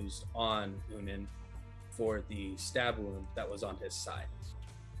being used on Muninn for the stab wound that was on his side.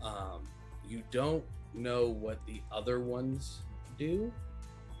 You don't know what the other ones do.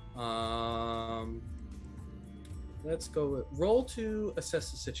 Let's go with roll to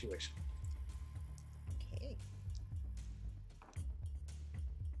assess the situation. Okay.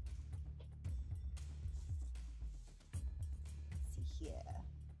 Let's see here.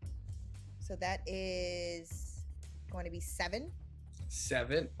 So that is going to be 7.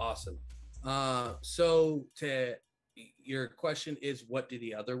 7, awesome. So to your question is, what do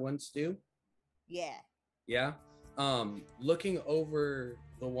the other ones do? Yeah. Looking over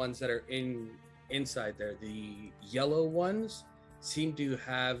the ones that are inside there, the yellow ones seem to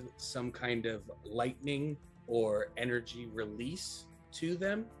have some kind of lightning or energy release to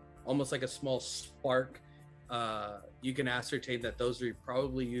them, almost like a small spark. You can ascertain that those are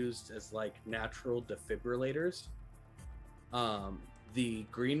probably used as like natural defibrillators. The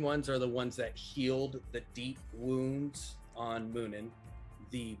green ones are the ones that healed the deep wounds on Muninn.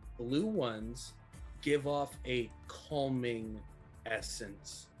 The blue ones give off a calming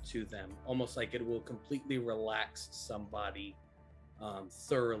essence to them, almost like it will completely relax somebody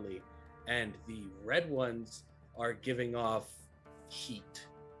thoroughly. And the red ones are giving off heat,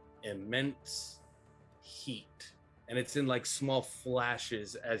 immense heat. And it's in like small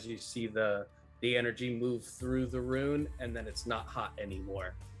flashes as you see the energy move through the rune, and then it's not hot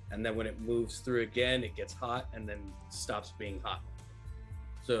anymore. And then when it moves through again, it gets hot and then stops being hot.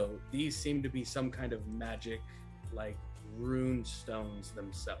 So these seem to be some kind of magic, like rune stones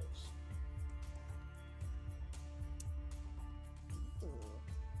themselves. Ooh.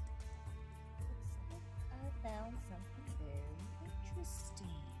 Looks like I found something very interesting.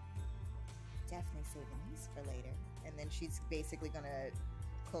 Definitely saving these for later. And then she's basically gonna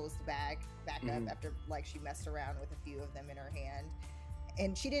close the bag back up after like she messed around with a few of them in her hand.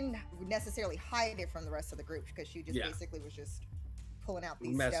 And she didn't necessarily hide it from the rest of the group because she just basically was just pulling out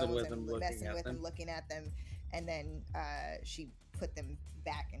these messing stones with and them, messing with them, looking at them. and then she put them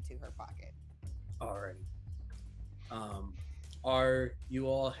back into her pocket. Alrighty. Are you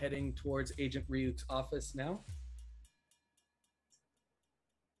all heading towards Agent Ryuk's office now?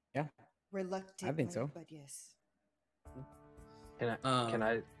 Yeah, Reluctant, I think so. but yes. Can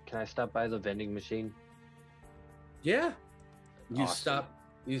I stop by the vending machine? Yeah. You Awesome.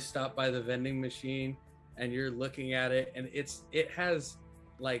 stop by the vending machine and you're looking at it, and it has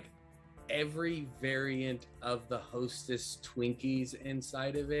like every variant of the Hostess Twinkies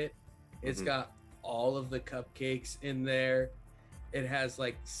inside of it. It's Mhm. got all of the cupcakes in there. It has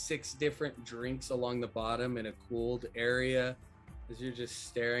like 6 different drinks along the bottom in a cooled area as you're just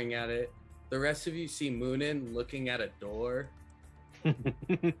staring at it. The rest of you see Muninn looking at a door.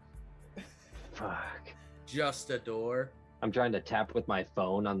 Fuck. Just a door. I'm trying to tap with my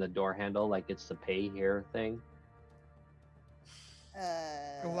phone on the door handle like it's the pay here thing.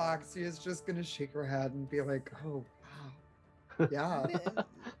 Galaxia is just gonna shake her head and be like, "Oh wow, yeah,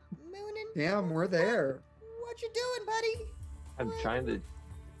 Muninn, damn, we're there." What you doing, buddy? I'm trying to.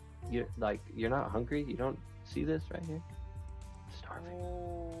 You're not hungry? You don't see this right here? Starving.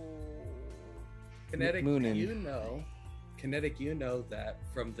 Oh. Kinetik, Muninn. Kinetik, you know that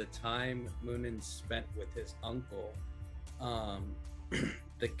from the time Muninn spent with his uncle,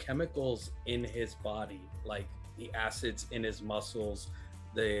 the chemicals in his body, like the acids in his muscles,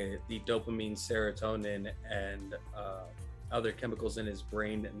 the dopamine, serotonin, and other chemicals in his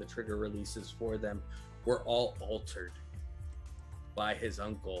brain, and the trigger releases for them, were all altered by his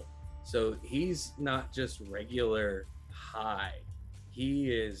uncle. So he's not just regular high.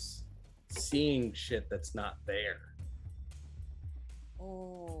 He is seeing shit that's not there.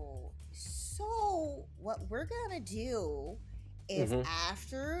 Oh, so what we're gonna do is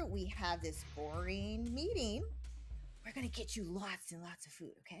after we have this boring meeting, we're gonna get you lots and lots of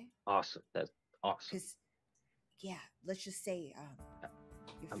food, okay? Awesome. That's awesome. Because, yeah, let's just say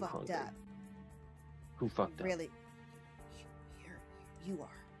you're I'm fucked hungry. up. Who fucked up? Really, you are.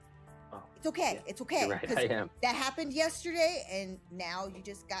 Oh, It's okay. yeah. It's okay. You're right, 'cause I am. That happened yesterday, and now you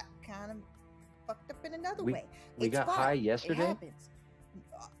just got kind of fucked up in another way. We It's got fine. high It yesterday? happens.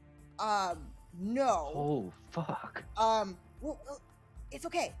 No. Oh, fuck. Well, it's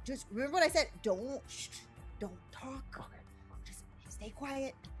okay. Just remember what I said. Don't talk. Okay. Just stay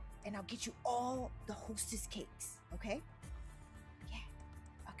quiet, and I'll get you all the Hostess cakes. Okay? Yeah.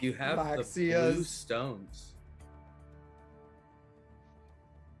 Okay. You have the Galaxia's- blue stones.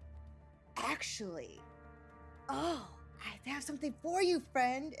 Actually, I have something for you,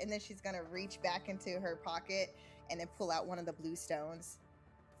 friend. And then she's gonna reach back into her pocket and then pull out one of the blue stones.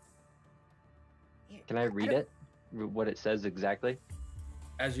 Here, Can I read don't- it? What it says exactly?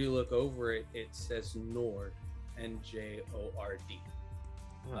 As you look over it, it says Nord, Njord.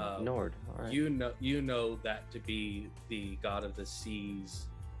 Nord. All right. You know that to be the god of the seas,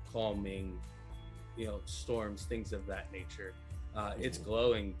 calming, storms, things of that nature. It's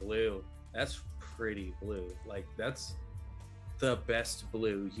glowing blue. That's pretty blue. Like, that's the best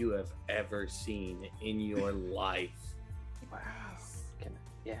blue you have ever seen in your life. Wow. Yes.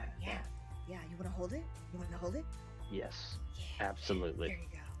 Yeah. Yeah. Yeah. You want to hold it? You want to hold it? Yes. Yeah. Absolutely. There you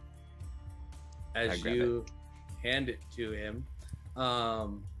go. As I grab you hand it to him,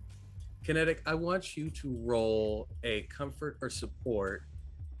 Kinetik, I want you to roll a comfort or support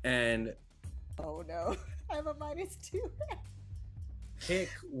and Oh no. I have a -2. pick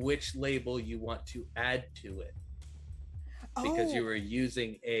which label you want to add to it, because you were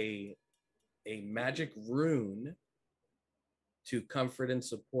using a magic rune to comfort and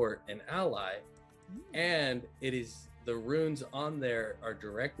support an ally, and it is the runes on there are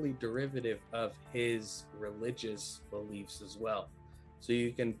directly derivative of his religious beliefs as well. So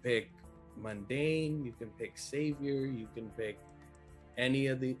you can pick mundane, you can pick savior, you can pick any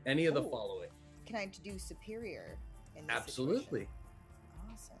of the Oh. following. Can I do superior in this Absolutely. situation?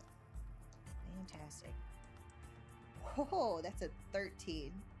 Awesome. Fantastic. Oh, that's a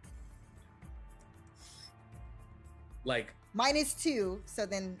 13. Like, -2, so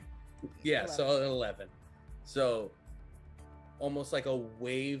then yeah, 11. so 11. So almost like a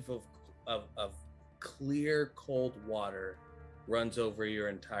wave of clear cold water runs over your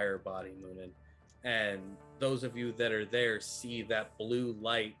entire body, Muninn. And those of you that are there see that blue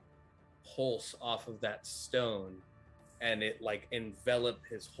light pulse off of that stone, and it like envelop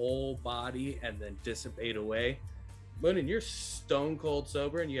his whole body and then dissipate away. Muninn, you're stone cold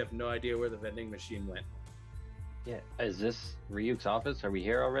sober and you have no idea where the vending machine went. Yeah. Is this Ryuk's office? Are we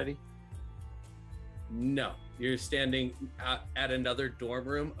here already? No, you're standing at another dorm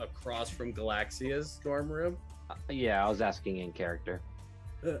room across from Galaxia's dorm room. Yeah, I was asking in character.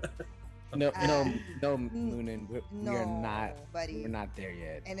 No, Muninn, we are not, buddy. we're not there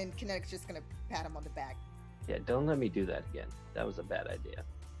yet. And then Kinetik's just gonna pat him on the back. Yeah, don't let me do that again. That was a bad idea.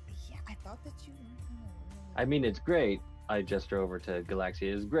 Yeah, I thought that you weren't gonna. I mean, it's great. I gesture over to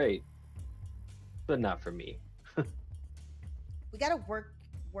Galaxia. It's great, but not for me. We gotta work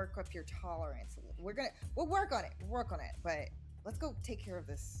up your tolerance. We'll work on it. But let's go take care of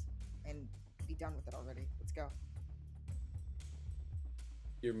this and be done with it already. Let's go.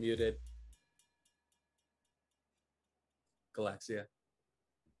 You're muted. Galaxia.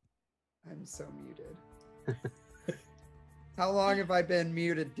 I'm so muted. How long have I been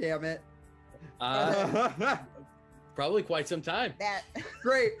muted, damn it? Probably quite some time. That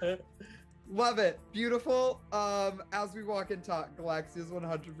Great. Love it. Beautiful. As we walk and talk, Galaxia is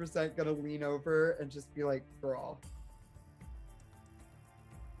 100% gonna lean over and just be like, girl,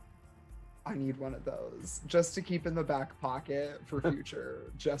 I need one of those just to keep in the back pocket for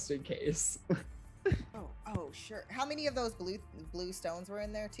future, just in case. oh, sure. How many of those blue stones were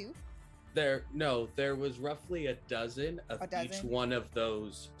in there too? There was roughly a dozen of each one of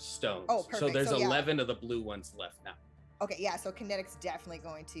those stones. Oh, perfect. So there's So, yeah. 11 of the blue ones left now. Okay, yeah. So Kinetik's definitely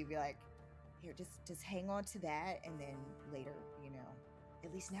going to be like, here, just hang on to that, and then later,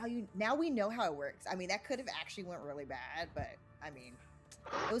 at least now we know how it works. I mean, that could have actually went really bad, but I mean,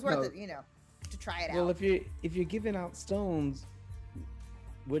 it was worth it, to try it out. Well, if you're giving out stones,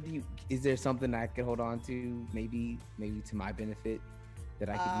 is there something I could hold on to, maybe to my benefit, that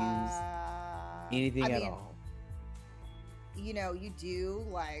I could use? Anything at all? You do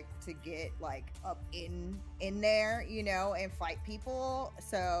like to get like up in there, and fight people.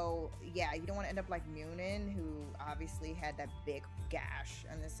 So yeah, you don't want to end up like Muninn, who obviously had that big gash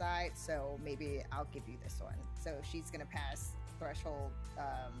on the side. So maybe I'll give you this one. So she's gonna pass threshold,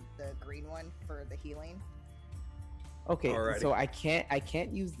 the green one for the healing. Okay, Alrighty. so I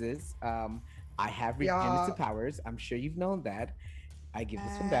can't use this. I have regenerative powers. I'm sure you've known that. I give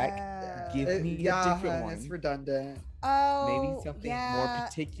this one back. Give me a different one. It's redundant. Oh, Maybe something more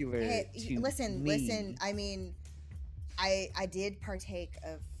particular to listen. me. I mean, I did partake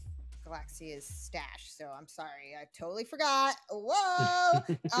of Galaxia's stash, so I'm sorry. I totally forgot. Whoa.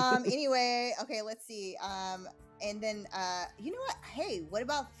 Anyway, okay, let's see. And then you know what? Hey, what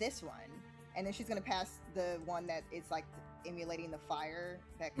about this one? And then she's gonna pass the one that is like emulating the fire.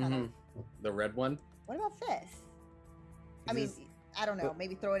 That kind of. The red one. What about this? I mean, I don't know.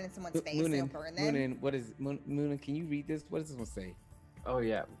 Maybe throw it in someone's face and it'll burn them. Muninn, what is Muninn? Can you read this? What does this one say? Oh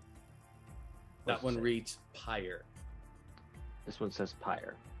yeah. That one reads pyre, This one says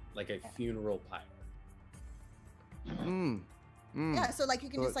pyre. like a funeral pyre. Yeah, so like you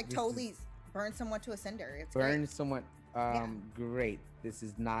can So just like this totally burn someone to a cinder. It's Burn great. someone. Great. This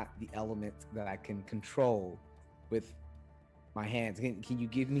is not the element that I can control with my hands. Can you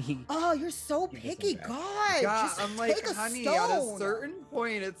give me? Oh, you're so Give this picky. one back. God, God, just I'm like, take a honey, stone. at a certain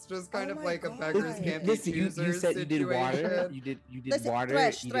point, it's just kind Oh of my like a God. beggars can't be Listen, you choosers said you did water. situation. You did Listen, water.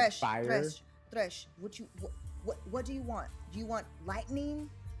 Thresh, you Thresh, did fire. Thresh. What do you want? Do you want lightning?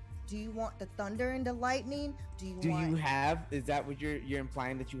 Do you want the thunder and the lightning? Do you have? Is that what you're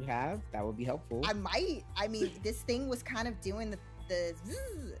implying that you have? That would be helpful. I might. I mean, this thing was kind of doing the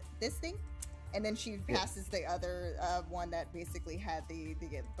zzz, this thing, and then she passes the other one that basically had the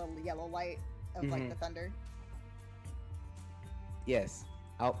yellow light of like the thunder. Yes,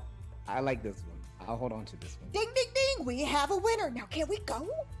 I like this one. I'll hold on to this one. Ding ding ding! We have a winner. Now can we go?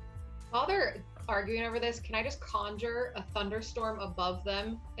 While they're arguing over this, can I just conjure a thunderstorm above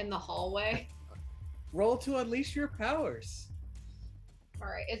them in the hallway? Roll to unleash your powers. All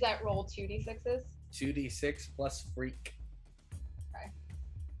right, is that roll 2d6s? 2d6 plus freak. Okay.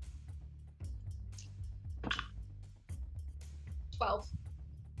 12.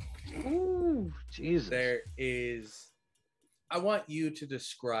 Ooh, Jesus. I want you to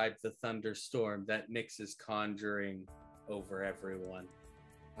describe the thunderstorm that Nyx is conjuring over everyone.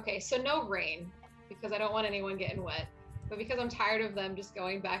 Okay, so no rain, because I don't want anyone getting wet. But because I'm tired of them just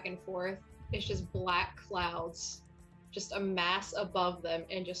going back and forth, it's just black clouds, just a mass above them,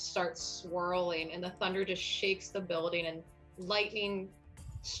 and just starts swirling, and the thunder just shakes the building, and lightning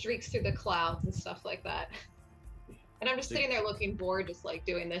streaks through the clouds and stuff like that. And I'm just sitting there looking bored, just like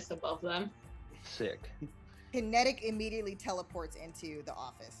doing this above them. Sick. Kinetik immediately teleports into the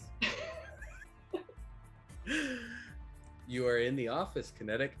office. You are in the office,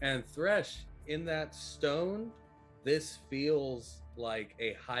 Kinetik, and Thresh, in that stone, this feels like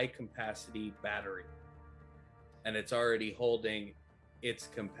a high capacity battery, and it's already holding its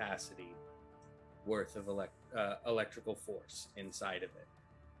capacity worth of electrical force inside of it.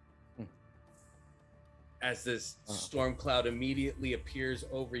 as this storm cloud immediately appears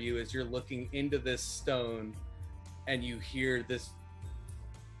over you as you're looking into this stone, and you hear this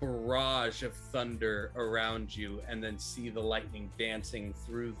barrage of thunder around you, and then see the lightning dancing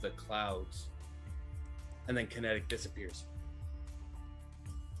through the clouds, and then Kinetik disappears.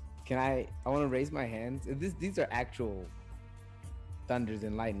 I want to raise my hands. These are actual thunders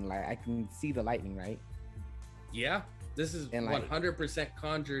and lightning. Like, I can see the lightning, right? Yeah, this is And, like, 100%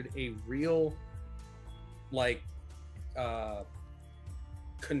 conjured a real, like,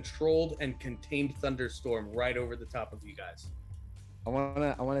 controlled and contained thunderstorm right over the top of you guys. I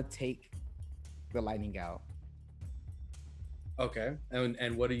wanna take the lightning out. Okay,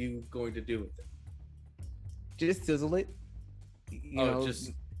 and what are you going to do with it? Just sizzle it. You know,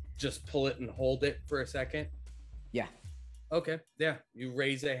 just pull it and hold it for a second. Yeah. Okay, yeah. You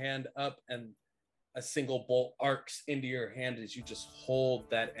raise a hand up, and a single bolt arcs into your hand as you just hold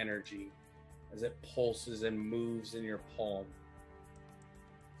that energy as it pulses and moves in your palm.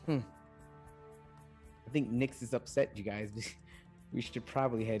 I think Nyx is upset, you guys. We should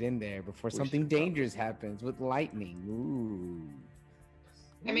probably head in there before something dangerous happens with lightning. Ooh.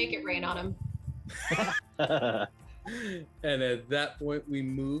 I make it rain on him. And at that point, we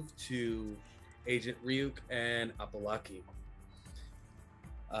move to Agent Ryuk and Apolaki.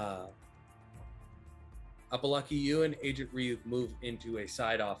 Apolaki, you and Agent Ryuk move into a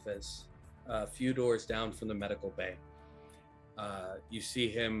side office a few doors down from the medical bay. You see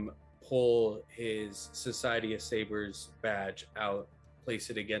him pull his Society of Sabers badge out,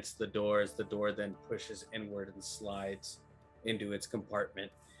 place it against the door as the door then pushes inward and slides into its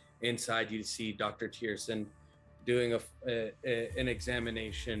compartment. Inside, you see Dr. Tierson doing an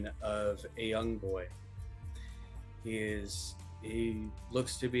examination of a young boy. He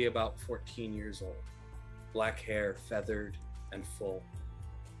looks to be about 14 years old. Black hair, feathered and full.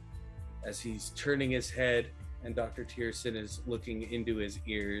 As he's turning his head and Dr. Tierson is looking into his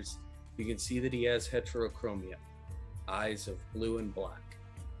ears, you can see that he has heterochromia, eyes of blue and black,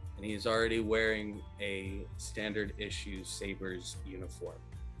 and he is already wearing a standard issue Sabers uniform.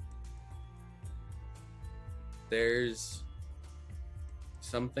 There's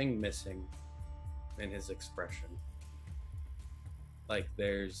something missing in his expression. Like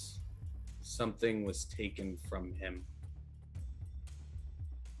there's something was taken from him.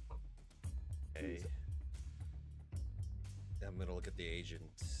 Hey. I'm gonna look at the Agent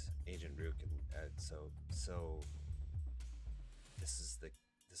Rook, and so this is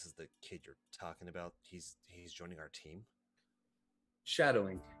the kid you're talking about. He's joining our team.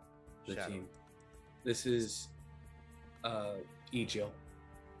 Shadowing the team. This is Egil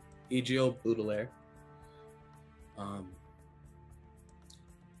Baudelaire.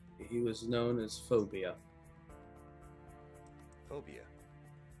 He was known as Phobia. Phobia?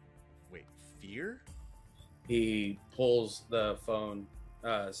 Wait, fear? He pulls the phone,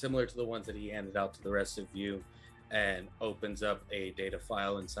 similar to the ones that he handed out to the rest of you, and opens up a data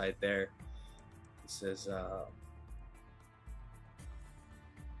file inside there. It says,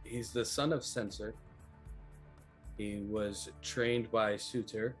 he's the son of Censor. He was trained by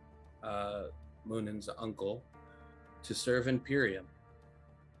Suter, Muninn's uncle, to serve Imperium.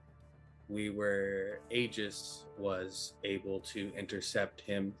 Aegis was able to intercept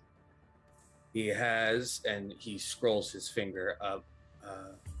him. He has, and he scrolls his finger up,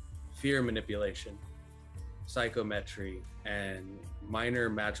 fear manipulation, psychometry, and minor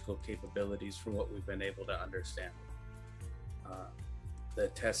magical capabilities from what we've been able to understand. The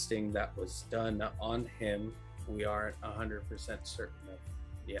testing that was done on him, we aren't 100% certain of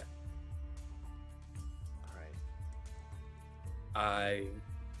yet. All right. I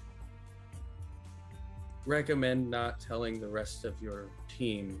recommend not telling the rest of your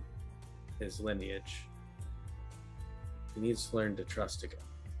team his lineage. He needs to learn to trust again.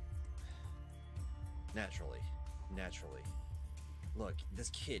 Naturally. Look,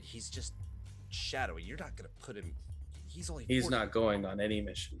 this kid, he's just shadowy. You're not gonna put him. He's 40. Not going on any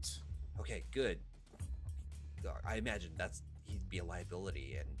missions. Okay, good. I imagine he'd be a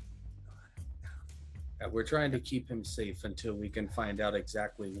liability, and We're trying to keep him safe until we can find out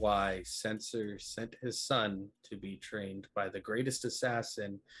exactly why Censor sent his son to be trained by the greatest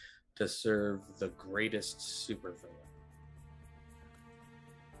assassin to serve the greatest supervillain.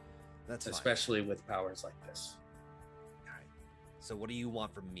 that's fine. Especially with powers like this. All right. So what do you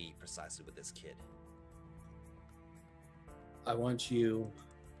want from me precisely with this kid? I want you...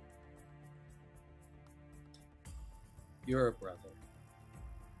 You're a brother.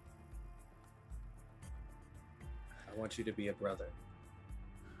 I want you to be a brother.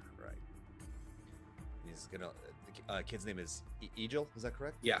 Right. He's gonna. The kid's name is Egil. Is that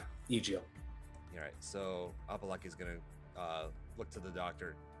correct? Yeah, Egil. All right. So Apolaki's gonna look to the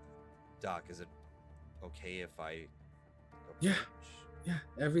doctor. Doc, is it okay if I Yeah. approach? Yeah,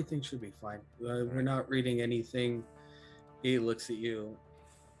 everything should be fine. We're not reading anything. He looks at you,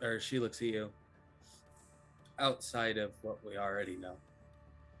 or she looks at you, outside of what we already know.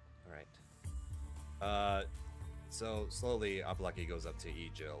 All right. So slowly, Apolaki goes up to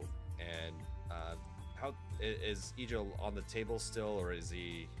Ejil, and how is Ejil on the table still, or is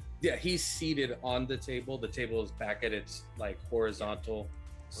he? Yeah, he's seated on the table. The table is back at its like horizontal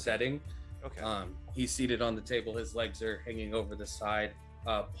setting. Okay. He's seated on the table. His legs are hanging over the side,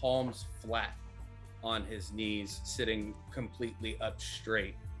 palms flat on his knees, sitting completely up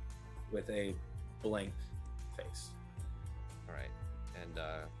straight with a blank face. All right. And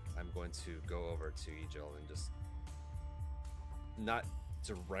I'm going to go over to Ejil and just not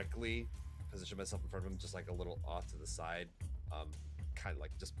directly position myself in front of him, just like a little off to the side, kind of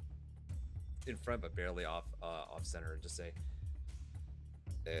like just in front but barely off center, and just say,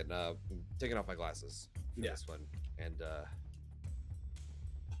 and taking off my glasses for this one, and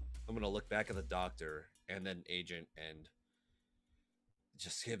I'm gonna look back at the doctor and then agent and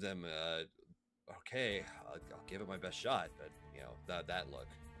just give them okay, I'll give it my best shot, but you know that look,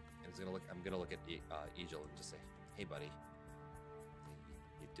 and I'm gonna look at Ejil and just say, hey buddy,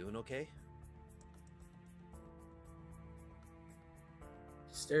 you doing okay?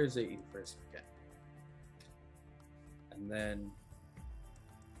 He stares at you for a second, and then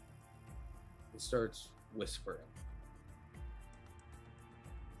he starts whispering.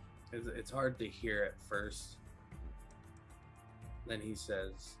 It's hard to hear at first. Then he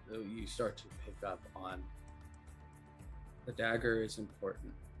says, you start to pick up on, the dagger is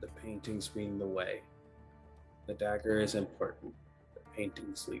important, the paintings being the way. The dagger is important, the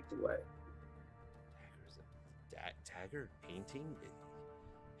paintings lead the way. Dagger painting?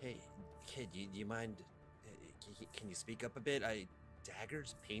 Hey, kid, do you mind? Can you speak up a bit?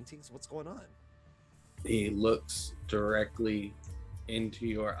 Daggers, paintings, what's going on? He looks directly into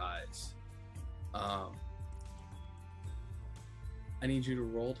your eyes. I need you to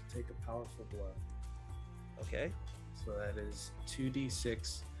roll to take a powerful blow. Okay. So that is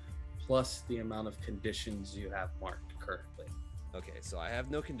 2d6 plus the amount of conditions you have marked currently. Okay, so I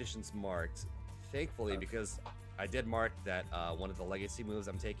have no conditions marked, thankfully, because I did mark that one of the legacy moves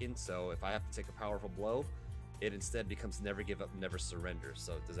I'm taking, so if I have to take a powerful blow, it instead becomes never give up, never surrender.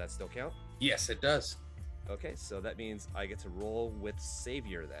 So does that still count? Yes, it does. Okay, so that means I get to roll with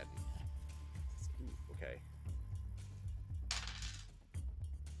Savior then. Okay.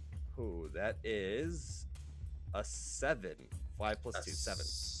 Ooh, that is a 7. 5 plus 2, 7.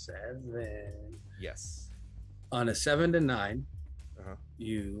 7. Yes. On a 7 to 9, Uh-huh.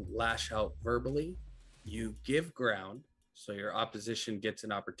 you lash out verbally, you give ground, so your opposition gets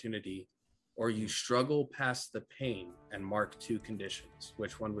an opportunity, or you struggle past the pain and mark 2 conditions.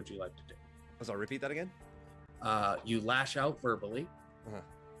 Which one would you like to do? Oh, sorry, repeat that again? You lash out verbally, Uh-huh.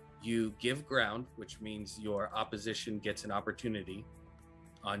 you give ground, which means your opposition gets an opportunity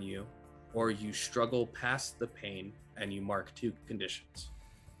on you, or you struggle past the pain and you mark 2 conditions.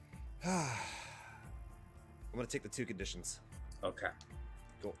 I'm gonna take the 2 conditions. Okay.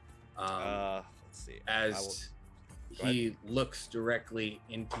 Cool. Let's see. As he looks directly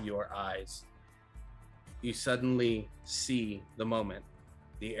into your eyes, you suddenly see the moment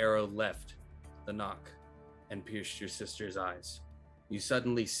the arrow left the knock and pierced your sister's eyes. You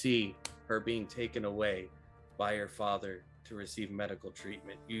suddenly see her being taken away by your father to receive medical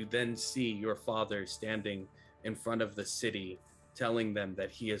treatment. You then see your father standing in front of the city telling them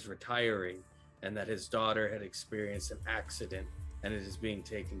that he is retiring and that his daughter had experienced an accident and it is being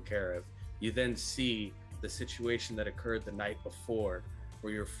taken care of. You then see the situation that occurred the night before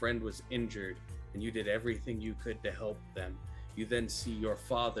where your friend was injured and you did everything you could to help them. You then see your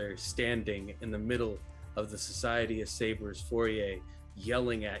father standing in the middle of the Society of Sabers foyer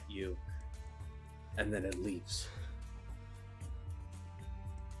yelling at you, and then it leaves.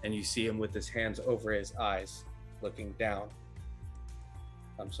 And you see him with his hands over his eyes, looking down.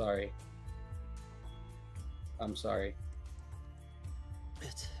 I'm sorry. I'm sorry.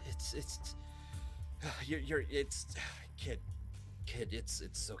 It's kid,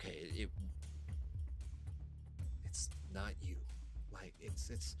 it's okay. It's not you. Like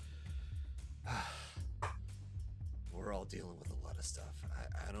it's we're all dealing with a lot of stuff.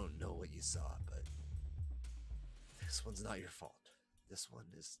 I don't know what you saw, but this one's not your fault. This one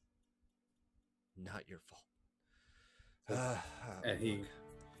is not your fault. And he,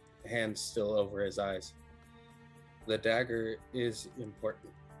 hands still over his eyes. The dagger is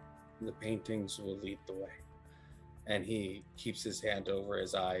important. The paintings will lead the way. And he keeps his hand over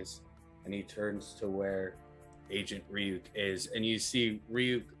his eyes and he turns to where Agent Ryuk is, and you see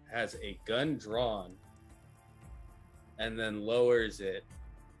Ryuk has a gun drawn and then lowers it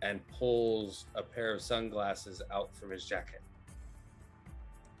and pulls a pair of sunglasses out from his jacket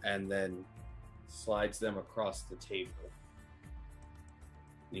and then slides them across the table,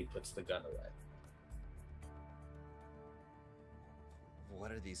 and he puts the gun away.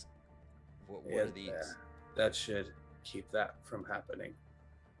 What are these? What Yeah, are these? that should keep that from happening.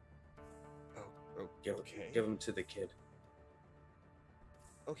 Oh, okay. Give them to the kid.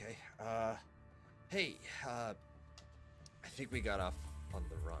 Okay. Hey, I think we got off on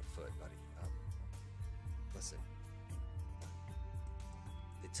the wrong foot, buddy. Listen.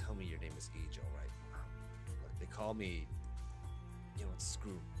 They tell me your name is Ejo, right? Look, they call me, you know,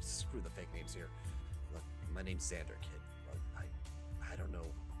 screw the fake names here. Look, my name's Xander, kid. Look, I don't know,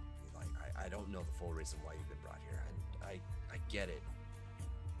 like, I don't know the full reason why you've been brought here, and I get it.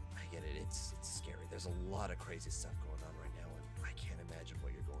 I get it. It's scary. There's a lot of crazy stuff going on right now, and I can't imagine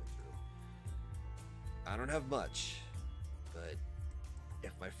what you're going through. I don't have much, but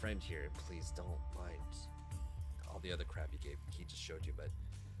if my friend here, please don't mind all the other crap he just showed you, but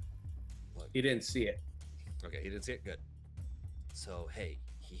look. He didn't see it. Okay, he didn't see it? Good. So, hey,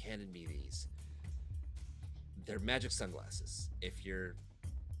 he handed me these. They're magic sunglasses. If you're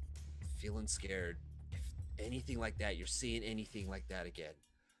feeling scared, if anything like that, you're seeing anything like that again,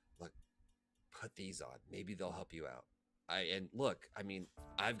 look, put these on. Maybe they'll help you out. And look, I mean,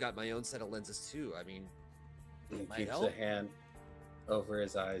 I've got my own set of lenses too. I mean, He it might keeps help. a hand over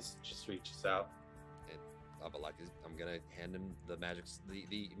his eyes, just reaches out. And Apolaki, I'm gonna hand him the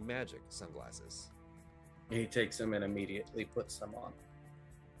magic sunglasses. He takes them and immediately puts them on.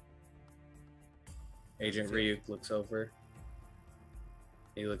 Agent Ryuk looks over.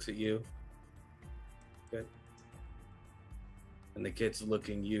 He looks at you. Good. And the kid's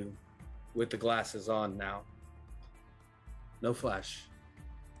looking you with the glasses on now. No flash.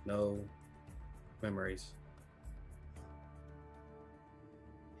 No memories.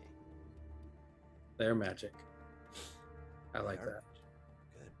 They're magic. I like They are that.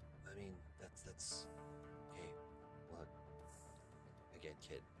 Good. I mean, that's hey, look. Again,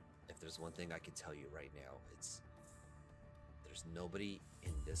 kid, if there's one thing I can tell you right now, it's there's nobody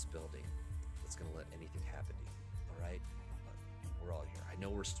in this building that's gonna let anything happen to you. All right? Look, we're all here. I know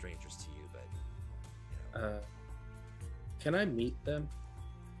we're strangers to you, but you know, Can I meet them?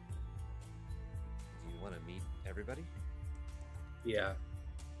 do you want to meet everybody? Yeah.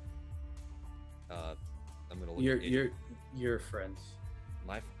 I'm gonna look. at Your friends.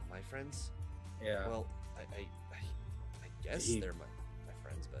 my friends. Yeah. Well, I guess He- they're my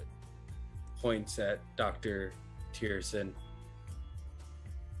friends, but Points at Dr. Tierson.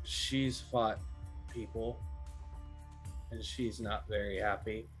 She's fought people, and she's not very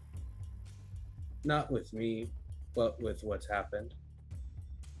happy. Not with me, but with what's happened.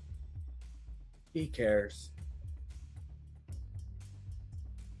 He cares.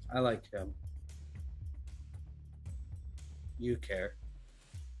 I like him. You care.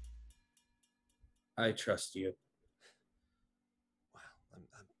 I trust you. wow,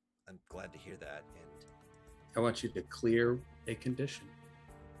 I'm glad to hear that, and I want you to clear a condition.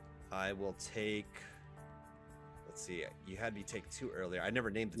 I will take. Let's see. You had me take 2 earlier. I never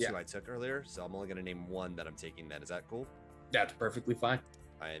named the Yeah. 2 I took earlier, so I'm only going to name 1 that I'm taking. Then is that cool? That's perfectly fine.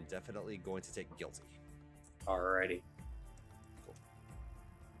 I am definitely going to take guilty. Alrighty. Cool.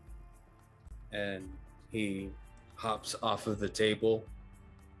 And he hops off of the table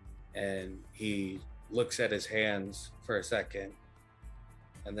and he looks at his hands for a second,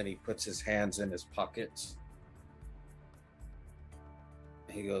 and then he puts his hands in his pockets.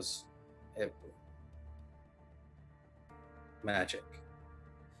 He goes, "Hey, magic."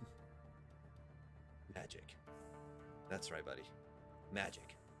 Magic. That's right, buddy.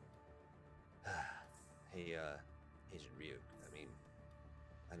 Magic. Hey, Agent Ryuk. I mean,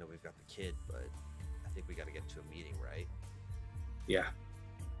 I know we've got the kid, but I think we got to get to a meeting, right? Yeah.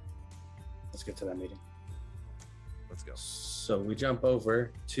 Let's get to that meeting. Let's go. So we jump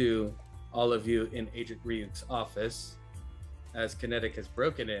over to all of you in Agent Ryuk's office as Kinetik has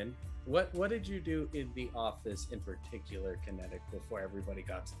broken in. What did you do in the office in particular, Kinetik, before everybody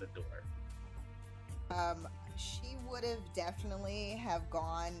got to the door? She would have definitely have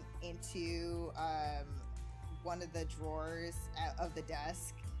gone into one of the drawers of the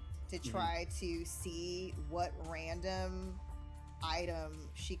desk to try to see what random item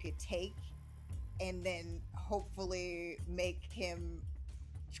she could take, and then hopefully make him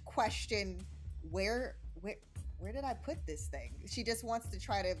question where did I put this thing. She just wants to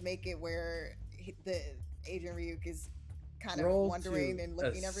try to make it where the Agent Ryuk is kind of Roll wondering to and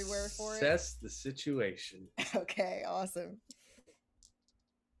looking everywhere for it? Assess the situation. Okay, awesome.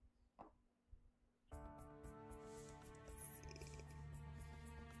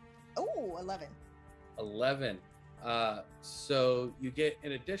 Oh, 11. 11. So you get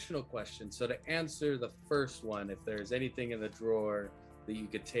an additional question. So to answer the first one, if there's anything in the drawer that you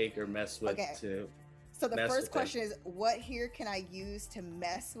could take or mess with Okay. to So the mess first with question is, what here can I use to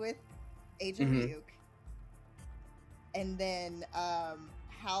mess with Agent Mhm. Ryuk? And then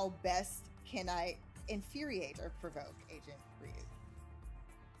how best can I infuriate or provoke Agent Ryuk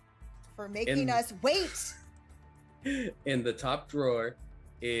for making us wait? in the top drawer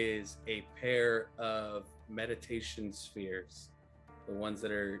is a pair of meditation spheres, the ones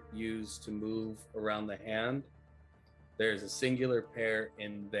that are used to move around the hand. There's a singular pair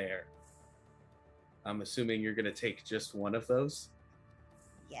in there. I'm assuming you're going to take just one of those.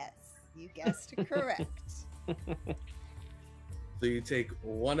 Yes, you guessed correct. So you take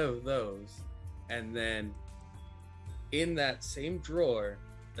one of those, and then in that same drawer,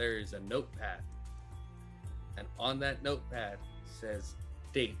 there is a notepad. And on that notepad says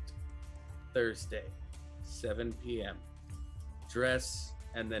date, Thursday, 7 p.m. Dress,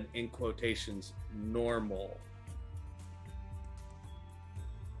 and then in quotations, normal.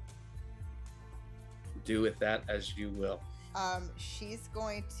 Do with that as you will. She's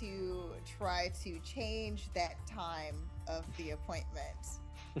going to try to change that time of the appointment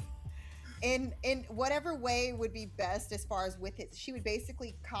in whatever way would be best as far as with it. She would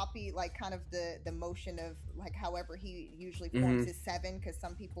basically copy like kind of the motion of like however he usually forms his 7, because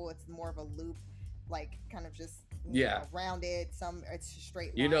some people it's more of a loop, like kind of just rounded, some it's a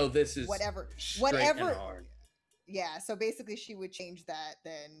straight line. This is whatever and hard. Yeah, so basically she would change that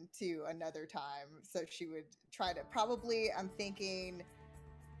then to another time. So she would try to probably, I'm thinking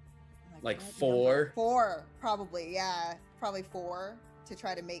like what 4. number? 4, probably, yeah. Probably 4 to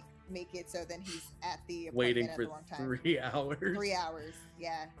try to make it so then he's at the appointment Waiting at for the wrong time. 3 hours. 3 hours,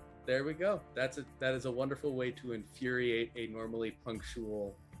 yeah. There we go. That is a wonderful way to infuriate a normally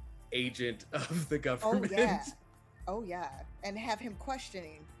punctual agent of the government. Oh yeah. And have him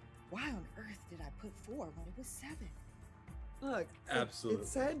questioning, why on earth did I put 4 when it was 7? Look, Absolutely. It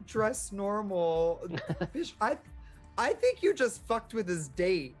said dress normal. Fish, I think you just fucked with his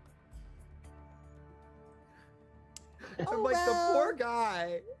date. I'm like, the poor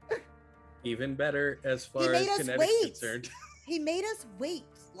guy. Even better as far made as us Kinetik's wait. concerned. He made us wait.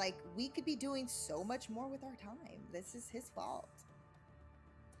 Like, we could be doing so much more with our time. This is his fault.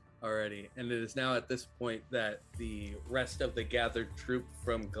 Alrighty, and it is now at this point that the rest of the gathered troop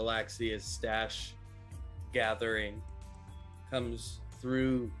from Galaxia's stash gathering comes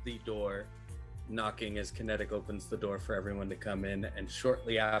through the door, knocking as Kinetik opens the door for everyone to come in, and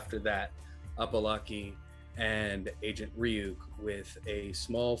shortly after that, Apolaki and Agent Ryuk with a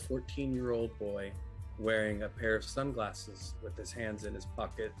small 14-year-old boy wearing a pair of sunglasses with his hands in his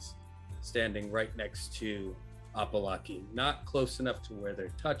pockets, standing right next to Apolaki, not close enough to where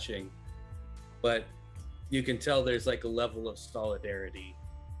they're touching, but you can tell there's like a level of solidarity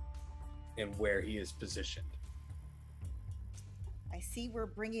in where he is positioned. I see we're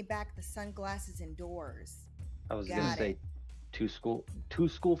bringing back the sunglasses indoors. I was Got gonna it. say, too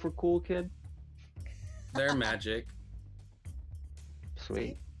school for cool, kid. They're magic.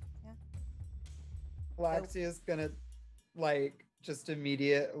 Sweet. Galaxia's gonna like just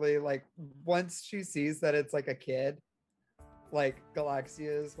immediately, like, once she sees that it's like a kid, like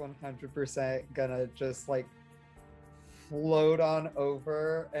Galaxia is 100% gonna just like float on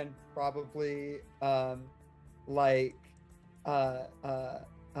over and probably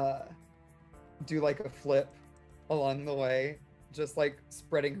do like a flip along the way, just like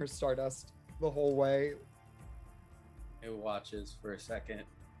spreading her stardust the whole way. It watches for a second.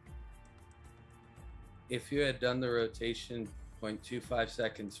 If you had done the rotation 0.25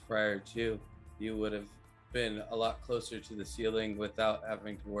 seconds prior to, you would have been a lot closer to the ceiling without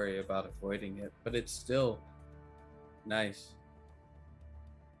having to worry about avoiding it, but it's still nice.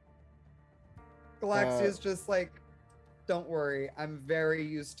 Galaxia's just like, don't worry, I'm very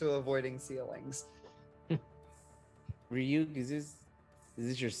used to avoiding ceilings. Ryuk, is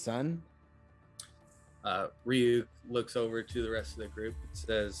this your son? Ryuk looks over to the rest of the group and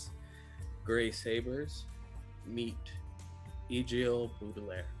says, Grey Sabers, meet Egil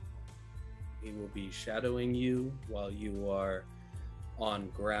Baudelaire. He will be shadowing you while you are on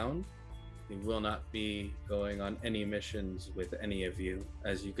ground. He will not be going on any missions with any of you.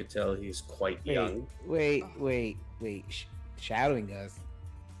 As you could tell, he's quite young. Wait. Shadowing us?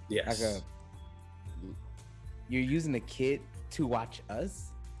 Yes. You're using a kid to watch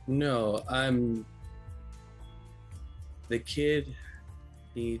us? No, I'm The kid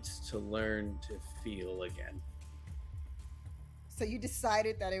needs to learn to feel again. So you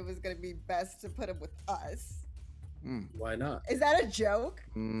decided that it was going to be best to put him with us. Why not? Is that a joke?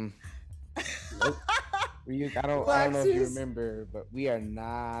 Nope. Ryuk, I don't know if you remember, but we are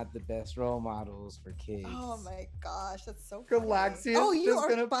not the best role models for kids. Oh my gosh, that's so funny. Galaxia is just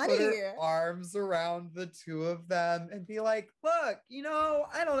gonna put her arms around the two of them and be like, look,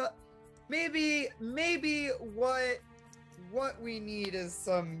 I don't know. Maybe what we need is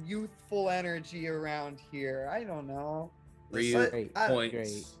some youthful energy around here. I don't know. Ryuk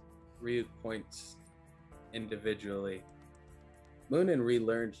points individually. Muninn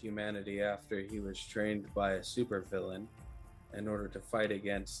relearned humanity after he was trained by a supervillain in order to fight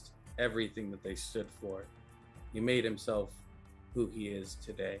against everything that they stood for. He made himself who he is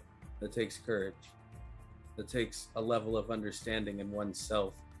today. That takes courage. That takes a level of understanding in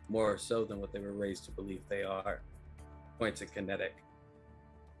oneself, more so than what they were raised to believe they are. Points at Kinetik.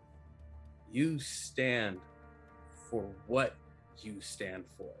 You stand for what you stand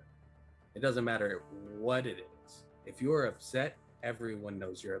for. It doesn't matter what it is. If you're upset, everyone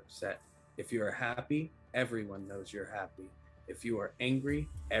knows you're upset. If you're happy, everyone knows you're happy. If you are angry,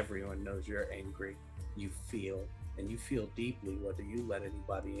 everyone knows you're angry. You feel, and you feel deeply whether you let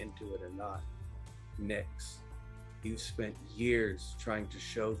anybody into it or not. Nyx, you've spent years trying to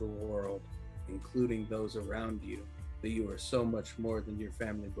show the world, including those around you, that you are so much more than your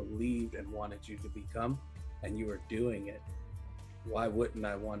family believed and wanted you to become, and you are doing it. Why wouldn't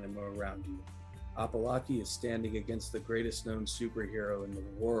I want him around you? Apolaki is standing against the greatest known superhero in the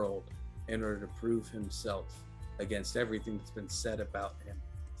world in order to prove himself against everything that's been said about him.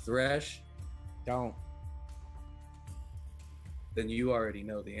 Thresh? Don't. Then you already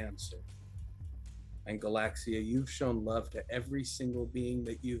know the answer. And Galaxia, you've shown love to every single being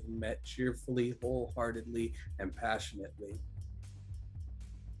that you've met cheerfully, wholeheartedly, and passionately.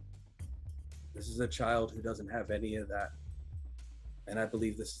 This is a child who doesn't have any of that. And I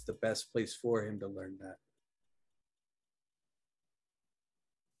believe this is the best place for him to learn that.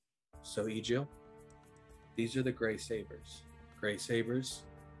 So, Egil, these are the Grey Sabers. Grey Sabers,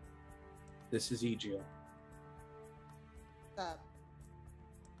 this is Egil. And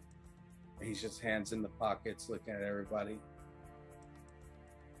he's just hands in the pockets looking at everybody.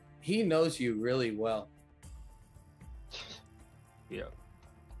 He knows you really well. Yeah.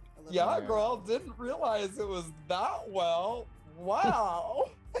 Yeah, girl, didn't realize it was that well.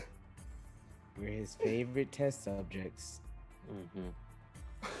 Wow. We're his favorite test subjects. Mm-hmm.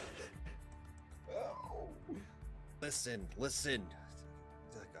 Listen.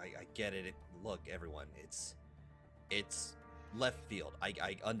 I get it. Look, everyone, it's left field.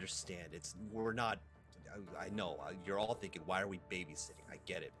 I understand. We're not. I know you're all thinking, why are we babysitting? I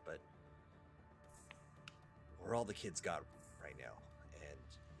get it, but we're all the kids got right now, and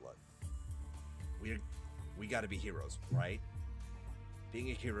look, we got to be heroes, right? Being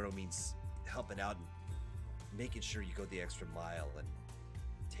a hero means helping out and making sure you go the extra mile and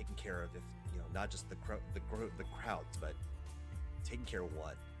taking care of, not just the crowds, but taking care of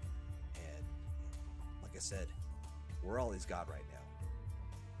one. And like I said, we're all he's got right now.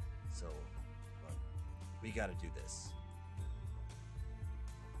 So look, we got to do this.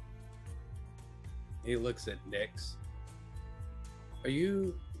 He looks at Nyx.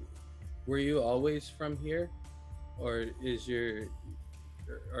 Were you always from here, or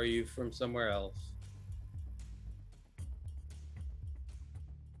are you from somewhere else?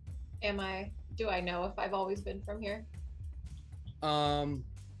 Do I know if I've always been from here?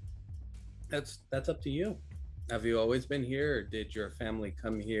 That's up to you. Have you always been here, or did your family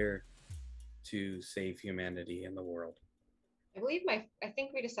come here to save humanity in the world? I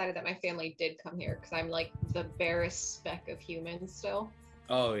think we decided that my family did come here because I'm like the barest speck of human still.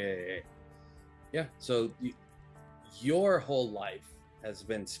 Oh, yeah. So your whole life has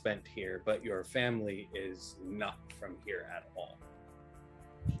been spent here, but your family is not from here at all.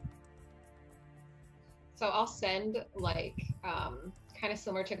 So I'll send kind of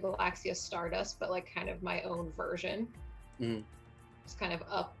similar to Galaxia Stardust, but like kind of my own version. Just kind of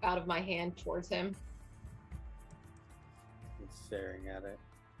up out of my hand towards him. He's staring at it.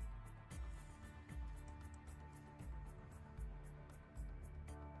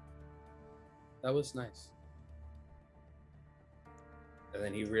 That was nice. And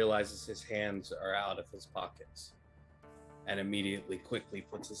then he realizes his hands are out of his pockets and immediately quickly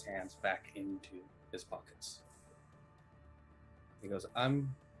puts his hands back into his pockets. He goes,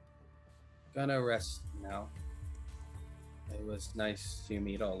 I'm gonna rest now. It was nice to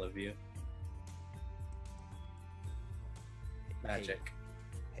meet all of you. Magic.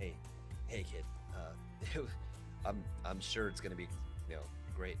 Hey, kid. I'm sure it's gonna be,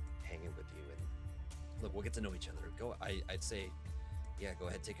 great hanging with you. And look, we'll get to know each other. I'd say, yeah, go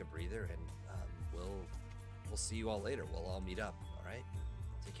ahead, take a breather, and we'll see you all later. We'll all meet up. All right.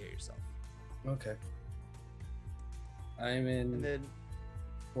 Take care of yourself. Okay. I'm in And then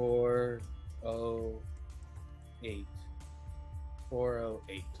 408.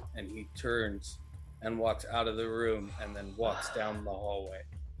 408. And he turns and walks out of the room and then walks down the hallway.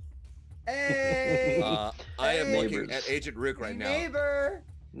 hey, I am Hey. looking at Agent Rook right now. neighbor.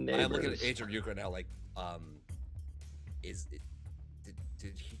 I am looking at Neighbors. Agent Rook right now. Like,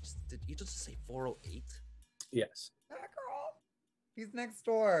 did he just say 408? Yes. Ah, girl. He's next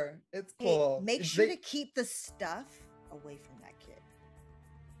door. It's Hey, cool. make sure to keep the stuff away from that kid.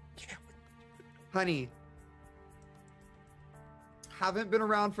 Yeah. Honey, haven't been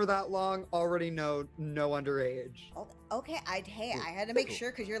around for that long. Already know no underage. Oh, okay, I had to make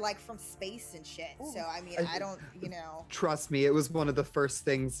sure because you're like from space and shit. So I mean, I don't, Trust me, it was one of the first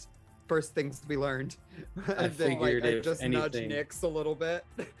things we learned. I figured I if just nudged anything- Nyx a little bit.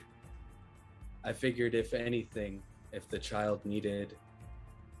 I figured if anything, if the child needed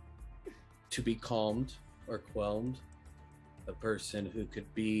to be calmed or quelmed, a person who could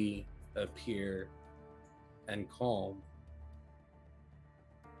appear and calm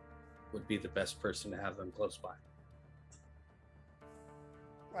would be the best person to have them close by.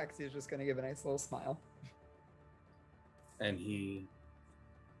 Waxy is just gonna give a nice little smile. And he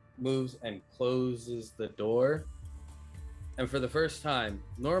moves and closes the door. And for the first time,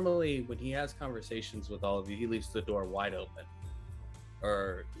 normally when he has conversations with all of you, he leaves the door wide open.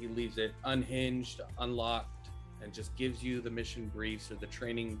 Or he leaves it unhinged, unlocked, and just gives you the mission briefs or the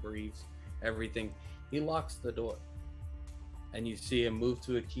training briefs, everything. He locks the door. And you see him move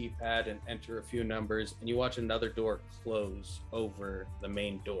to a keypad and enter a few numbers, and you watch another door close over the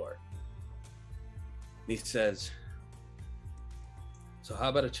main door. He says, "So how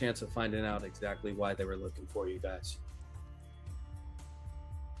about a chance of finding out exactly why they were looking for you guys?"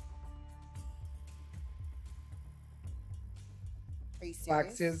 Are you serious?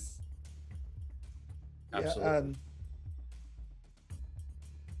 Waxy is. Absolutely.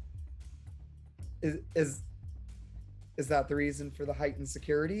 Is that the reason for the heightened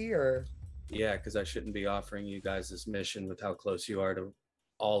security, or? Yeah, because I shouldn't be offering you guys this mission with how close you are to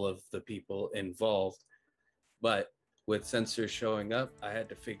all of the people involved. But with sensors showing up, I had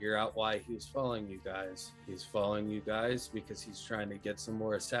to figure out why he was following you guys. He's following you guys because he's trying to get some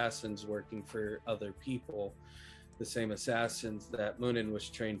more assassins working for other people, the same assassins that Muninn was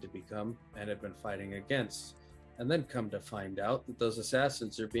trained to become and had been fighting against. And then come to find out that those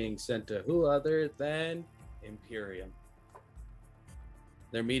assassins are being sent to who other than Imperium.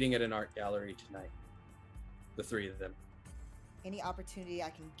 They're meeting at an art gallery tonight. The three of them. Any opportunity I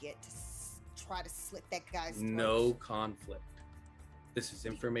can get to try to slit that guy's throat? No conflict. This is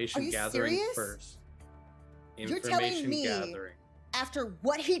information you gathering serious? first. You're telling Information me- gathering. After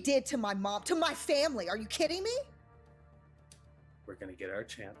what he did to my mom, to my family, are you kidding me? We're going to get our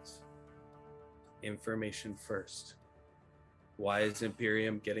chance. Information first. Why is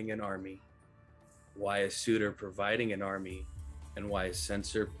Imperium getting an army? Why is Suitor providing an army? And why is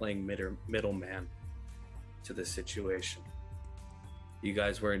Censor playing middleman to the situation? You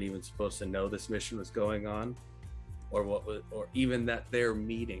guys weren't even supposed to know this mission was going on, or even that they're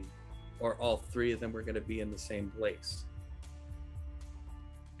meeting, or all three of them were going to be in the same place.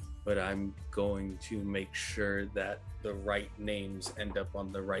 But I'm going to make sure that the right names end up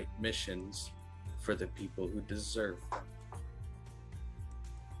on the right missions for the people who deserve them.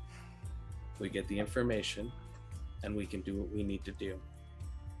 We get the information, and we can do what we need to do.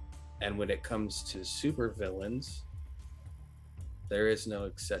 And when it comes to supervillains, there is no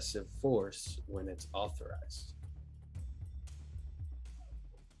excessive force when it's authorized.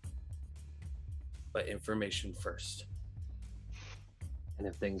 But information first. And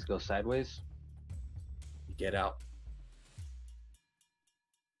if things go sideways, You get out.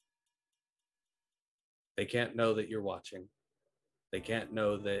 They can't know that you're watching. They can't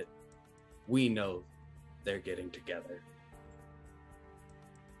know that we know they're getting together.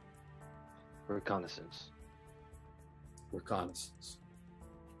 reconnaissance. Reconnaissance.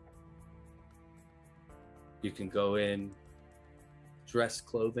 You can go in dress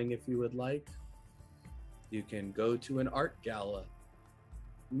clothing if you would like. You can go to an art gala,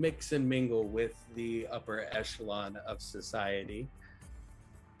 mix and mingle with the upper echelon of society.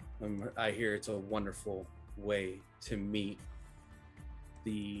 I hear it's a wonderful way to meet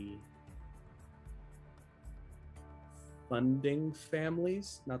the funding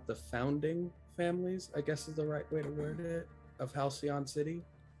families, not the founding families, I guess is the right way to word it, of Halcyon City.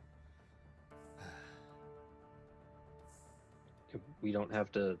 We don't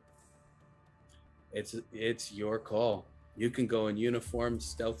have to. It's your call. You can go in uniform,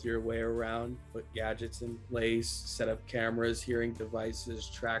 stealth your way around, put gadgets in place, set up cameras, hearing devices,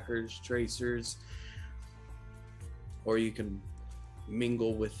 trackers, tracers, or you can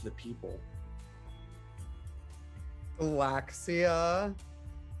mingle with the people. Galaxia,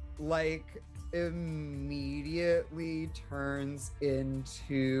 like, immediately turns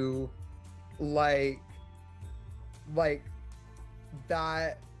into like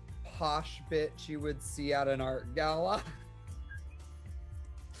that posh bitch you would see at an art gala.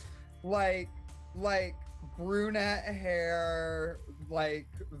 like brunette hair, like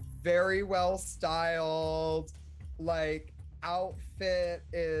very well styled, like outfit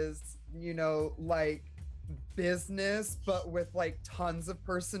is, you know, like business but with like tons of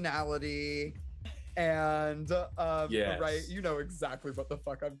personality. And Yes. right, you know exactly what the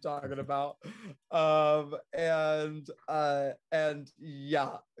fuck I'm talking about. And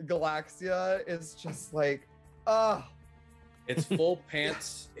yeah, Galaxia is just like, It's full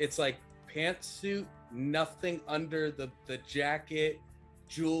pants. It's like pantsuit, nothing under the jacket,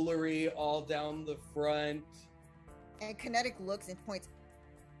 jewelry all down the front. And Kinetik looks and points,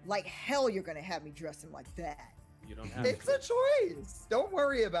 like hell you're gonna have me dressing like that. You don't have it's to. a choice. Don't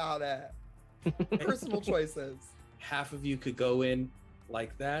worry about it. Personal choices. Half of you could go in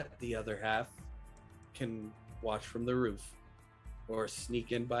like that. The other half can watch from the roof or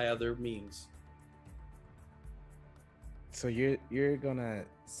sneak in by other means. So you're gonna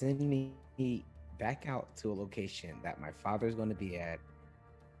send me back out to a location that my father's gonna be at,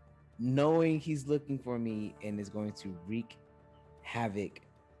 knowing he's looking for me and is going to wreak havoc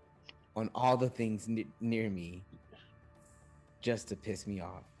on all the things near me just to piss me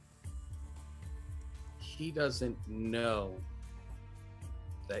off. He doesn't know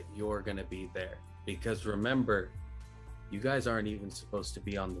that you're gonna be there, because remember, you guys aren't even supposed to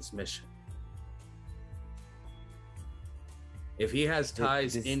be on this mission. If he has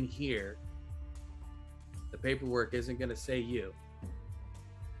ties in here, the paperwork isn't gonna say you.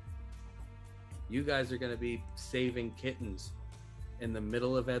 You guys are gonna be saving kittens in the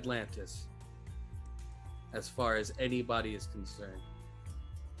middle of Atlantis, as far as anybody is concerned.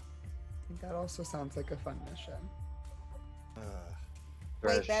 I think that also sounds like a fun mission. Way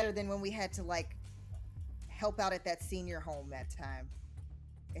Fresh. better than when we had to like help out at that senior home that time.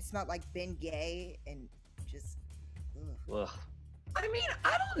 It smelled like Ben Gay and just ugh. Ugh. I mean,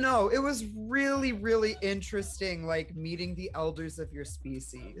 I don't know. It was really, really interesting, like meeting the elders of your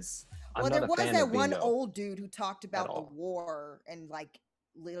species. I'm Well, not there a was fan that of one Vino old dude who talked about the all. war and like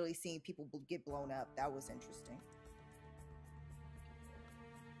literally seeing people get blown up. That was interesting.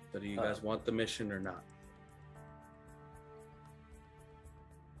 So do you guys want the mission or not?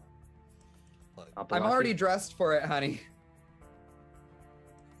 Look, I'm already dressed for it, honey.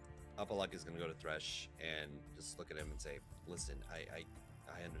 Apolaki is going to go to Thresh and just look at him and say, listen, I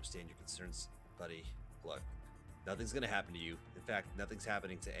understand your concerns, buddy. Look, nothing's going to happen to you. In fact, nothing's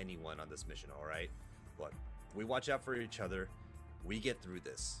happening to anyone on this mission, all right? Look, we watch out for each other. We get through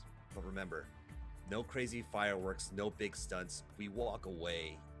this. But remember, no crazy fireworks, no big stunts. We walk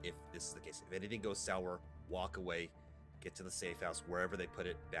away if this is the case. If anything goes sour, walk away, get to the safe house, wherever they put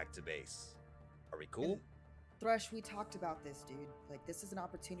it, back to base. Are we cool? Thresh, we talked about this, dude. Like, this is an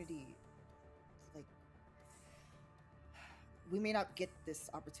opportunity. Like, we may not get this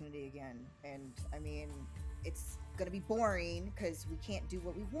opportunity again. And, I mean, it's going to be boring because we can't do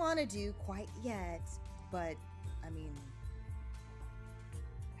what we want to do quite yet. But, I mean...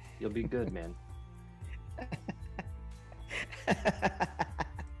 You'll be good, man.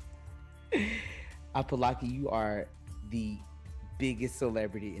 Apolaki, you are the biggest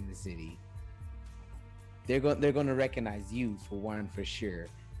celebrity in the city. They're going to recognize you for one, for sure.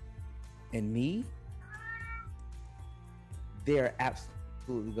 And me, they're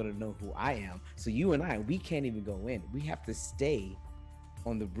absolutely going to know who I am. So you and I, we can't even go in. We have to stay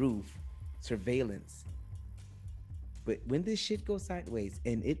on the roof, surveillance. But when this shit goes sideways,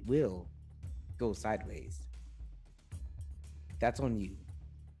 and it will go sideways, that's on you.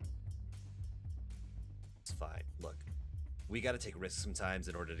 It's fine. Look, we got to take risks sometimes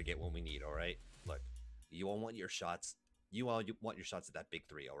in order to get what we need, all right? Look, you all want your shots. You want your shots at that big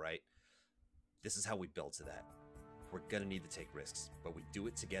three, all right? This is how we build to that. We're going to need to take risks, but we do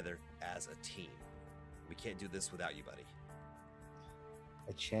it together as a team. We can't do this without you, buddy.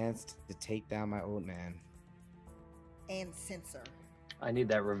 A chance to take down my old man. And censor. I need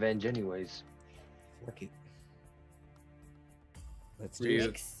that revenge anyways. Fuck it. Let's do Dude.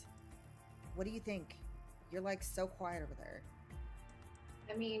 it. Nyx, what do you think? You're like so quiet over there.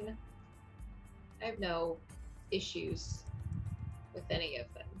 I mean, I have no issues with any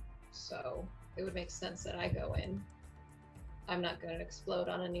of them. So it would make sense that I go in. I'm not going to explode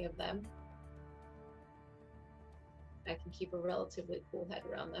on any of them. I can keep a relatively cool head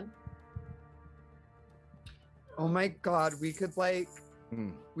around them. Oh my god, we could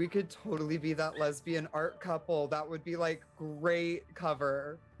we could totally be that lesbian art couple. That would be like great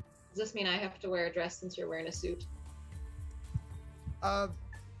cover. Does this mean I have to wear a dress since you're wearing a suit?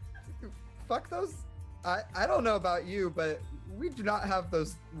 Fuck those. I don't know about you, but we do not have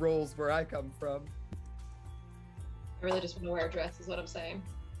those roles where I come from. I really just want to wear a dress is what I'm saying.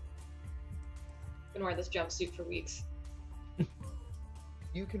 I've been wearing this jumpsuit for weeks.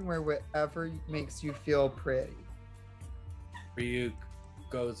 You can wear whatever makes you feel pretty. Ryuk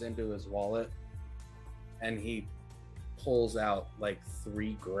goes into his wallet and he pulls out like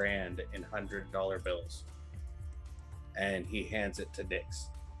 $3 grand in $100 bills. And he hands it to Nyx.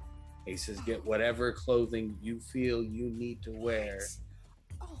 He says, get whatever clothing you feel you need to wear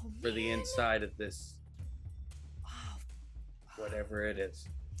for the inside of this. Whatever it is,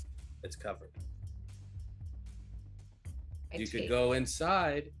 it's covered. You could go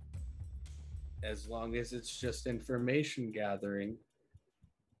inside as long as it's just information gathering.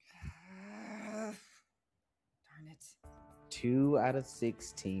 Darn it. 2 out of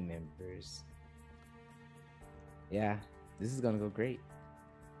 6 team members. Yeah, this is gonna go great.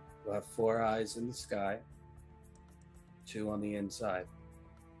 We'll have 4 eyes in the sky, 2 on the inside.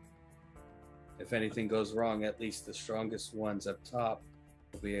 If anything goes wrong, at least the strongest ones up top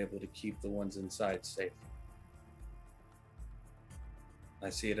will be able to keep the ones inside safe. I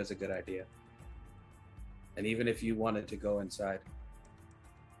see it as a good idea. And even if you wanted to go inside,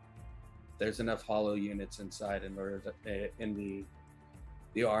 there's enough hollow units inside in order to, in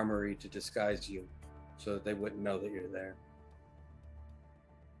the armory to disguise you so that they wouldn't know that you're there.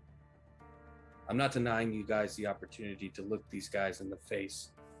 I'm not denying you guys the opportunity to look these guys in the face.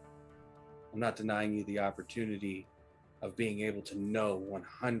 I'm not denying you the opportunity of being able to know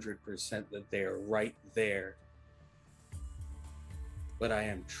 100% that they are right there. But I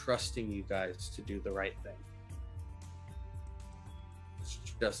am trusting you guys to do the right thing. It's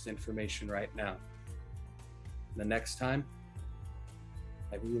just information right now. The next time,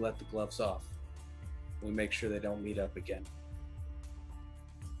 maybe we let the gloves off. We make sure they don't meet up again.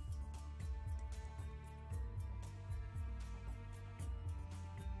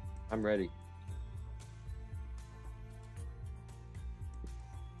 I'm ready.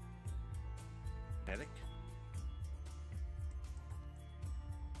 Kinetik?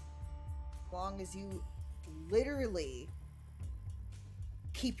 As long as you literally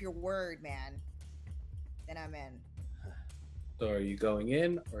keep your word, man, then I'm in. So are you going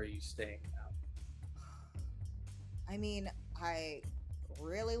in or are you staying out? I mean, I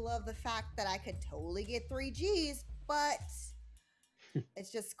really love the fact that I could totally get 3 Gs, but it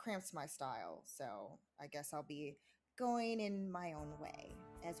just cramps my style. So I guess I'll be going in my own way,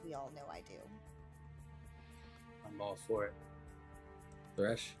 as we all know I do. I'm all for it.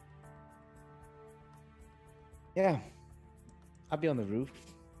 Thresh? Yeah, I'll be on the roof,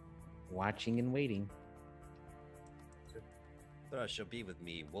 watching and waiting. Thrush, she'll be with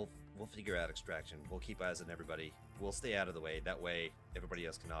me. We'll figure out extraction. We'll keep eyes on everybody. We'll stay out of the way. That way, everybody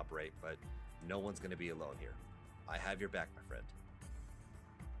else can operate. But no one's going to be alone here. I have your back, my friend.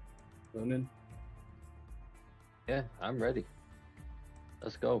 Muninn? Yeah, I'm ready.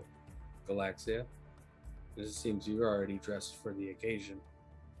 Let's go. Galaxia? It seems you're already dressed for the occasion.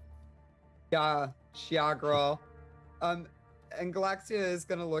 Yeah, girl. And Galaxia is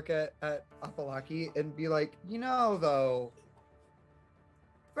gonna look at Apolaki and be like, you know, though,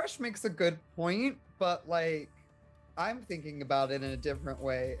 Thresh makes a good point, but like, I'm thinking about it in a different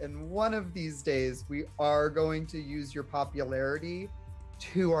way. And one of these days, we are going to use your popularity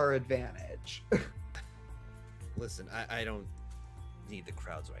to our advantage. Listen, I don't need the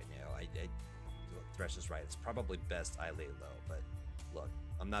crowds right now. Look, Thresh is right. It's probably best I lay low. But look,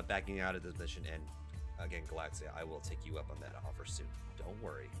 I'm not backing out of this mission. And again, Galaxia, I will take you up on that offer soon. Don't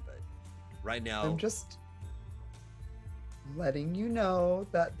worry. But right now, I'm just letting you know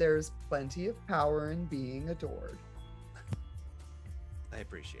that there's plenty of power in being adored. I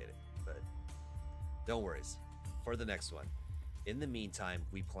appreciate it, but don't worry. For the next one. In the meantime,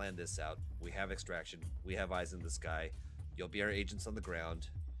 we plan this out. We have extraction. We have eyes in the sky. You'll be our agents on the ground.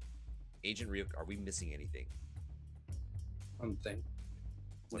 Agent Ryuk, are we missing anything? One thing.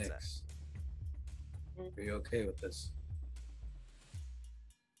 What's Nyx, are you okay with this?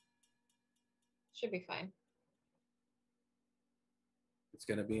 Should be fine. It's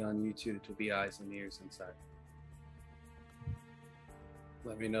going to be on you two to be eyes and ears inside.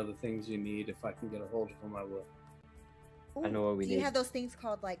 Let me know the things you need. If I can get a hold of them, I will. I know what we Do need. you have those things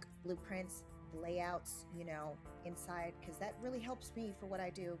called like blueprints, layouts, you know, inside? Because that really helps me for what I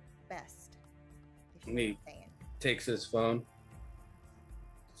do best. If you know what I'm saying. Takes his phone,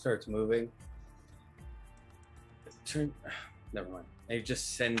 starts moving. Never mind. And he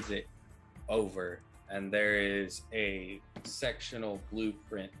just sends it over, and there is a sectional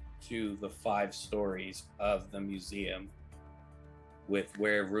blueprint to the 5 stories of the museum with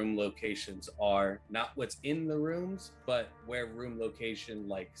where room locations are, not what's in the rooms, but where room location,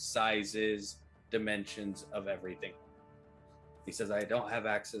 like sizes, dimensions of everything. He says, I don't have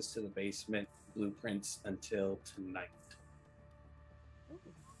access to the basement blueprints until tonight.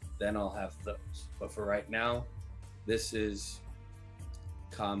 Then I'll have those. But for right now, this is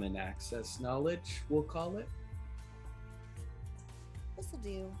common access knowledge, we'll call it. This'll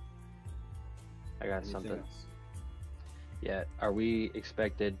do. I got Anything something. else? Yeah, are we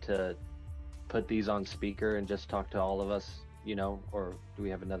expected to put these on speaker and just talk to all of us, you know, or do we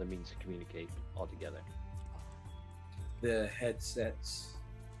have another means to communicate all together? The headsets.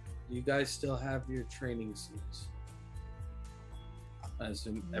 You guys still have your training suits? I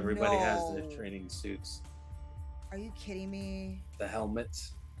assume everybody has their No. training suits. Are you kidding me? The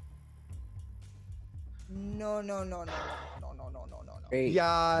helmets. No. Great.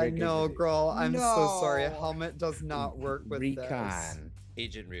 Yeah, Great, great, no, great. girl, I'm so sorry. A No. helmet does not work with this. Recon.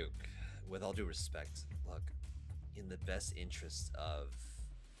 Agent Ryuk, with all due respect, look, in the best interest of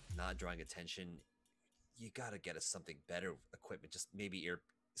not drawing attention, you gotta get us something better equipment. Just maybe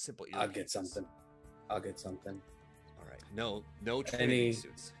simple ear. I'll get something. All right. No training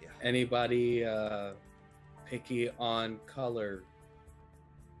suits. Yeah. Anybody picky on color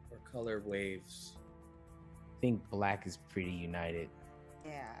or color waves? I think black is pretty united.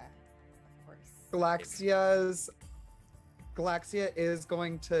 Yeah, of course. Galaxia is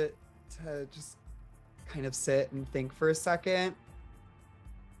going to just kind of sit and think for a second.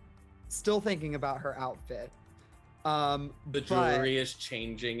 Still thinking about her outfit. The but- jewelry is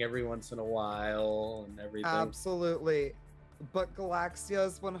changing every once in a while and everything. Absolutely. But Galaxia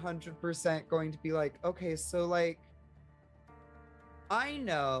is 100% going to be like, okay, so like, I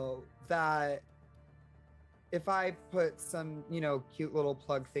know that if I put some, you know, cute little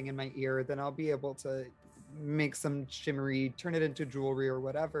plug thing in my ear, then I'll be able to make some shimmery, turn it into jewelry or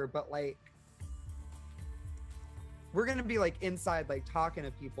whatever. But like, we're going to be like inside, like talking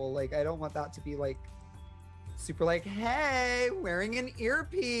to people. Like, I don't want that to be like super like, hey, wearing an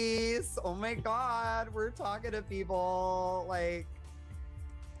earpiece. Oh my God, we're talking to people. Like,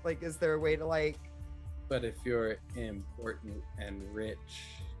 is there a way to like, But if you're important and rich,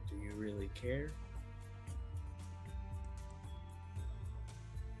 do you really care?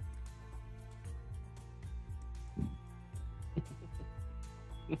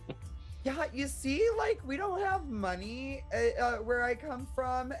 yeah, you see, like, we don't have money where I come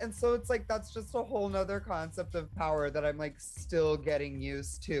from. And so it's like, that's just a whole nother concept of power that I'm like still getting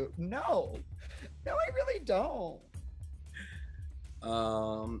used to. No, I really don't.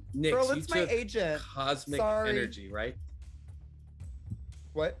 Nyx, Girl, you it's my took agent. cosmic Sorry. energy, right?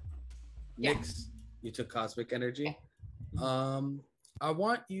 What? Yeah. Nyx, you took cosmic energy. I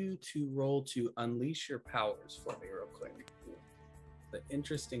want you to roll to unleash your powers for me real quick. The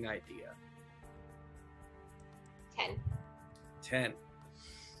interesting idea. 10.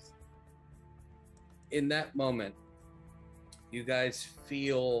 In that moment, you guys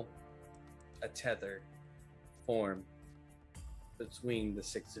feel a tether form between the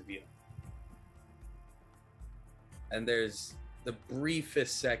 6 of you. And there's the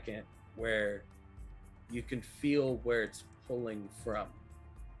briefest second where you can feel where it's pulling from.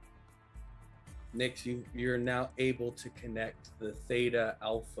 Nyx, you're now able to connect the theta,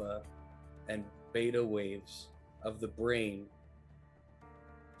 alpha, and beta waves of the brain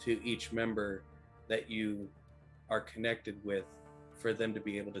to each member that you are connected with for them to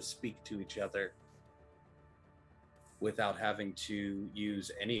be able to speak to each other without having to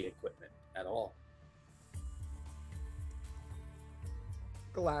use any equipment at all.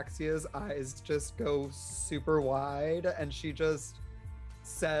 Galaxia's eyes just go super wide and she just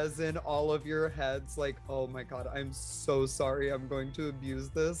says in all of your heads like, oh my God, I'm so sorry, I'm going to abuse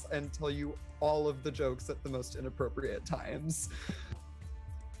this and tell you all of the jokes at the most inappropriate times.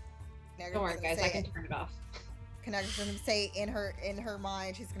 Don't worry, guys. I can turn it off. Connector's gonna say in her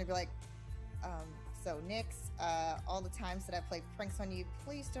mind, she's gonna be like, so Nyx, all the times that I play pranks on you,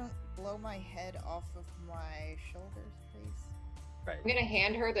 please don't blow my head off of my shoulders, please. Right. I'm gonna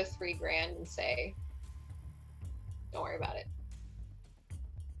hand her the $3,000 and say, "Don't worry about it."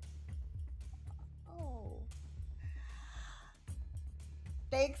 Oh,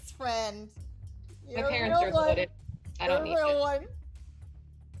 thanks, friend. My parents are loaded. I don't The need real it.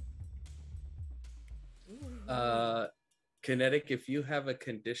 one. Kinetik, if you have a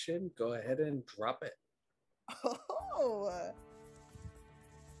condition, go ahead and drop it. Oh,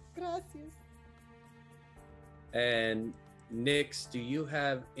 gracias. And Nyx, do you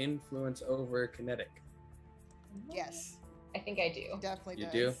have influence over Kinetik? Yes, I think I do. definitely You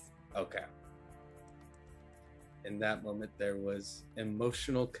does. do? Okay. In that moment, there was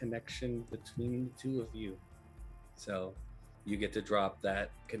emotional connection between the two of you. So you get to drop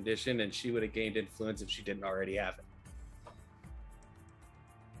that condition, and she would have gained influence if she didn't already have it.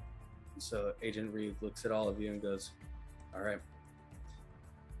 So Agent Reeve looks at all of you and goes, all right,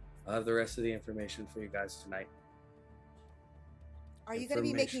 I'll have the rest of the information for you guys tonight. Are you going to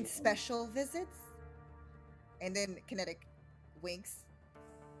be making Information. special visits? And then Kinetik winks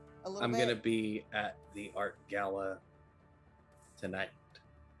a little I'm bit. going to be at the art gala tonight,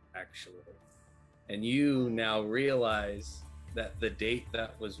 actually. And you now realize that the date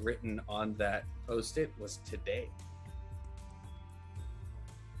that was written on that post-it was today.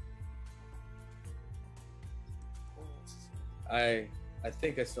 I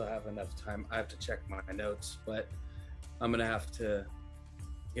think I still have enough time. I have to check my notes, but I'm gonna have to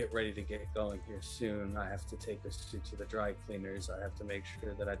get ready to get going here soon. I have to take us to the dry cleaners. I have to make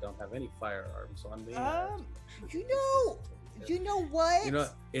sure that I don't have any firearms on me. I have to make sure You know what? You know,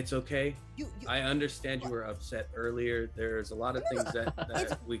 it's okay. You, I understand you were upset earlier. There's a lot of things that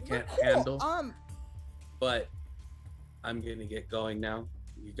It's- we we're can't cool. handle. But I'm gonna get going now.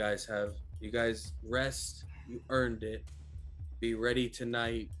 You guys rest. You earned it. Be ready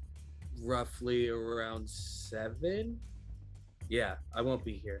tonight, roughly around 7. Yeah, I won't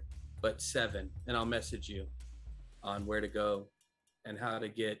be here, but 7, and I'll message you on where to go and how to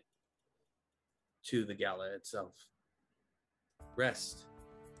get to the gala itself. Rest,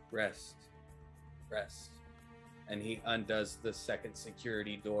 rest, rest. And he undoes the second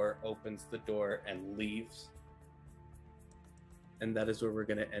security door, opens the door, and leaves. And that is where we're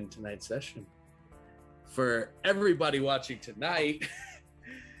going to end tonight's session. For everybody watching tonight,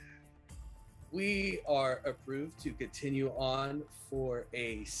 we are approved to continue on for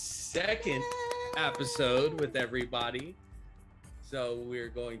a second episode with everybody. So we're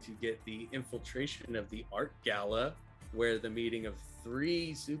going to get the infiltration of the art gala, where the meeting of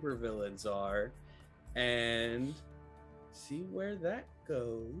 3 supervillains are, and see where that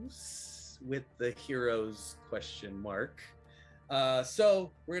goes with the heroes question mark.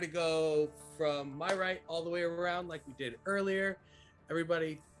 So we're gonna go from my right all the way around like we did earlier.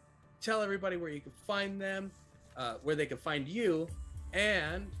 Everybody, tell everybody where you can find them, where they can find you,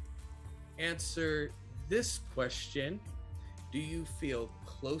 and answer this question. Do you feel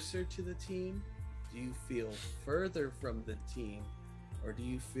closer to the team? Do you feel further from the team? Or do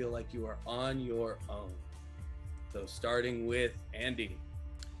you feel like you are on your own? So starting with Andy.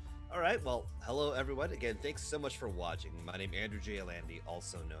 All right, well, hello everyone. Again, thanks so much for watching. My name is Andrew J. Alandi,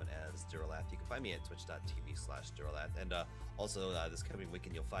 also known as Duralath. You can find me at twitch.tv/Duralath. And also this coming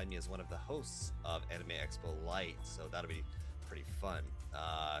weekend, you'll find me as one of the hosts of Anime Expo Light. So that'll be pretty fun.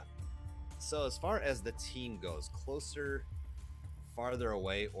 So as far as the team goes, closer, farther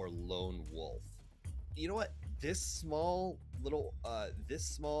away, or lone wolf? You know what? This small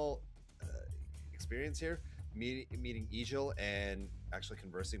experience here, meeting Ijil and actually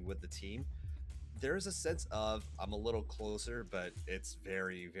conversing with the team, there's a sense of I'm a little closer, but it's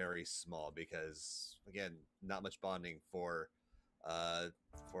very, very small because, again, not much bonding for our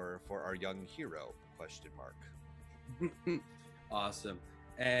young hero, question mark. Awesome.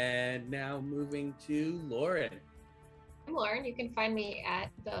 And now moving to Lauren. I'm Lauren. You can find me at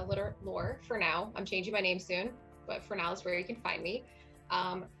the Litter Lore for now. I'm changing my name soon, but for now, it's where you can find me.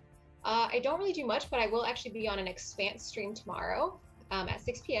 I don't really do much, but I will actually be on an Expanse stream tomorrow at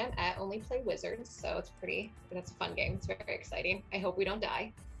 6 p.m. at Only Play Wizards. So that's a fun game. It's very exciting. I hope we don't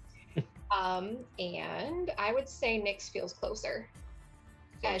die. And I would say Nyx feels closer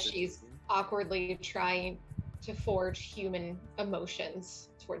as she's awkwardly trying to forge human emotions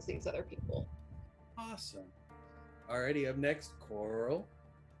towards these other people. Awesome. Alrighty, up next, Coral.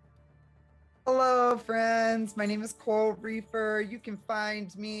 Hello, friends. My name is Coral Reefer. You can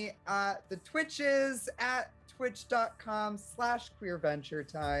find me at the Twitches at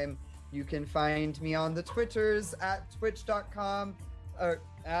twitch.com/queerventuretime. You can find me on the Twitters at twitch.com or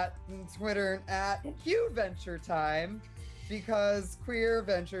at Twitter at QVentureTime because Queer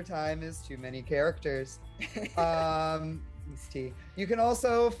Venture Time is too many characters. You can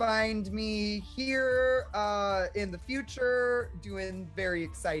also find me here in the future doing very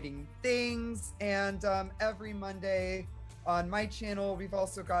exciting things, and every Monday on my channel, we've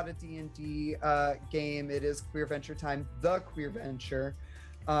also got a D&D game. It is Queer Venture Time, The Queer Venture.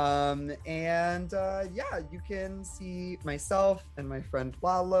 Yeah, you can see myself and my friend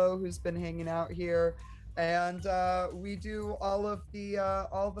Lalo, who's been hanging out here, and we do all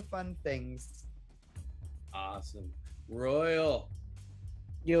the fun things. Awesome. Royal.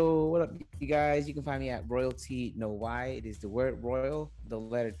 Yo, what up, you guys? You can find me at Royalty No Y. It is the word royal, the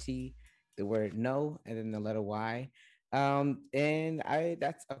letter T, the word no, and then the letter Y. And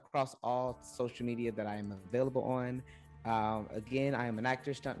that's across all social media that I am available on. Again, I am an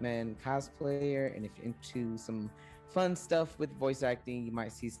actor, stuntman, cosplayer, and if you're into some fun stuff with voice acting, you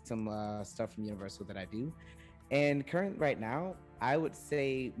might see some stuff from Universal that I do. And right now, I would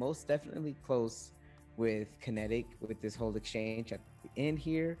say most definitely close with Kinetik with this whole exchange at the end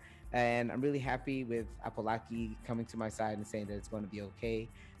here. And I'm really happy with Apolaki coming to my side and saying that it's going to be okay.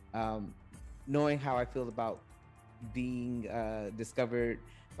 Knowing how I feel about being discovered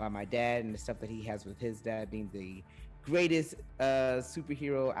by my dad and the stuff that he has with his dad being the greatest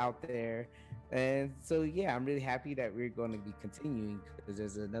superhero out there. And so, yeah, I'm really happy that we're going to be continuing because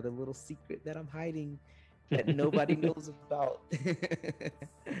there's another little secret that I'm hiding that nobody knows about.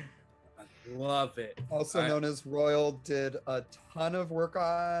 Love it. Also known as Royal did a ton of work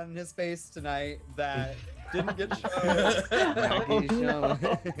on his face tonight that didn't get shown.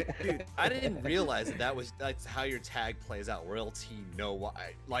 Dude, I didn't realize that's how your tag plays out. Royalty no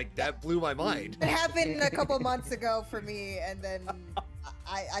why. Like, that blew my mind. It happened a couple months ago for me, and then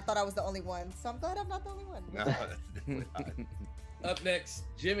I thought I was the only one. So I'm glad I'm not the only one. No, definitely not. Up next,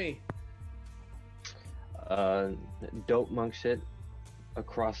 Jimmy. Dope monk shit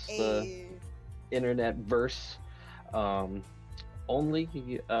across the internet verse.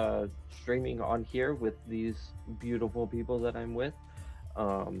 Only streaming on here with these beautiful people that I'm with.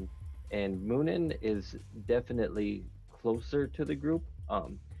 And Muninn is definitely closer to the group.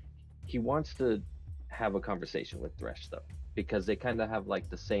 He wants to have a conversation with Thresh though, because they kind of have like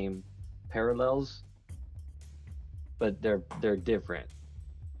the same parallels, but they're different.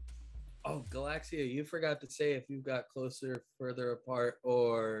 Oh, Galaxia, you forgot to say if you've got closer, further apart,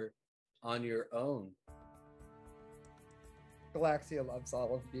 or on your own. Galaxia loves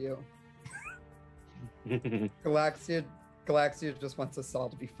all of you. Galaxia just wants us all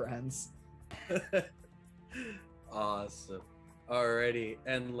to be friends. Awesome. Alrighty,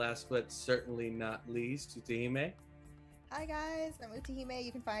 and last but certainly not least, Utahime. Hi guys, I'm Utahime.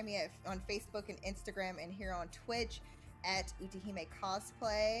 You can find me on Facebook and Instagram and here on Twitch at Utahime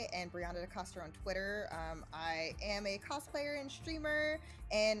Cosplay and Brianna DaCosta on Twitter. I am a cosplayer and streamer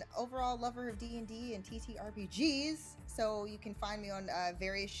and overall lover of D&D and TTRPGs. So you can find me on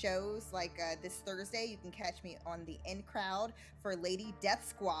various shows, like this Thursday you can catch me on the In Crowd for Lady Death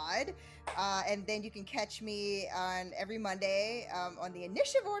Squad, and then you can catch me on every Monday on the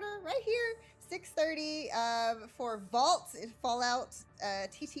Initiative Order right here, 6:30 for Vault and Fallout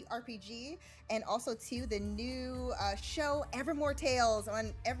TTRPG, and also to the new show Evermore Tales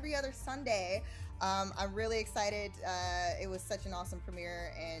on every other Sunday. I'm really excited. It was such an awesome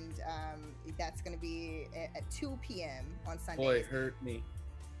premiere, and that's going to be at 2 p.m. on Sunday. Boy, it hurt me.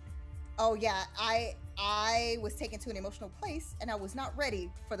 Oh yeah, I was taken to an emotional place, and I was not ready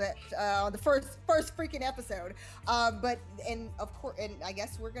for the first freaking episode. But of course, and I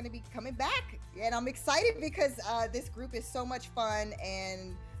guess we're going to be coming back, and I'm excited because this group is so much fun,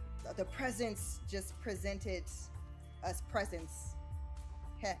 and the presence just presented us presence.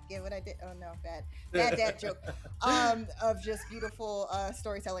 Get what I did? Oh no, bad dad joke. Of just beautiful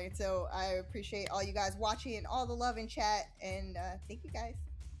storytelling. So I appreciate all you guys watching and all the love in chat, and thank you guys.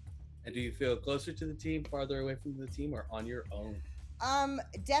 And do you feel closer to the team, farther away from the team, or on your own?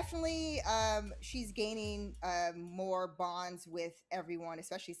 Definitely. She's gaining more bonds with everyone,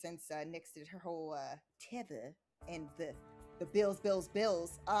 especially since Nyx did her whole tether and the bills.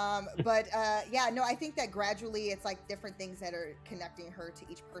 But yeah, no, I think that gradually it's like different things that are connecting her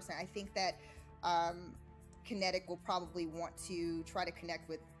to each person. I think that Kinetik will probably want to try to connect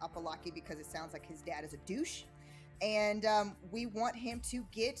with Apolaki because it sounds like his dad is a douche. And we want him to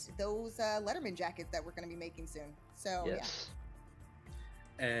get those Letterman jackets that we're going to be making soon. So, yes.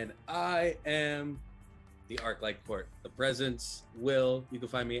 Yeah. And I am the Arclight Court. The presence will. You can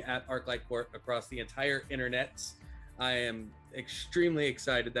find me at Arclight Court across the entire internet. I am extremely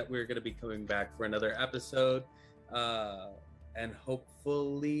excited that we're going to be coming back for another episode and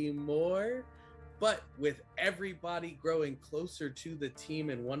hopefully more. But with everybody growing closer to the team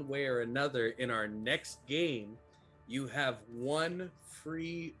in one way or another, in our next game, you have one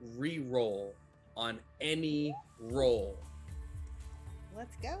free re-roll on any roll.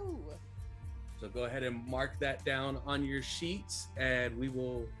 Let's go. So go ahead and mark that down on your sheets, and we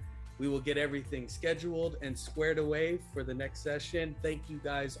will get everything scheduled and squared away for the next session. Thank you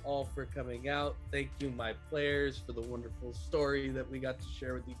guys all for coming out. Thank you, my players, for the wonderful story that we got to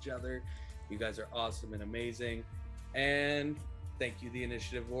share with each other. You guys are awesome and amazing. And thank you, the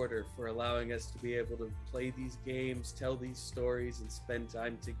Initiative Order, for allowing us to be able to play these games, tell these stories, and spend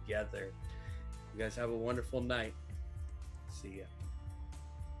time together. You guys have a wonderful night. See ya.